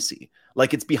of fantasy.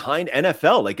 Like it's behind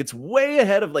NFL. Like it's way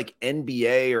ahead of like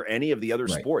NBA or any of the other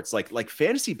sports. Like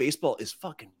fantasy baseball is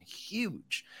fucking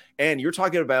huge. And you're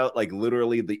talking about like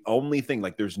literally the only thing,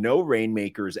 like there's no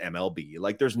Reignmakers MLB.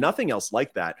 Like there's nothing else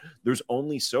like that. There's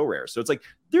only Sorare. So it's like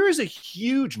there is a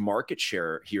huge market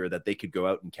share here that they could go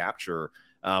out and capture.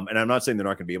 And I'm not saying they're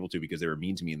not going to be able to because they were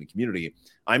mean to me in the community.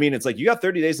 I mean, it's like you got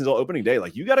 30 days until opening day.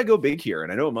 Like you got to go big here.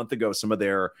 And I know a month ago, some of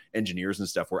their engineers and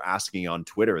stuff were asking on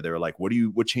Twitter. They were like,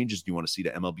 what changes do you want to see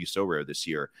to MLB Sorare this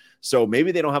year? So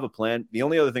maybe they don't have a plan. The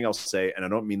only other thing I'll say, and I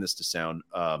don't mean this to sound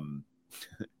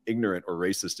ignorant or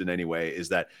racist in any way, is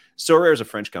that Sorare is a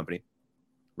French company,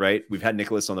 right? We've had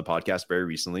Nicholas on the podcast very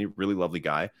recently, really lovely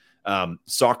guy.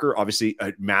 Soccer, obviously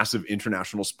a massive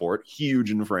international sport,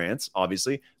 huge in France,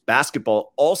 obviously.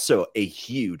 Basketball, also a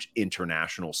huge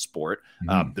international sport.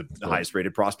 The highest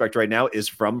rated prospect right now is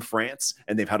from France,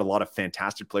 and they've had a lot of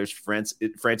fantastic players. France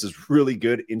is really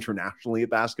good internationally at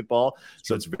basketball,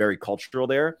 so it's very cultural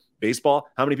there. Baseball,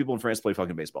 how many people in France play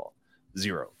fucking baseball?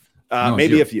 Zero.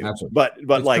 Maybe a few, but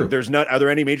like true. There's not. Are there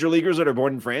any major leaguers that are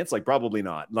born in France? Like probably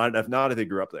not. Not if they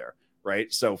grew up there,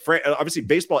 right? So obviously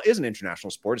baseball is an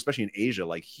international sport, especially in Asia,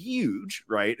 like huge,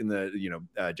 right? In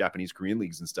the Japanese, Korean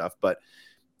leagues and stuff, but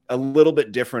a little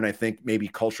bit different, I think, maybe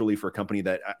culturally for a company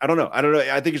that I don't know.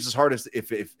 I think it's just hard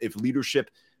if leadership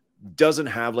doesn't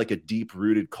have like a deep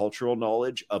rooted cultural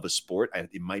knowledge of a sport,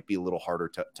 it might be a little harder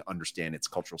to understand its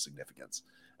cultural significance.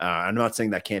 I'm not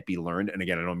saying that can't be learned, and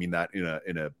again, I don't mean that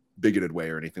in a bigoted way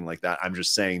or anything like that. I'm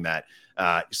just saying that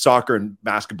soccer and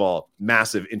basketball,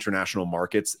 massive international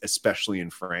markets, especially in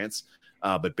France.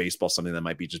 But baseball, something that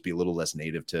might be a little less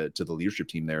native to the leadership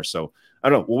team there. So I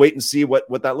don't know. We'll wait and see what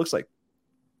that looks like.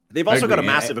 They've also got a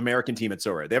massive American team at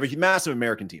Sorare. They have a massive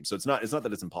American team. So it's not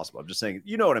that it's impossible. I'm just saying,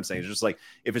 you know what I'm saying? It's just like,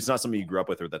 if it's not something you grew up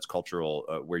with or that's cultural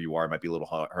where you are, it might be a little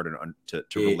harder to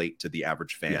relate to the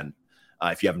average fan.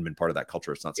 If you haven't been part of that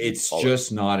culture, it's not. It's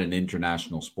just not an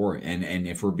international sport. And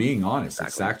if we're being honest,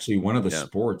 It's actually one of the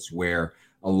sports where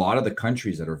a lot of the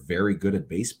countries that are very good at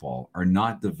baseball are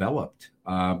not developed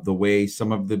the way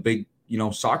some of the big,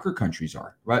 soccer countries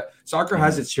are. Right? Soccer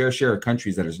has its share of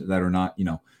countries that are not,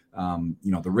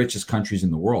 the richest countries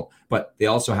in the world, but they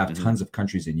also have tons of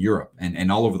countries in Europe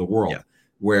and all over the world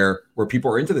where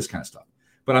people are into this kind of stuff.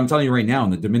 But I'm telling you right now, in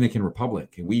the Dominican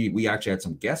Republic, and we actually had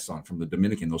some guests on from the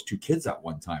Dominican, those two kids at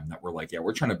one time that were like,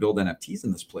 we're trying to build NFTs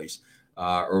in this place.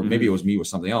 Or maybe it was me with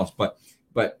something else. But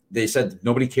they said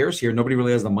nobody cares here. Nobody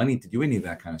really has the money to do any of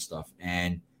that kind of stuff.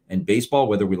 And baseball,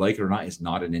 whether we like it or not, is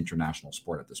not an international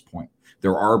sport at this point.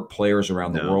 There are players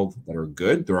around the world that are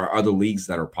good. There are other leagues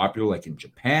that are popular, like in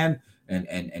Japan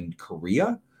and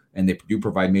Korea, and they do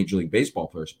provide Major League Baseball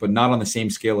players, but not on the same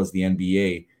scale as the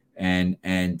NBA and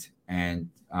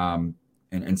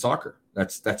soccer.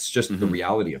 That's just the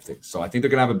reality of things. So I think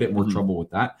they're gonna have a bit more trouble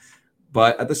with that.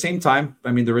 But at the same time,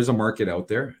 I mean, there is a market out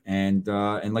there, and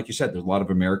like you said, there's a lot of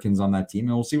Americans on that team,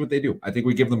 and we'll see what they do. I think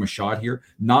we give them a shot here.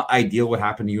 Not ideal what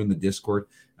happened to you in the Discord,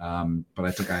 but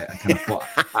I think I kind of fault.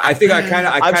 I think I kind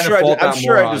of I'm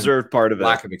sure I deserved part of it.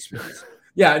 Lack of experience.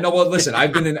 Yeah, no. Well, listen,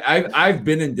 I've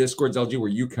been in Discords, LG, where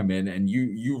you come in and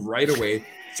you right away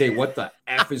say, "What the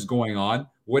F is going on?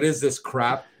 What is this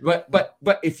crap?" But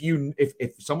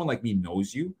if someone like me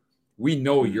knows you, we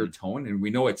know your tone, and we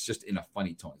know it's just in a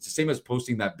funny tone. It's the same as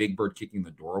posting that big bird kicking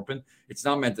the door open. It's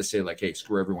not meant to say like, "Hey,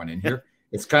 screw everyone in here."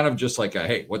 It's kind of just like,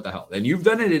 "Hey, what the hell?" And you've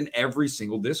done it in every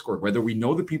single Discord, whether we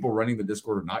know the people running the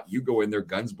Discord or not. You go in there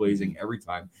guns blazing every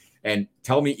time and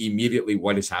tell me immediately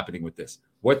what is happening with this.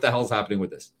 What the hell's happening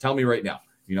with this? Tell me right now.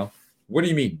 What do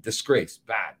you mean? Disgrace,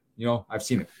 bad. I've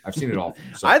seen it. I've seen it all.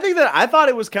 So. I thought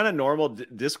it was kind of normal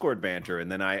Discord banter,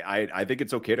 and then I think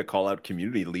it's okay to call out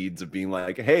community leads of being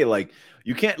like, hey, like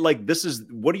you can't like this is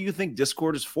what do you think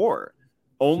Discord is for?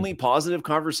 Only positive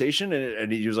conversation,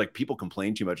 and he was like, people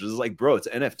complain too much. It's like, bro, it's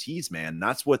NFTs, man.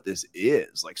 That's what this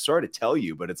is. Like, sorry to tell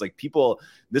you, but it's like people.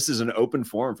 This is an open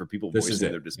forum for people voicing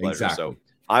their displeasure. Exactly. So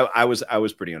I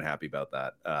was pretty unhappy about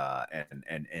that,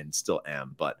 and still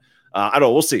am, but. I don't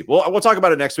know. We'll see. We'll talk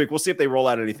about it next week. We'll see if they roll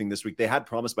out anything this week. They had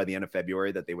promised by the end of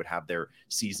February that they would have their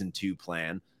season 2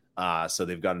 plan. So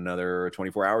they've got another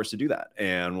 24 hours to do that,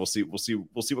 and we'll see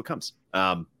what comes.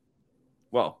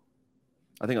 Well,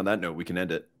 I think on that note we can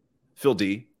end it. Phil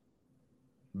D,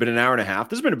 been an hour and a half.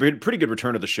 This has been a pretty good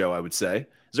return of the show, I would say.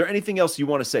 Is there anything else you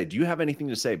want to say? Do you have anything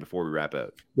to say before we wrap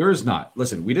out? There is not.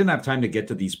 Listen, we didn't have time to get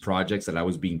to these projects that I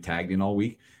was being tagged in all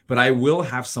week, but I will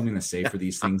have something to say for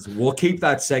these things. We'll keep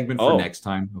that segment for next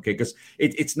time, okay? Because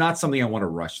it's not something I want to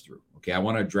rush through, okay? I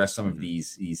want to address some of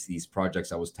these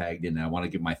projects I was tagged in, and I want to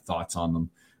give my thoughts on them.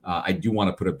 I do want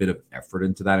to put a bit of effort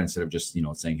into that instead of just,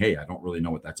 saying, hey, I don't really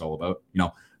know what that's all about.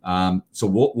 So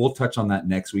we'll touch on that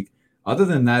next week. Other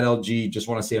than that, LG, just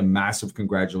want to say a massive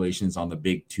congratulations on the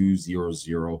big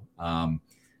 200. I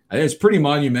think it's pretty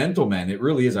monumental, man. It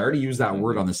really is. I already used that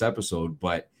word on this episode,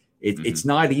 but it's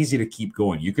not easy to keep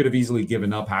going. You could have easily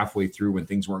given up halfway through when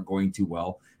things weren't going too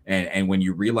well. And when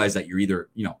you realize that you're either,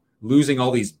 losing all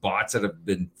these bots that have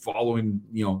been following,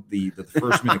 the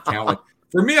first minute account. Like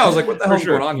for me, I was like, what the hell's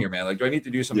going on here, man? Like, do I need to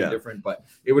do something different? But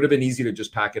it would have been easy to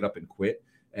just pack it up and quit.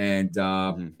 And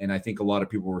I think a lot of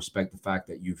people respect the fact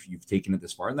that you've taken it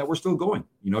this far and that we're still going,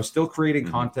 still creating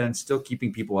content, still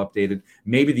keeping people updated.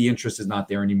 Maybe the interest is not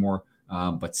there anymore,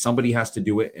 but somebody has to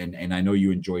do it. And I know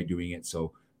you enjoy doing it.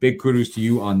 So big kudos to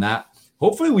you on that.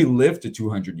 Hopefully we live to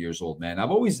 200 years old, man.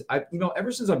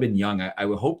 Ever since I've been young, I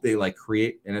would hope they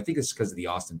create, and I think it's because of the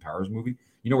Austin Powers movie,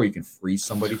 where you can freeze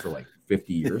somebody for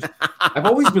 50 years. I've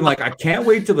always been I can't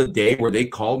wait till the day where they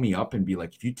call me up and be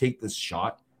like, if you take this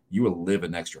shot, you will live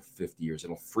an extra 50 years.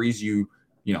 It'll freeze you,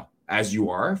 as you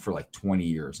are for 20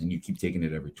 years, and you keep taking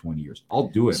it every 20 years. I'll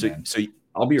do it, man. So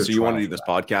I'll be your So you want to do this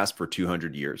podcast for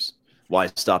 200 years? Why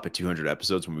stop at 200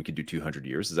 episodes when we could do 200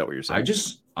 years? Is that what you're saying?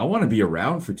 I want to be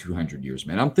around for 200 years,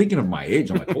 man. I'm thinking of my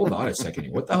age. I'm like, hold on a second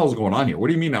here. What the hell's going on here? What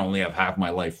do you mean I only have half my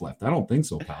life left? I don't think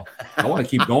so, pal. I want to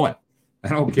keep going. I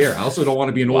don't care. I also don't want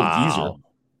to be an old geezer,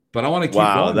 but I want to keep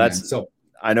going.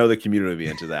 I know the community will be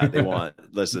into that. They want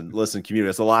listen, community.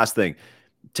 That's the last thing.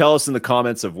 Tell us in the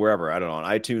comments of wherever, I don't know, on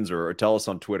iTunes or tell us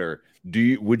on Twitter.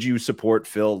 Would you support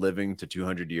Phil living to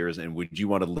 200 years, and would you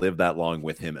want to live that long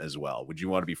with him as well? Would you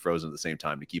want to be frozen at the same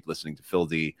time to keep listening to Phil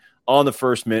D on the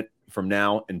first mint from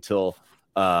now until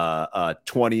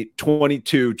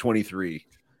 23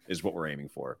 is what we're aiming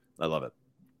for. I love it.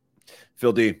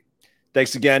 Phil D,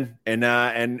 thanks again, and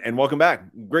welcome back.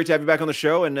 Great to have you back on the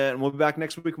show, and we'll be back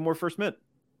next week with more First Mint.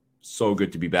 So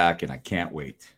good to be back, and I can't wait.